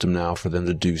his custom now for them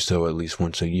to do so at least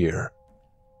once a year.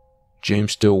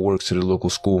 James still works at a local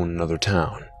school in another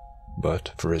town,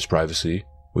 but for his privacy,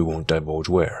 we won't divulge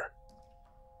where.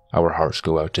 Our hearts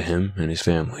go out to him and his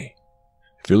family.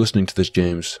 If you're listening to this,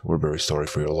 James, we're very sorry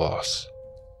for your loss.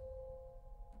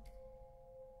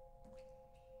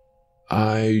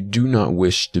 I do not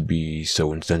wish to be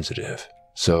so insensitive,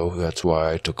 so that's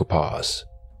why I took a pause.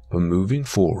 But moving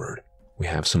forward, we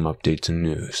have some updates and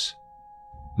news.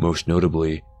 Most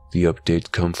notably, the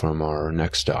updates come from our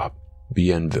next stop,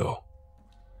 Bienville.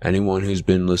 Anyone who's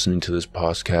been listening to this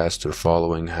podcast or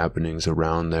following happenings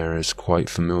around there is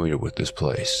quite familiar with this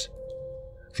place.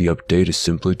 The update is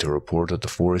simply to report that the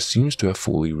forest seems to have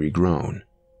fully regrown.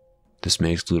 This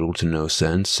makes little to no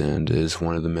sense and is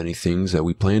one of the many things that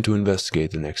we plan to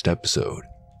investigate the next episode.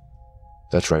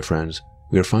 That's right, friends,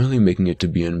 we are finally making it to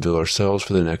Bienville ourselves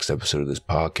for the next episode of this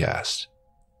podcast.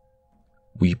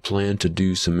 We plan to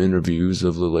do some interviews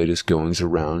of the latest goings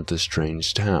around this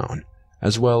strange town,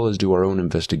 as well as do our own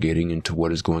investigating into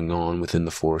what is going on within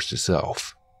the forest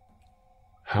itself.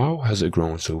 How has it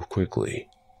grown so quickly?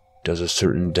 Does a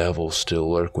certain devil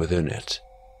still lurk within it?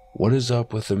 What is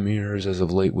up with the mirrors as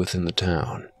of late within the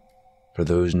town? For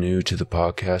those new to the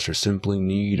podcast or simply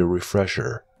need a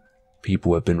refresher,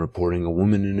 people have been reporting a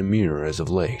woman in a mirror as of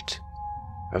late.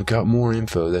 I've got more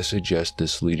info that suggests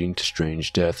this leading to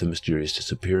strange death and mysterious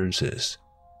disappearances.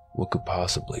 What could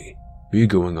possibly be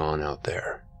going on out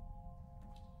there?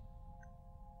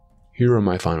 Here are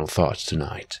my final thoughts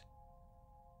tonight.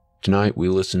 Tonight we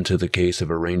listened to the case of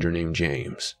a ranger named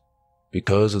James.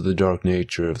 Because of the dark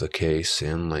nature of the case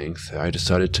and length, I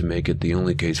decided to make it the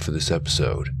only case for this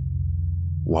episode.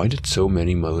 Why did so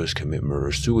many mothers commit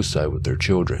murder-suicide with their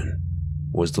children?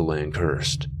 Was the land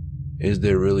cursed? Is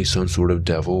there really some sort of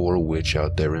devil or witch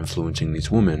out there influencing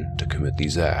these women to commit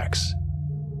these acts?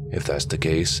 If that's the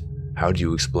case, how do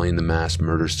you explain the mass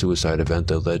murder-suicide event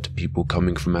that led to people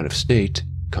coming from out of state,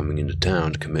 coming into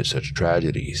town to commit such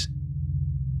tragedies?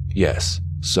 Yes,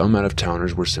 some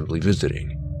out-of-towners were simply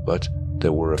visiting, but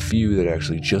there were a few that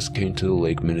actually just came to the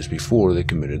lake minutes before they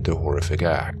committed their horrific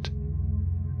act.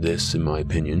 This, in my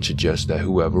opinion, suggests that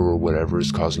whoever or whatever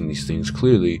is causing these things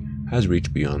clearly has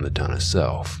reached beyond the town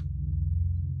itself.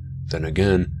 Then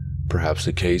again, perhaps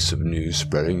the case of news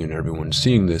spreading and everyone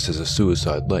seeing this as a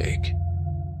suicide lake.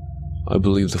 I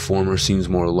believe the former seems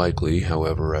more likely,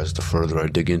 however, as the further I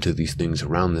dig into these things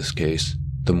around this case,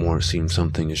 the more it seems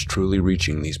something is truly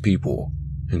reaching these people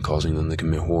and causing them to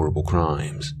commit horrible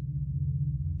crimes.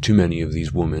 Too many of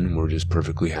these women were just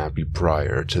perfectly happy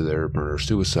prior to their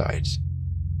murder-suicides.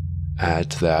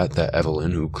 Add to that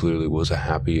Evelyn, who clearly was a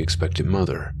happy, expectant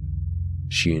mother.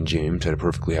 She and James had a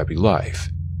perfectly happy life,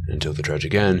 until the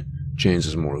tragic end. James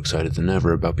was more excited than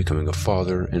ever about becoming a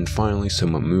father and finally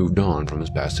somewhat moved on from his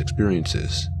past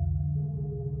experiences.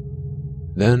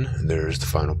 Then there's the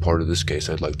final part of this case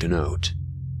I'd like to note.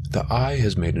 The Eye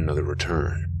has made another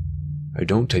return. I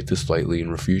don't take this lightly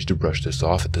and refuse to brush this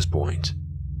off at this point.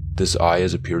 This Eye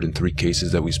has appeared in 3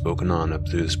 cases that we've spoken on up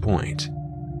to this point.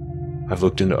 I've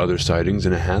looked into other sightings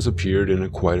and it has appeared in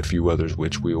quite a few others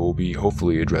which we will be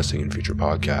hopefully addressing in future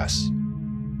podcasts.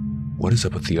 What is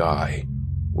up with the Eye?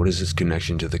 What is its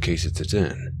connection to the case it's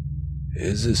in?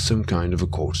 Is it some kind of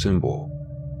occult symbol?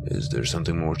 Is there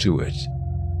something more to it?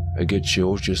 I get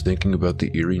chills just thinking about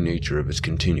the eerie nature of its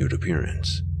continued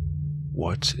appearance.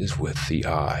 What is with the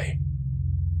Eye?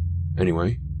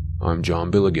 Anyway, I'm John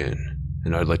Billigan,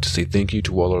 and I'd like to say thank you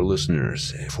to all our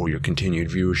listeners for your continued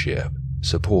viewership,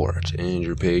 support, and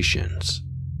your patience.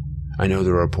 I know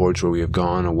there are parts where we have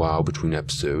gone a while between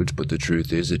episodes, but the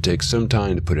truth is it takes some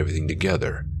time to put everything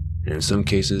together, and in some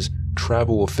cases,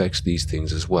 travel affects these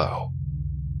things as well.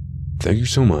 Thank you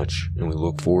so much, and we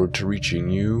look forward to reaching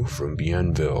you from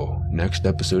Bienville, next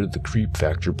episode of the Creep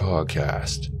Factor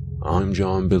podcast. I'm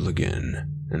John Billigan,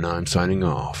 and I'm signing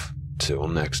off. Till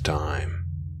next time.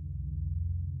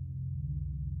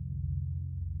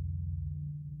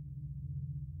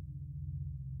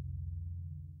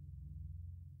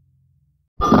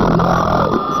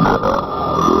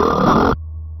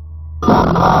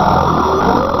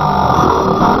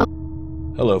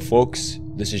 Hello folks,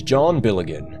 this is John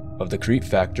Billigan of the Creep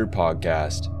Factor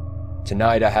podcast.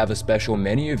 Tonight I have a special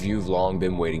many of you have long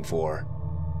been waiting for.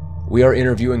 We are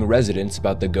interviewing residents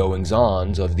about the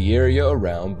goings-ons of the area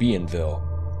around Bienville,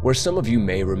 where some of you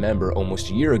may remember almost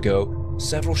a year ago,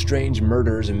 several strange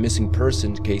murders and missing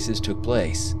persons cases took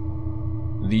place.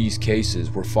 These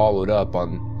cases were followed up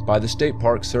on by the state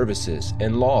park services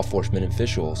and law enforcement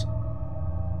officials.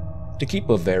 To keep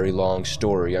a very long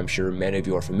story I'm sure many of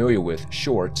you are familiar with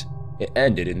short, it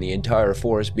ended in the entire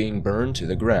forest being burned to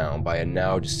the ground by a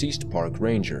now deceased park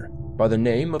ranger by the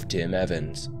name of Tim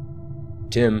Evans.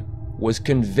 Tim was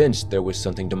convinced there was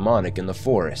something demonic in the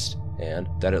forest and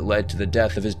that it led to the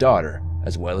death of his daughter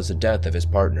as well as the death of his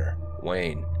partner,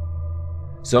 Wayne.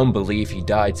 Some believe he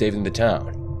died saving the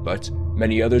town, but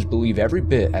many others believe every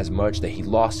bit as much that he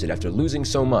lost it after losing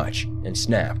so much and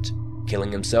snapped,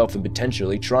 killing himself and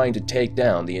potentially trying to take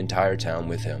down the entire town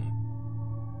with him.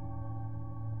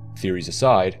 Theories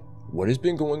aside, what has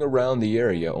been going around the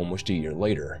area almost a year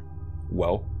later?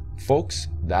 Well, folks,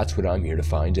 that's what I'm here to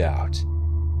find out.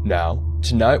 Now,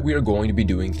 tonight we are going to be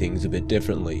doing things a bit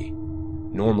differently.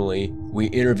 Normally, we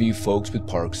interview folks with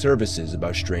park services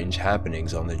about strange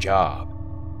happenings on the job.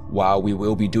 While we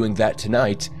will be doing that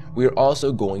tonight, we are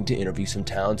also going to interview some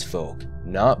townsfolk,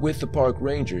 not with the park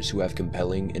rangers who have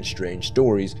compelling and strange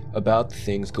stories about the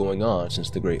things going on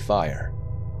since the Great Fire.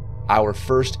 Our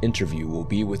first interview will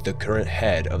be with the current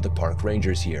head of the park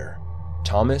rangers here,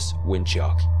 Thomas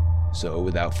Winchuk. So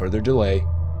without further delay,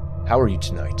 how are you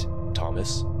tonight,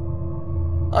 Thomas?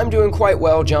 I'm doing quite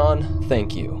well, John,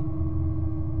 thank you.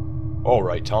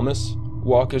 Alright, Thomas,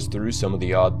 walk us through some of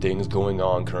the odd things going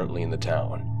on currently in the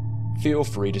town. Feel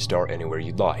free to start anywhere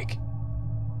you'd like.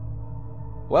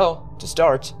 Well, to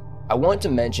start, I want to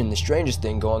mention the strangest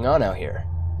thing going on out here,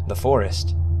 the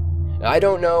forest. I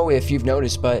don't know if you've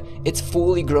noticed, but it's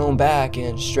fully grown back,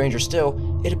 and stranger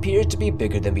still, it appears to be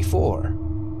bigger than before.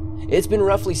 It's been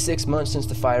roughly 6 months since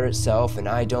the fire itself, and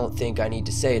I don't think I need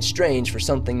to say it's strange for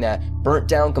something that burnt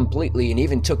down completely and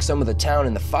even took some of the town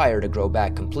in the fire to grow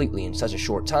back completely in such a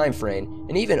short time frame,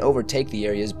 and even overtake the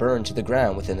areas burned to the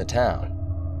ground within the town.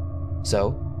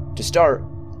 So, to start,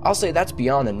 I'll say that's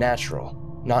beyond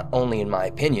unnatural, not only in my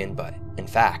opinion, but in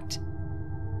fact.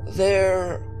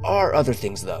 There are other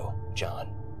things though, John.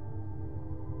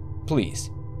 Please,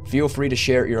 feel free to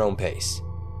share at your own pace.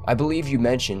 I believe you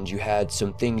mentioned you had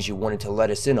some things you wanted to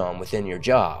let us in on within your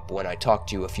job when I talked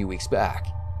to you a few weeks back.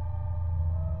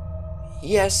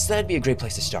 Yes, that'd be a great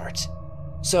place to start.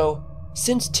 So,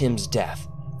 since Tim's death,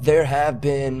 There have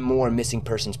been more missing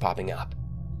persons popping up.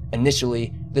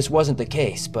 Initially, this wasn't the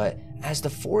case, but as the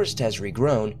forest has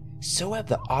regrown, so have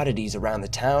the oddities around the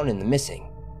town and the missing.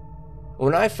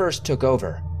 When I first took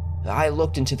over, I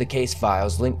looked into the case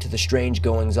files linked to the strange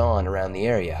goings-on around the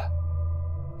area.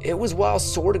 It was while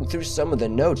sorting through some of the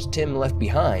notes Tim left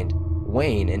behind,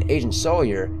 Wayne and Agent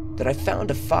Sawyer, that I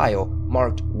found a file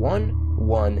marked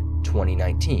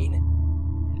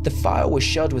 1/1/2019. The file was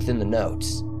shoved within the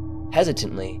notes.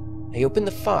 Hesitantly, I opened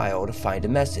the file to find a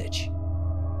message.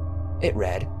 It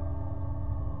read,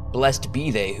 "Blessed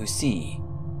be they who see."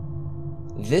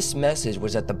 This message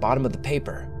was at the bottom of the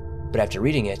paper, but after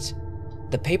reading it,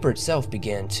 the paper itself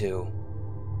began to,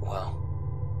 well,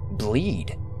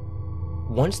 bleed.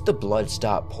 Once the blood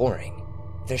stopped pouring,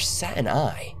 there sat an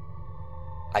eye.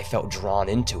 I felt drawn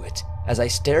into it as I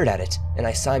stared at it, and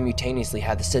I simultaneously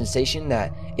had the sensation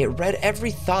that it read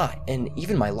every thought and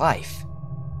even my life.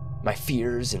 My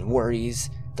fears and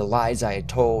worries, the lies I had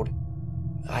told.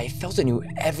 I felt it knew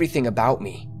everything about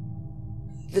me.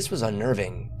 This was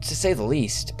unnerving, to say the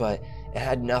least, but it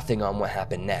had nothing on what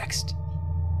happened next.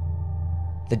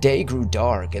 The day grew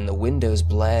dark and the windows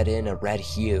bled in a red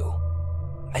hue.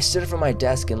 I stood from my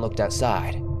desk and looked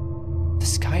outside. The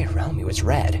sky around me was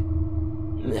red.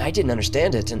 I didn't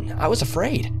understand it, and I was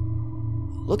afraid.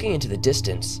 Looking into the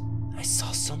distance, I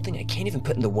saw something I can't even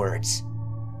put into words.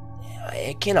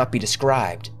 It cannot be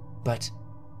described, but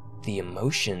the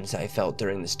emotions I felt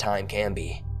during this time can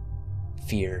be.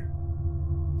 Fear,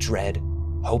 dread,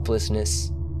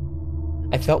 hopelessness.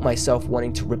 I felt myself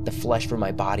wanting to rip the flesh from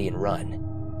my body and run.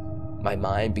 My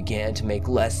mind began to make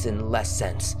less and less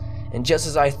sense, and just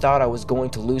as I thought I was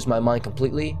going to lose my mind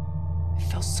completely, I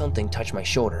felt something touch my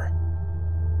shoulder.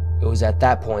 It was at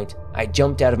that point I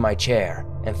jumped out of my chair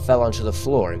and fell onto the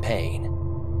floor in pain.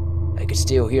 I could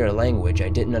still hear a language I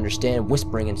didn't understand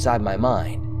whispering inside my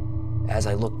mind as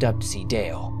I looked up to see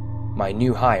Dale, my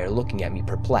new hire, looking at me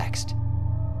perplexed.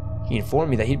 He informed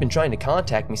me that he'd been trying to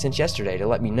contact me since yesterday to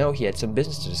let me know he had some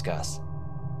business to discuss.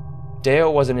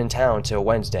 Dale wasn't in town till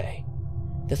Wednesday.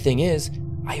 The thing is,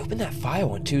 I opened that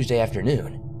file on Tuesday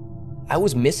afternoon. I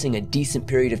was missing a decent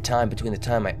period of time between the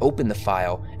time I opened the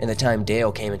file and the time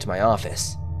Dale came into my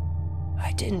office.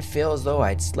 I didn't feel as though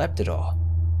I'd slept at all.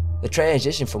 The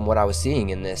transition from what I was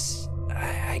seeing in this,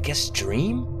 I guess,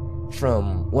 dream,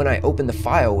 from when I opened the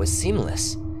file was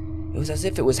seamless. It was as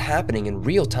if it was happening in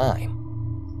real time.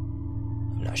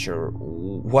 I'm not sure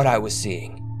what I was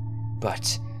seeing,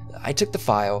 but I took the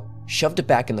file, shoved it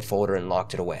back in the folder, and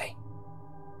locked it away.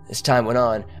 As time went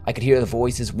on, I could hear the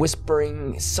voices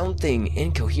whispering something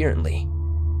incoherently.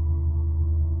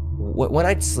 When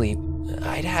I'd sleep,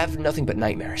 I'd have nothing but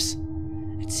nightmares.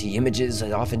 I'd see images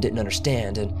I often didn't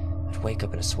understand, and I'd wake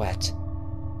up in a sweat.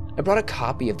 I brought a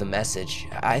copy of the message.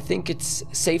 I think it's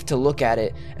safe to look at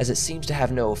it as it seems to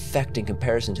have no effect in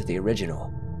comparison to the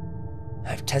original.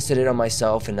 I've tested it on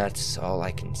myself, and that's all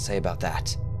I can say about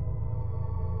that.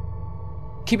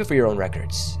 Keep it for your own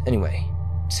records. Anyway,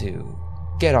 to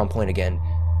get on point again,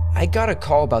 I got a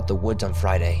call about the woods on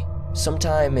Friday,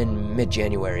 sometime in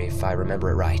mid-January if I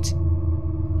remember it right.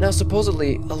 Now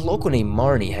supposedly, a local named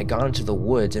Marnie had gone into the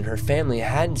woods and her family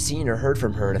hadn't seen or heard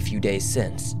from her in a few days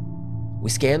since.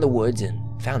 We scanned the woods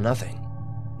and found nothing.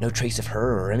 No trace of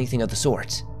her or anything of the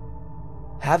sort.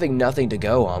 Having nothing to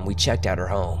go on, we checked out her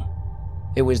home.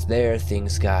 It was there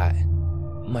things got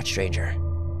much stranger.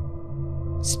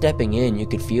 Stepping in, you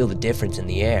could feel the difference in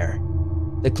the air.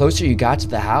 The closer you got to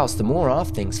the house, the more off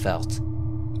things felt.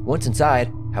 Once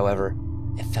inside, however,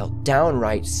 it felt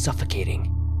downright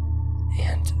suffocating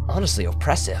and honestly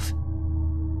oppressive.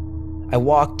 I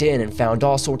walked in and found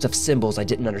all sorts of symbols I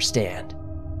didn't understand.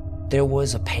 There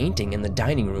was a painting in the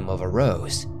dining room of a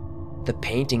rose. The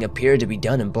painting appeared to be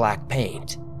done in black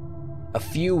paint. A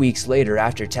few weeks later,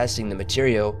 after testing the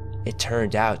material, it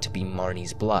turned out to be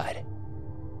Marnie's blood.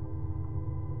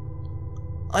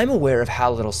 I'm aware of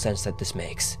how little sense that this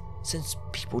makes, since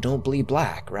people don't bleed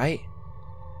black, right?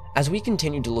 As we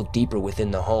continued to look deeper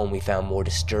within the home, we found more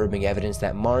disturbing evidence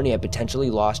that Marnie had potentially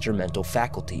lost her mental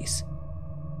faculties.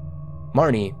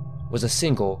 Marnie was a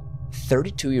single,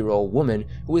 32-year-old woman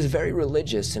who was very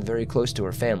religious and very close to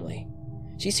her family.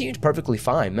 She seemed perfectly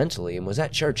fine mentally and was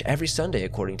at church every Sunday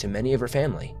according to many of her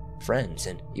family, friends,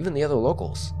 and even the other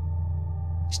locals.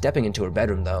 Stepping into her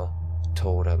bedroom, though,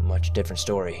 told a much different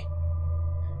story.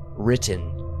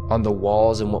 Written on the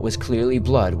walls in what was clearly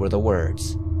blood were the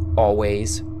words,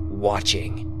 "Always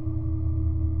watching."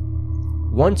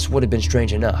 Once would have been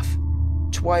strange enough.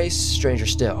 Twice stranger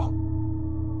still.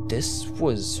 This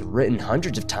was written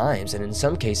hundreds of times, and in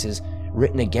some cases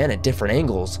written again at different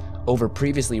angles over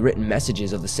previously written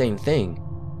messages of the same thing,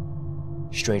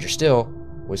 Stranger still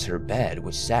was her bed,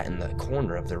 which sat in the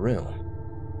corner of the room.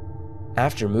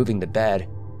 After moving the bed,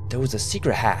 there was a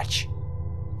secret hatch.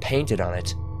 Painted on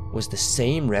it was the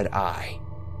same red eye.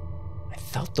 I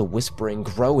felt the whispering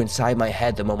grow inside my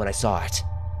head the moment I saw it.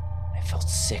 I felt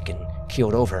sick and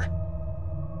keeled over.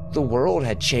 The world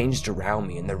had changed around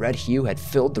me and the red hue had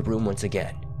filled the room once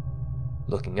again.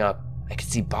 Looking up, I could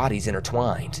see bodies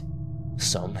intertwined.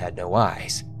 Some had no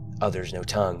eyes, others no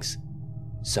tongues.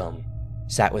 Some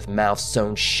sat with mouths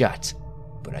sewn shut,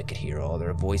 but I could hear all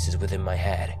their voices within my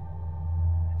head.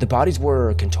 The bodies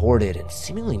were contorted and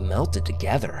seemingly melted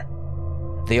together.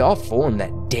 They all formed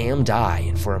that damned eye,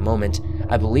 and for a moment,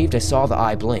 I believed I saw the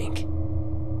eye blink.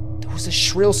 There was a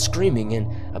shrill screaming,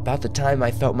 and about the time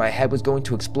I felt my head was going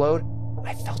to explode,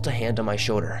 I felt a hand on my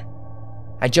shoulder.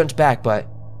 I jumped back, but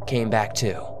came back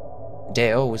too.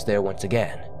 Dale was there once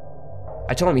again.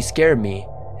 I told him he scared me,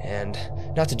 and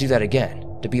not to do that again,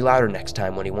 to be louder next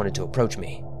time when he wanted to approach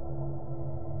me.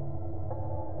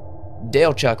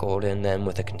 Dale chuckled, and then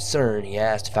with a concern, he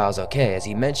asked if I was okay, as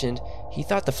he mentioned he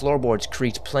thought the floorboards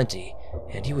creaked plenty,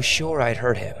 and he was sure I'd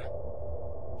heard him.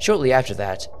 Shortly after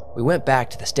that, we went back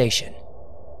to the station.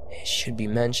 It should be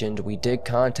mentioned we did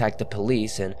contact the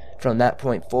police, and from that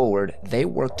point forward, they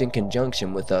worked in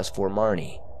conjunction with us for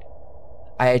Marnie.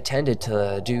 I intended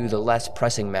to do the less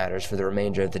pressing matters for the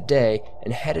remainder of the day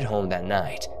and headed home that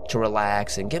night to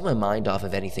relax and get my mind off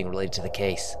of anything related to the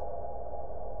case.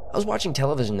 I was watching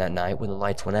television that night when the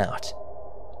lights went out.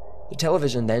 The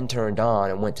television then turned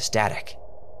on and went to static.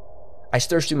 I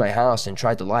searched through my house and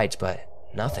tried the lights, but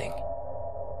nothing.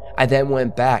 I then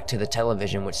went back to the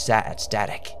television, which sat at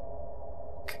static.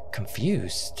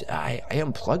 Confused, I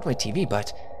unplugged my TV,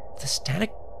 but the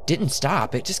static didn't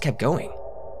stop, it just kept going.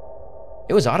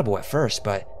 It was audible at first,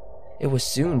 but it was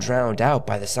soon drowned out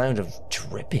by the sound of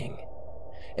dripping.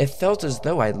 It felt as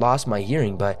though I'd lost my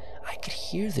hearing, but I could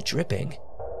hear the dripping.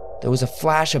 There was a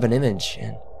flash of an image,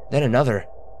 and then another.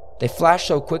 They flashed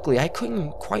so quickly I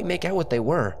couldn't quite make out what they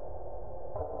were.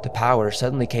 The power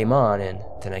suddenly came on, and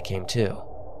then I came to.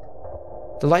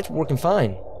 The lights were working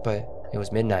fine, but it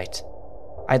was midnight.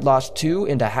 I'd lost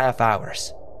 2.5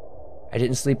 hours. I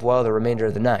didn't sleep well the remainder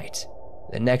of the night.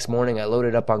 The next morning I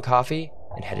loaded up on coffee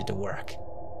and headed to work.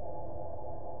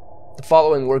 The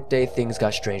following workday, things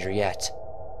got stranger yet.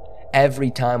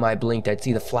 Every time I blinked, I'd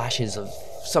see the flashes of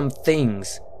some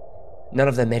things. None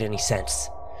of them made any sense.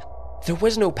 There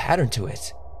was no pattern to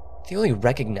it. The only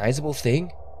recognizable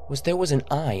thing was there was an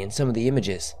eye in some of the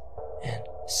images, and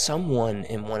someone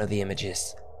in one of the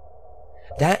images.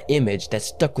 That image that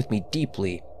stuck with me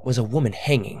deeply was a woman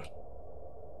hanging.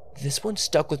 This one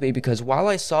stuck with me because while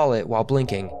I saw it while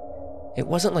blinking, it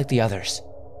wasn't like the others.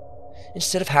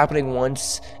 Instead of happening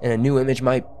once and a new image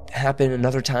might happen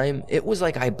another time, it was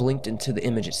like I blinked into the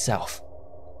image itself.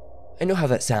 I know how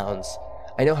that sounds.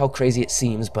 I know how crazy it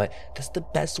seems, but that's the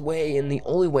best way and the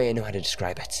only way I know how to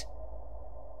describe it.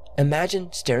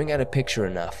 Imagine staring at a picture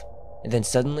enough, and then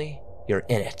suddenly you're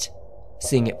in it,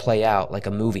 seeing it play out like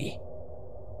a movie.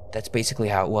 That's basically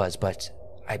how it was, but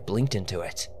I blinked into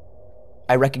it.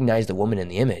 I recognized the woman in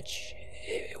the image.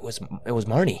 It was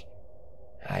Marnie.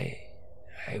 I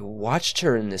watched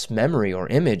her in this memory or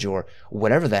image or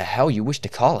whatever the hell you wish to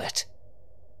call it.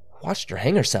 I watched her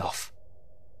hang herself.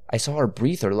 I saw her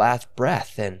breathe her last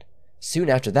breath, and soon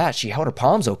after that she held her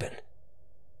palms open.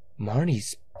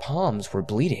 Marnie's palms were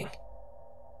bleeding.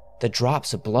 The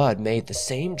drops of blood made the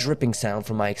same dripping sound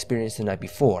from my experience the night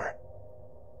before.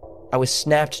 I was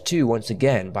snapped to once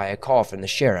again by a call from the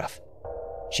sheriff.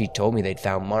 She told me they'd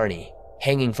found Marnie,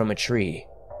 hanging from a tree,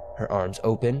 her arms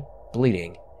open,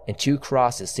 bleeding, and 2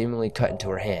 crosses seemingly cut into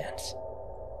her hands.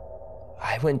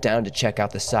 I went down to check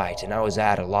out the site, and I was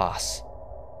at a loss.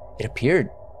 It appeared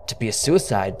to be a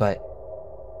suicide, but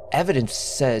evidence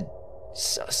said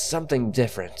something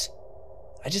different.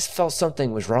 I just felt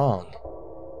something was wrong.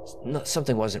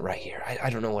 Something wasn't right here. I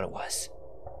don't know what it was.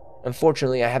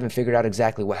 Unfortunately, I haven't figured out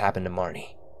exactly what happened to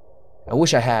Marnie. I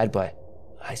wish I had, but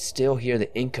I still hear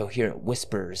the incoherent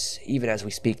whispers even as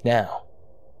we speak now.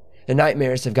 The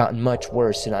nightmares have gotten much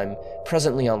worse, and I'm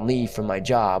presently on leave from my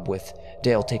job with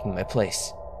Dale taking my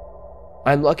place.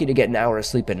 I'm lucky to get an hour of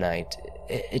sleep at night.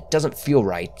 It doesn't feel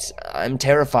right. I'm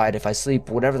terrified if I sleep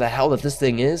whatever the hell that this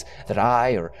thing is, that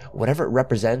I, or whatever it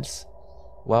represents.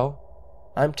 Well,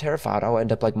 I'm terrified I'll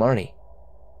end up like Marnie.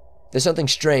 There's something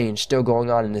strange still going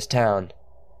on in this town,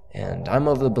 and I'm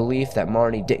of the belief that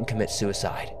Marnie didn't commit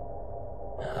suicide.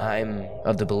 I'm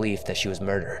of the belief that she was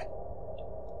murdered.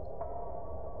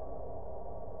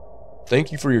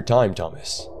 Thank you for your time,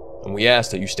 Thomas, and we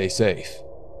ask that you stay safe.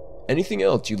 Anything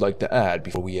else you'd like to add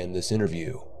before we end this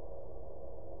interview?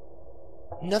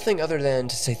 Nothing other than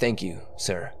to say thank you,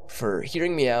 sir, for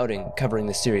hearing me out and covering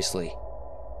this seriously.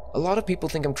 A lot of people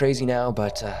think I'm crazy now,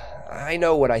 but I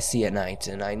know what I see at night,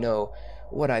 and I know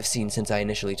what I've seen since I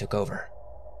initially took over.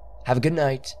 Have a good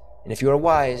night, and if you are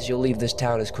wise, you'll leave this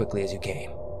town as quickly as you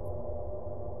came.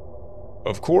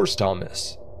 Of course,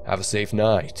 Thomas. Have a safe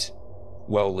night.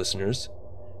 Well, listeners,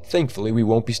 thankfully we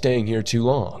won't be staying here too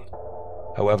long.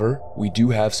 However, we do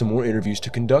have some more interviews to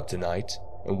conduct tonight,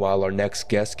 and while our next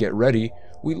guests get ready,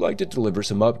 we'd like to deliver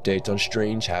some updates on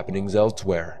strange happenings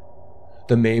elsewhere.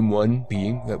 The main one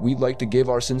being that we'd like to give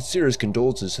our sincerest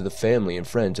condolences to the family and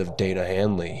friends of Dana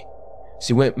Hanley.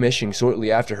 She went missing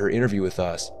shortly after her interview with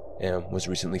us, and was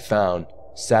recently found,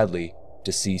 sadly,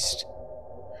 deceased.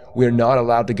 We are not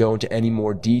allowed to go into any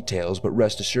more details, but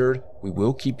rest assured, we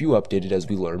will keep you updated as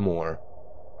we learn more.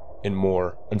 In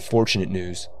more unfortunate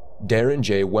news, Darren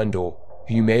J. Wendell,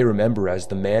 who you may remember as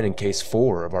the man in Case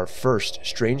 4 of our first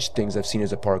Strange Things I've Seen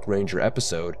as a Park Ranger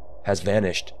episode, has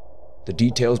vanished. The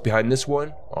details behind this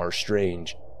one are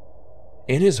strange.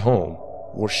 In his home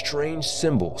were strange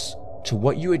symbols to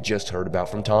what you had just heard about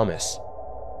from Thomas.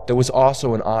 There was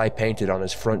also an eye painted on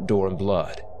his front door in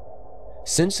blood.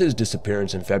 Since his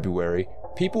disappearance in February,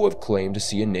 people have claimed to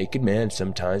see a naked man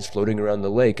sometimes floating around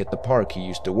the lake at the park he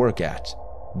used to work at.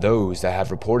 Those that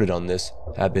have reported on this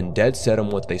have been dead set on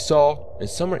what they saw, and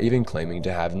some are even claiming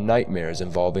to have nightmares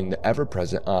involving the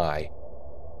ever-present eye.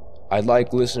 I'd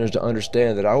like listeners to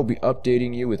understand that I will be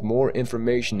updating you with more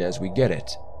information as we get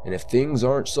it, and if things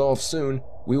aren't solved soon,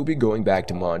 we will be going back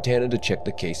to Montana to check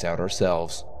the case out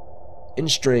ourselves. In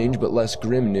strange but less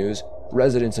grim news,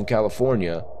 residents in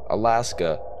California,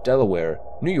 Alaska, Delaware,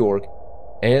 New York,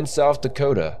 and South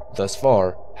Dakota, thus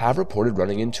far, have reported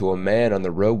running into a man on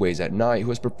the roadways at night who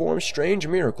has performed strange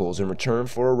miracles in return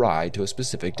for a ride to a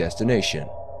specific destination.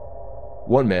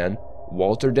 One man,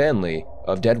 Walter Danley,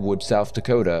 of Deadwood, South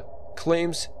Dakota,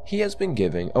 claims he has been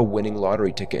given a winning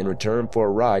lottery ticket in return for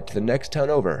a ride to the next town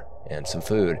over and some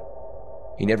food.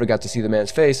 He never got to see the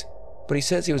man's face, but he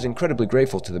says he was incredibly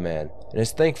grateful to the man and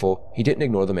is thankful he didn't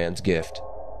ignore the man's gift.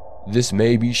 This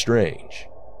may be strange,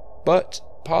 but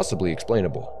possibly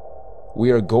explainable.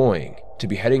 We are going to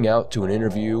be heading out to an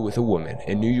interview with a woman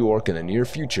in New York in the near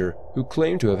future who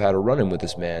claimed to have had a run-in with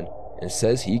this man and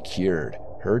says he cured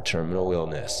her terminal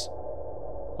illness.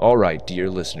 Alright, dear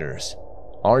listeners,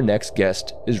 our next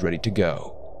guest is ready to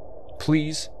go.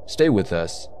 Please stay with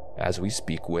us as we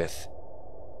speak with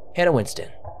Hannah Winston.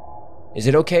 Is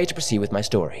it okay to proceed with my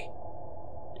story?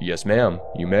 Yes, ma'am,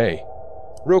 you may.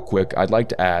 Real quick, I'd like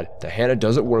to add that Hannah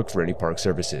doesn't work for any park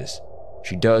services.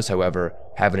 She does, however,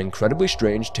 have an incredibly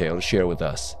strange tale to share with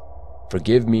us.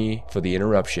 Forgive me for the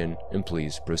interruption, and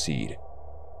please proceed.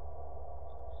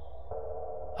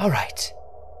 Alright,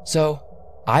 so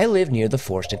I live near the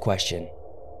forest in question.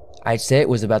 I'd say it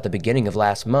was about the beginning of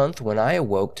last month when I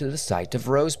awoke to the sight of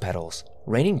rose petals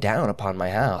raining down upon my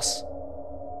house.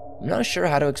 I'm not sure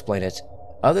how to explain it,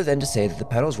 other than to say that the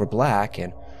petals were black,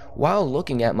 and while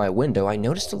looking at my window, I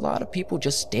noticed a lot of people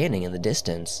just standing in the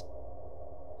distance.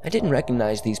 I didn't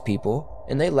recognize these people,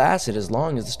 and they lasted as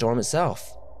long as the storm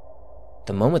itself.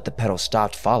 The moment the petals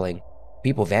stopped falling,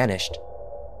 people vanished.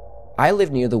 I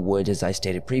live near the woods as I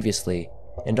stated previously,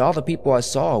 and all the people I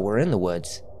saw were in the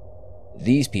woods.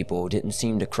 These people didn't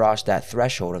seem to cross that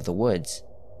threshold of the woods.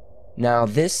 Now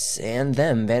this and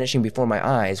them vanishing before my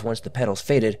eyes once the petals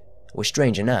faded was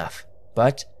strange enough,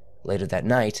 but later that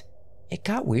night, it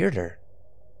got weirder.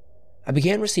 I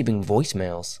began receiving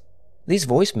voicemails. These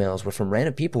voicemails were from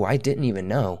random people I didn't even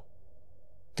know.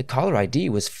 The caller ID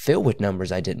was filled with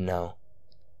numbers I didn't know.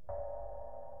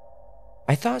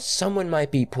 I thought someone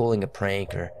might be pulling a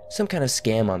prank or some kind of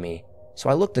scam on me, so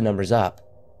I looked the numbers up.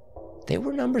 They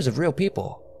were numbers of real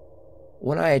people.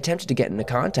 When I attempted to get into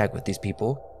contact with these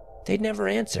people, they'd never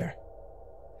answer.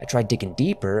 I tried digging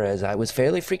deeper as I was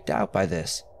fairly freaked out by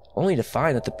this, only to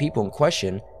find that the people in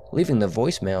question leaving the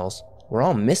voicemails were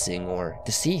all missing or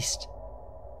deceased.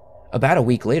 About a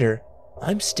week later,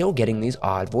 I'm still getting these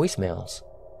odd voicemails.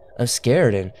 I'm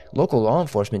scared and local law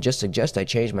enforcement just suggest I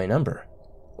change my number,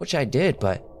 which I did,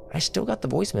 but I still got the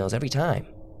voicemails every time.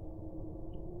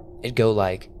 It'd go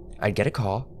like, I'd get a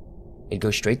call, it'd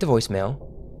go straight to voicemail.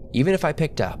 Even if I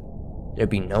picked up, there'd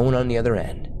be no one on the other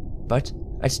end, but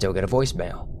I'd still get a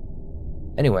voicemail.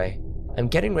 Anyway, I'm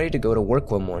getting ready to go to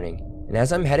work one morning, and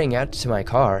as I'm heading out to my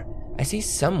car, I see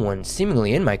someone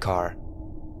seemingly in my car.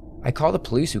 I call the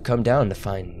police who come down to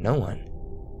find no one.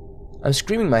 I'm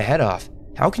screaming my head off.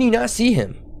 How can you not see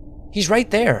him? He's right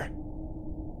there.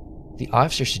 The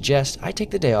officer suggests I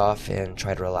take the day off and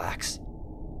try to relax.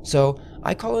 So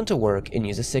I call into work and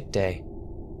use a sick day.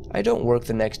 I don't work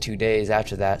the next 2 days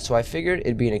after that, so I figured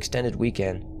it'd be an extended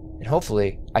weekend, and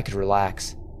hopefully I could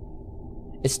relax.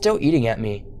 It's still eating at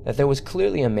me that there was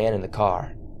clearly a man in the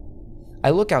car.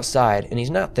 I look outside, and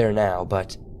he's not there now,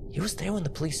 but he was there when the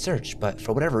police searched, but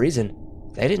for whatever reason,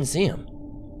 they didn't see him.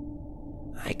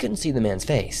 I couldn't see the man's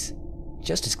face,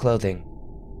 just his clothing.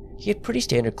 He had pretty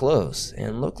standard clothes,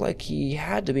 and looked like he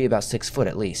had to be about 6 foot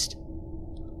at least.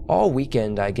 All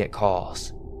weekend I get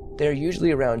calls. They're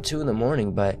usually around 2 in the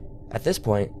morning, but at this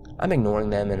point, I'm ignoring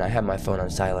them and I have my phone on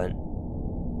silent.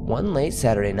 One late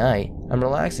Saturday night, I'm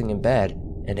relaxing in bed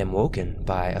and am woken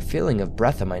by a feeling of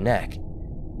breath on my neck.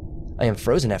 I am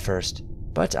frozen at first,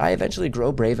 but I eventually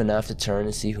grow brave enough to turn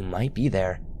and see who might be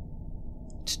there.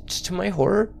 To my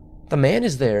horror, the man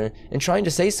is there and trying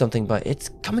to say something, but it's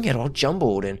coming out all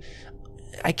jumbled and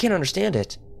I can't understand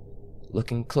it.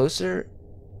 Looking closer,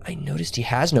 I noticed he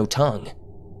has no tongue.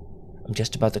 I'm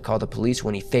just about to call the police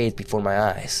when he fades before my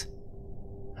eyes.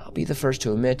 I'll be the first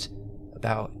to admit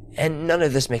and none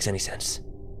of this makes any sense.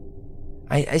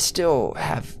 I still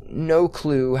have no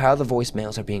clue how the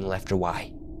voicemails are being left or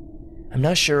why. I'm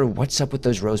not sure what's up with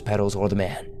those rose petals or the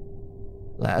man.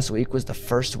 Last week was the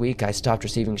first week I stopped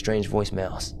receiving strange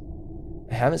voicemails.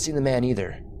 I haven't seen the man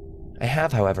either. I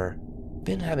have, however,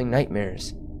 been having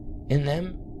nightmares. In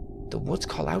them, the woods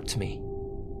call out to me.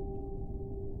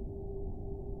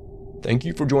 Thank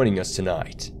you for joining us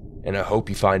tonight, and I hope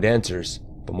you find answers,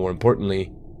 but more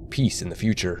importantly, peace in the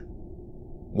future.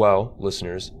 Well,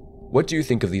 listeners, what do you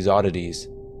think of these oddities?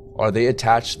 Are they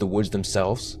attached to the woods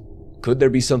themselves? Could there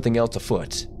be something else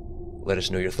afoot? Let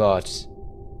us know your thoughts.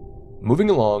 Moving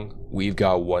along, we've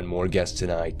got one more guest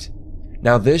tonight.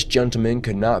 Now, this gentleman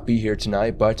could not be here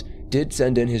tonight, but did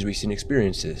send in his recent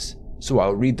experiences, so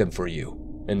I'll read them for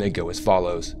you, and they go as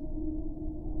follows.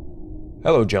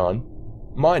 Hello, John.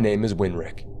 My name is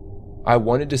Winrick. I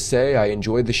wanted to say I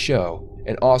enjoyed the show,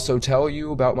 and also tell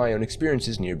you about my own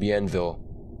experiences near Bienville.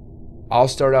 I'll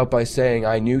start out by saying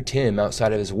I knew Tim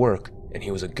outside of his work, and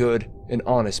he was a good and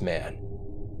honest man.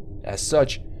 As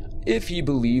such, if he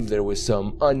believed there was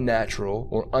some unnatural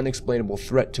or unexplainable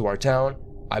threat to our town,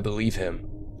 I believe him,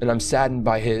 and I'm saddened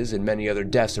by his and many other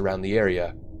deaths around the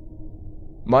area.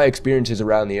 My experiences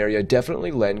around the area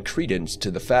definitely lend credence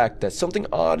to the fact that something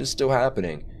odd is still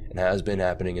happening and has been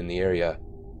happening in the area.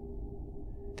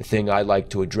 The thing I like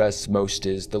to address most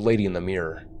is the lady in the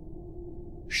mirror.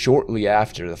 Shortly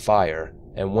after the fire,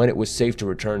 and when it was safe to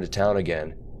return to town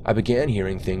again, I began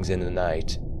hearing things in the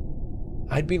night.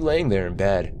 I'd be laying there in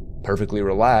bed, perfectly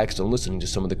relaxed and listening to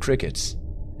some of the crickets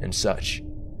and such,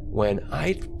 when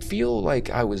I'd feel like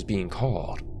I was being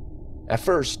called. At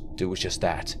first, it was just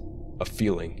that, a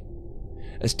feeling.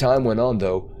 As time went on,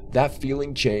 though, that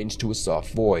feeling changed to a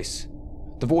soft voice.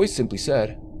 The voice simply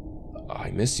said,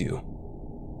 "I miss you."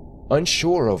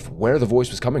 Unsure of where the voice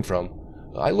was coming from,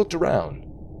 I looked around.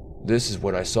 This is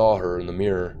when I saw her in the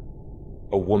mirror.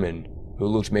 A woman who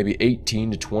looked maybe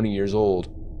 18 to 20 years old,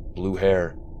 blue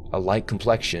hair, a light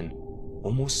complexion,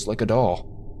 almost like a doll.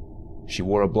 She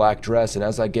wore a black dress, and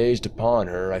as I gazed upon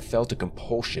her, I felt a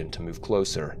compulsion to move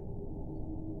closer.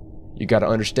 You gotta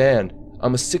understand,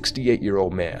 I'm a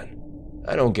 68-year-old man.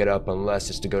 I don't get up unless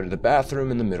it's to go to the bathroom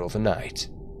in the middle of the night.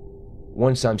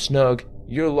 Once I'm snug,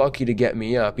 you're lucky to get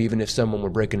me up even if someone were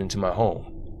breaking into my home.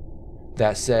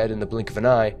 That said, in the blink of an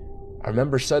eye, I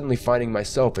remember suddenly finding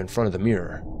myself in front of the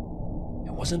mirror.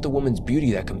 It wasn't the woman's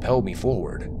beauty that compelled me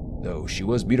forward, though she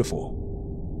was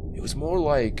beautiful. It was more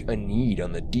like a need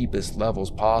on the deepest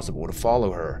levels possible to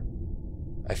follow her.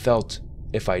 I felt,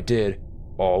 if I did,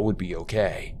 all would be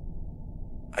okay.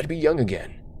 I'd be young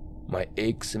again. My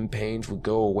aches and pains would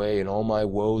go away and all my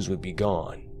woes would be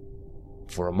gone.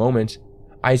 For a moment,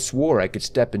 I swore I could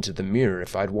step into the mirror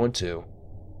if I'd want to.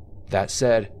 That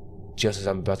said, just as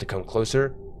I'm about to come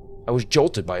closer, I was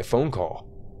jolted by a phone call.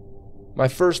 My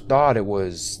first thought it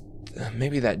was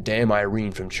maybe that damn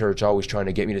Irene from church always trying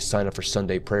to get me to sign up for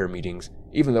Sunday prayer meetings,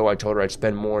 even though I told her I'd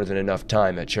spend more than enough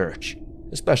time at church,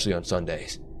 especially on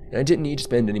Sundays, and I didn't need to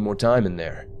spend any more time in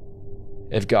there.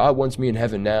 If God wants me in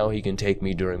heaven now, he can take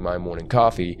me during my morning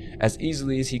coffee as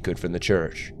easily as he could from the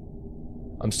church.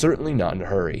 I'm certainly not in a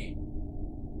hurry.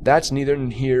 That's neither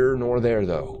here nor there,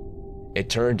 though. It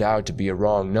turned out to be a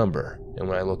wrong number, and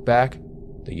when I looked back,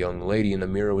 the young lady in the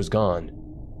mirror was gone.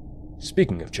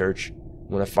 Speaking of church,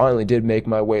 when I finally did make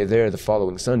my way there the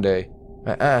following Sunday,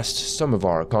 I asked some of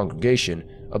our congregation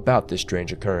about this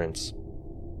strange occurrence.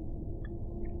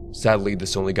 Sadly,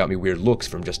 this only got me weird looks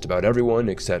from just about everyone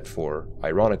except for,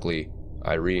 ironically,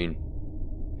 Irene.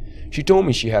 She told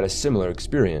me she had a similar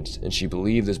experience, and she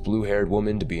believed this blue-haired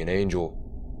woman to be an angel.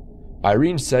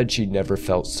 Irene said she'd never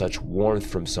felt such warmth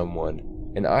from someone,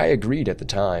 and I agreed at the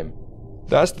time.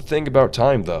 That's the thing about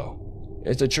time, though.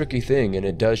 It's a tricky thing, and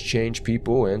it does change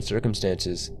people and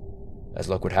circumstances. As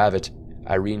luck would have it,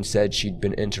 Irene said she'd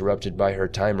been interrupted by her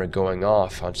timer going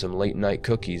off on some late-night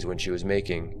cookies when she was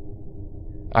making.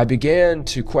 I began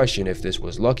to question if this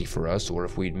was lucky for us or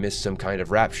if we'd missed some kind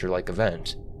of rapture-like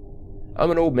event.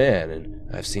 I'm an old man,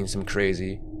 and I've seen some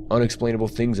crazy, unexplainable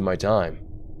things in my time.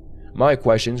 My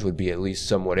questions would be at least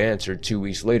somewhat answered 2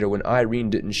 weeks later when Irene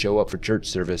didn't show up for church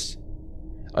service.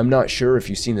 I'm not sure if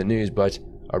you've seen the news, but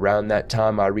around that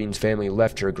time Irene's family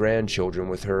left her grandchildren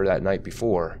with her that night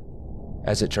before.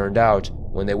 As it turned out,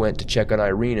 when they went to check on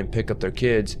Irene and pick up their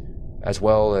kids, as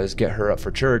well as get her up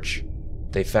for church,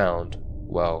 they found,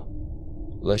 well,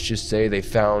 let's just say they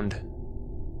found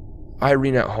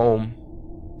Irene at home,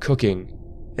 cooking,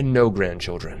 and no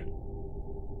grandchildren.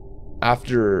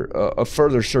 After a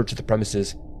further search of the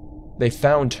premises, they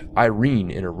found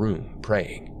Irene in a room,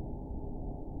 praying.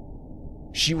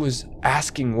 She was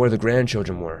asking where the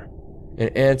grandchildren were,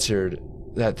 and answered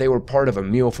that they were part of a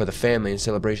meal for the family in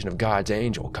celebration of God's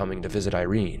angel coming to visit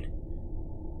Irene.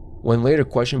 When later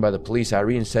questioned by the police,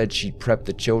 Irene said she'd prepped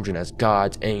the children as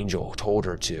God's angel told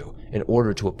her to, in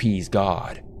order to appease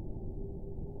God.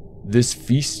 This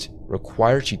feast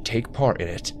required she take part in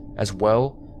it, as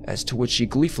well as to which she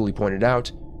gleefully pointed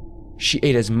out, she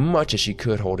ate as much as she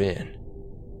could hold in.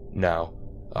 Now,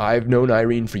 I've known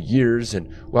Irene for years,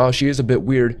 and while she is a bit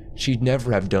weird, she'd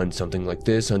never have done something like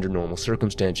this under normal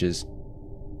circumstances.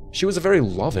 She was a very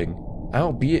loving,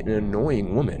 albeit an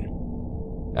annoying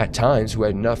woman, at times who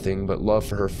had nothing but love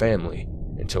for her family,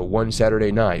 until one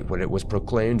Saturday night when it was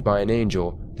proclaimed by an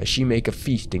angel that she make a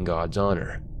feast in God's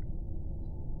honor.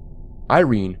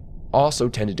 Irene also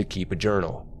tended to keep a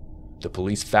journal. The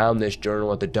police found this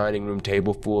journal at the dining room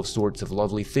table full of sorts of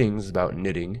lovely things about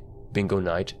knitting, bingo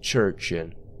night, church,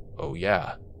 and, oh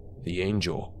yeah, the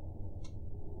angel.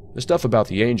 The stuff about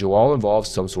the angel all involves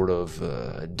some sort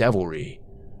of devilry,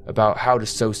 about how to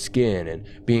sew skin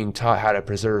and being taught how to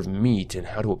preserve meat and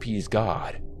how to appease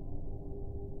God.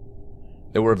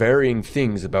 There were varying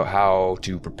things about how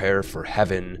to prepare for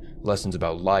heaven, lessons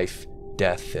about life,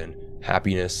 death, and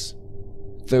happiness.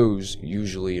 Those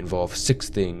usually involve 6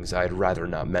 things I'd rather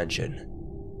not mention.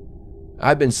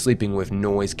 I've been sleeping with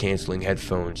noise-canceling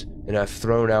headphones, and I've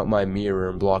thrown out my mirror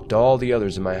and blocked all the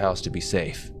others in my house to be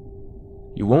safe.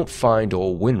 You won't find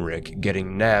old Winrick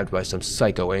getting nabbed by some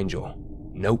psycho angel.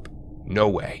 Nope, no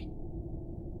way.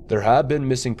 There have been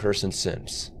missing persons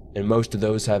since, and most of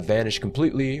those have vanished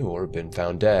completely or been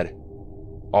found dead.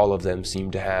 All of them seem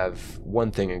to have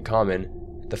one thing in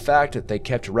common, the fact that they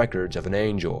kept records of an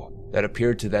angel that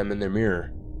appeared to them in their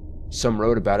mirror. Some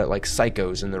wrote about it like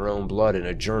psychos in their own blood in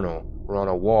a journal or on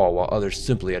a wall, while others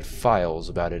simply had files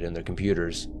about it in their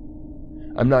computers.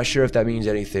 I'm not sure if that means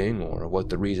anything or what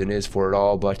the reason is for it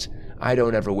all, but I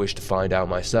don't ever wish to find out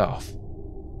myself.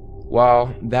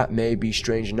 While that may be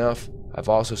strange enough, I've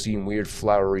also seen weird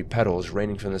flowery petals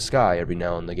raining from the sky every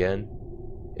now and again.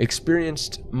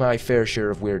 Experienced my fair share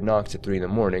of weird knocks at 3 in the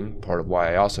morning, part of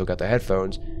why I also got the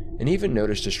headphones, and even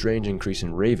noticed a strange increase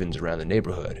in ravens around the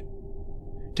neighborhood.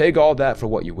 Take all that for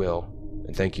what you will,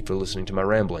 and thank you for listening to my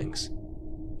ramblings.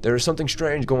 There is something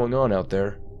strange going on out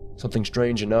there, something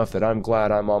strange enough that I'm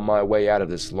glad I'm on my way out of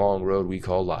this long road we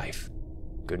call life.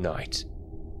 Good night.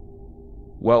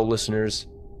 Well, listeners,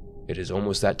 it is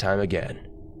almost that time again.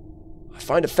 I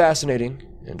find it fascinating,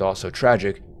 and also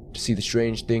tragic, to see the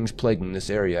strange things plaguing this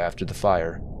area after the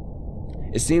fire.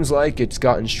 It seems like it's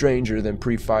gotten stranger than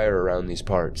pre-fire around these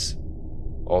parts.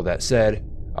 All that said,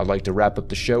 I'd like to wrap up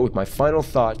the show with my final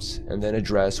thoughts and then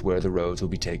address where the roads will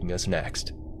be taking us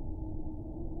next.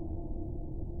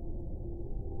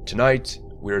 Tonight,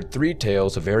 we heard 3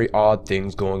 tales of very odd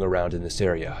things going around in this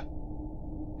area.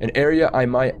 An area, I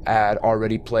might add,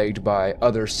 already plagued by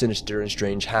other sinister and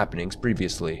strange happenings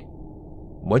previously.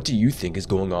 What do you think is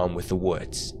going on with the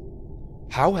woods?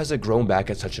 How has it grown back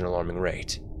at such an alarming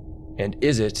rate? And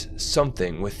is it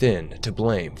something within to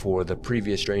blame for the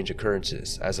previous strange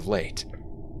occurrences as of late?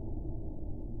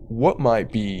 What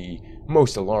might be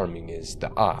most alarming is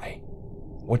the eye.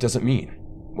 What does it mean?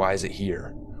 Why is it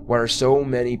here? Why are so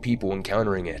many people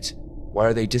encountering it? Why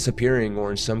are they disappearing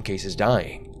or in some cases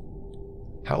dying?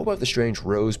 How about the strange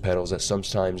rose petals that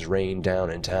sometimes rain down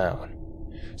in town?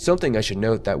 Something I should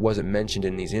note that wasn't mentioned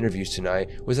in these interviews tonight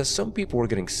was that some people were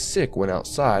getting sick when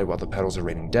outside while the petals are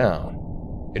raining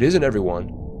down. It isn't everyone,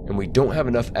 and we don't have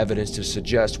enough evidence to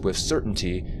suggest with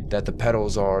certainty that the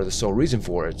petals are the sole reason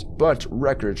for it, but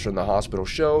records from the hospital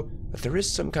show that there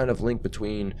is some kind of link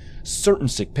between certain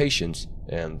sick patients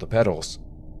and the petals,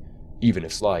 even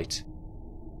if slight.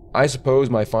 I suppose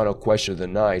my final question of the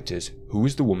night is, who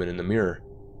is the woman in the mirror?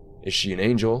 Is she an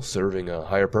angel serving a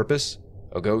higher purpose?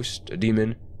 A ghost? A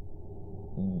demon?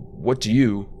 What do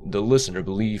you, the listener,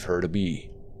 believe her to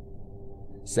be?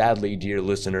 Sadly, dear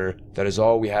listener, that is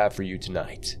all we have for you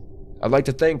tonight. I'd like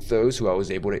to thank those who I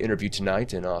was able to interview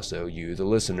tonight, and also you, the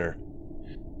listener.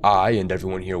 I and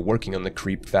everyone here working on the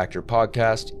Creep Factor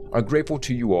podcast are grateful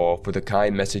to you all for the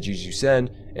kind messages you send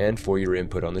and for your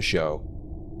input on the show.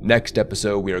 Next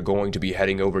episode, we are going to be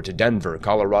heading over to Denver,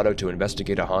 Colorado to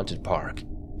investigate a haunted park.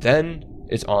 Then,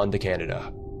 it's on to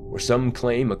Canada, where some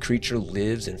claim a creature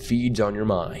lives and feeds on your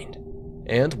mind.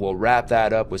 And we'll wrap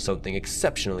that up with something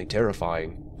exceptionally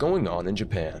terrifying going on in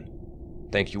Japan.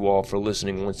 Thank you all for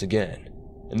listening once again,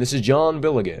 and this is John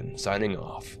Billigan signing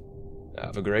off.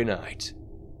 Have a great night.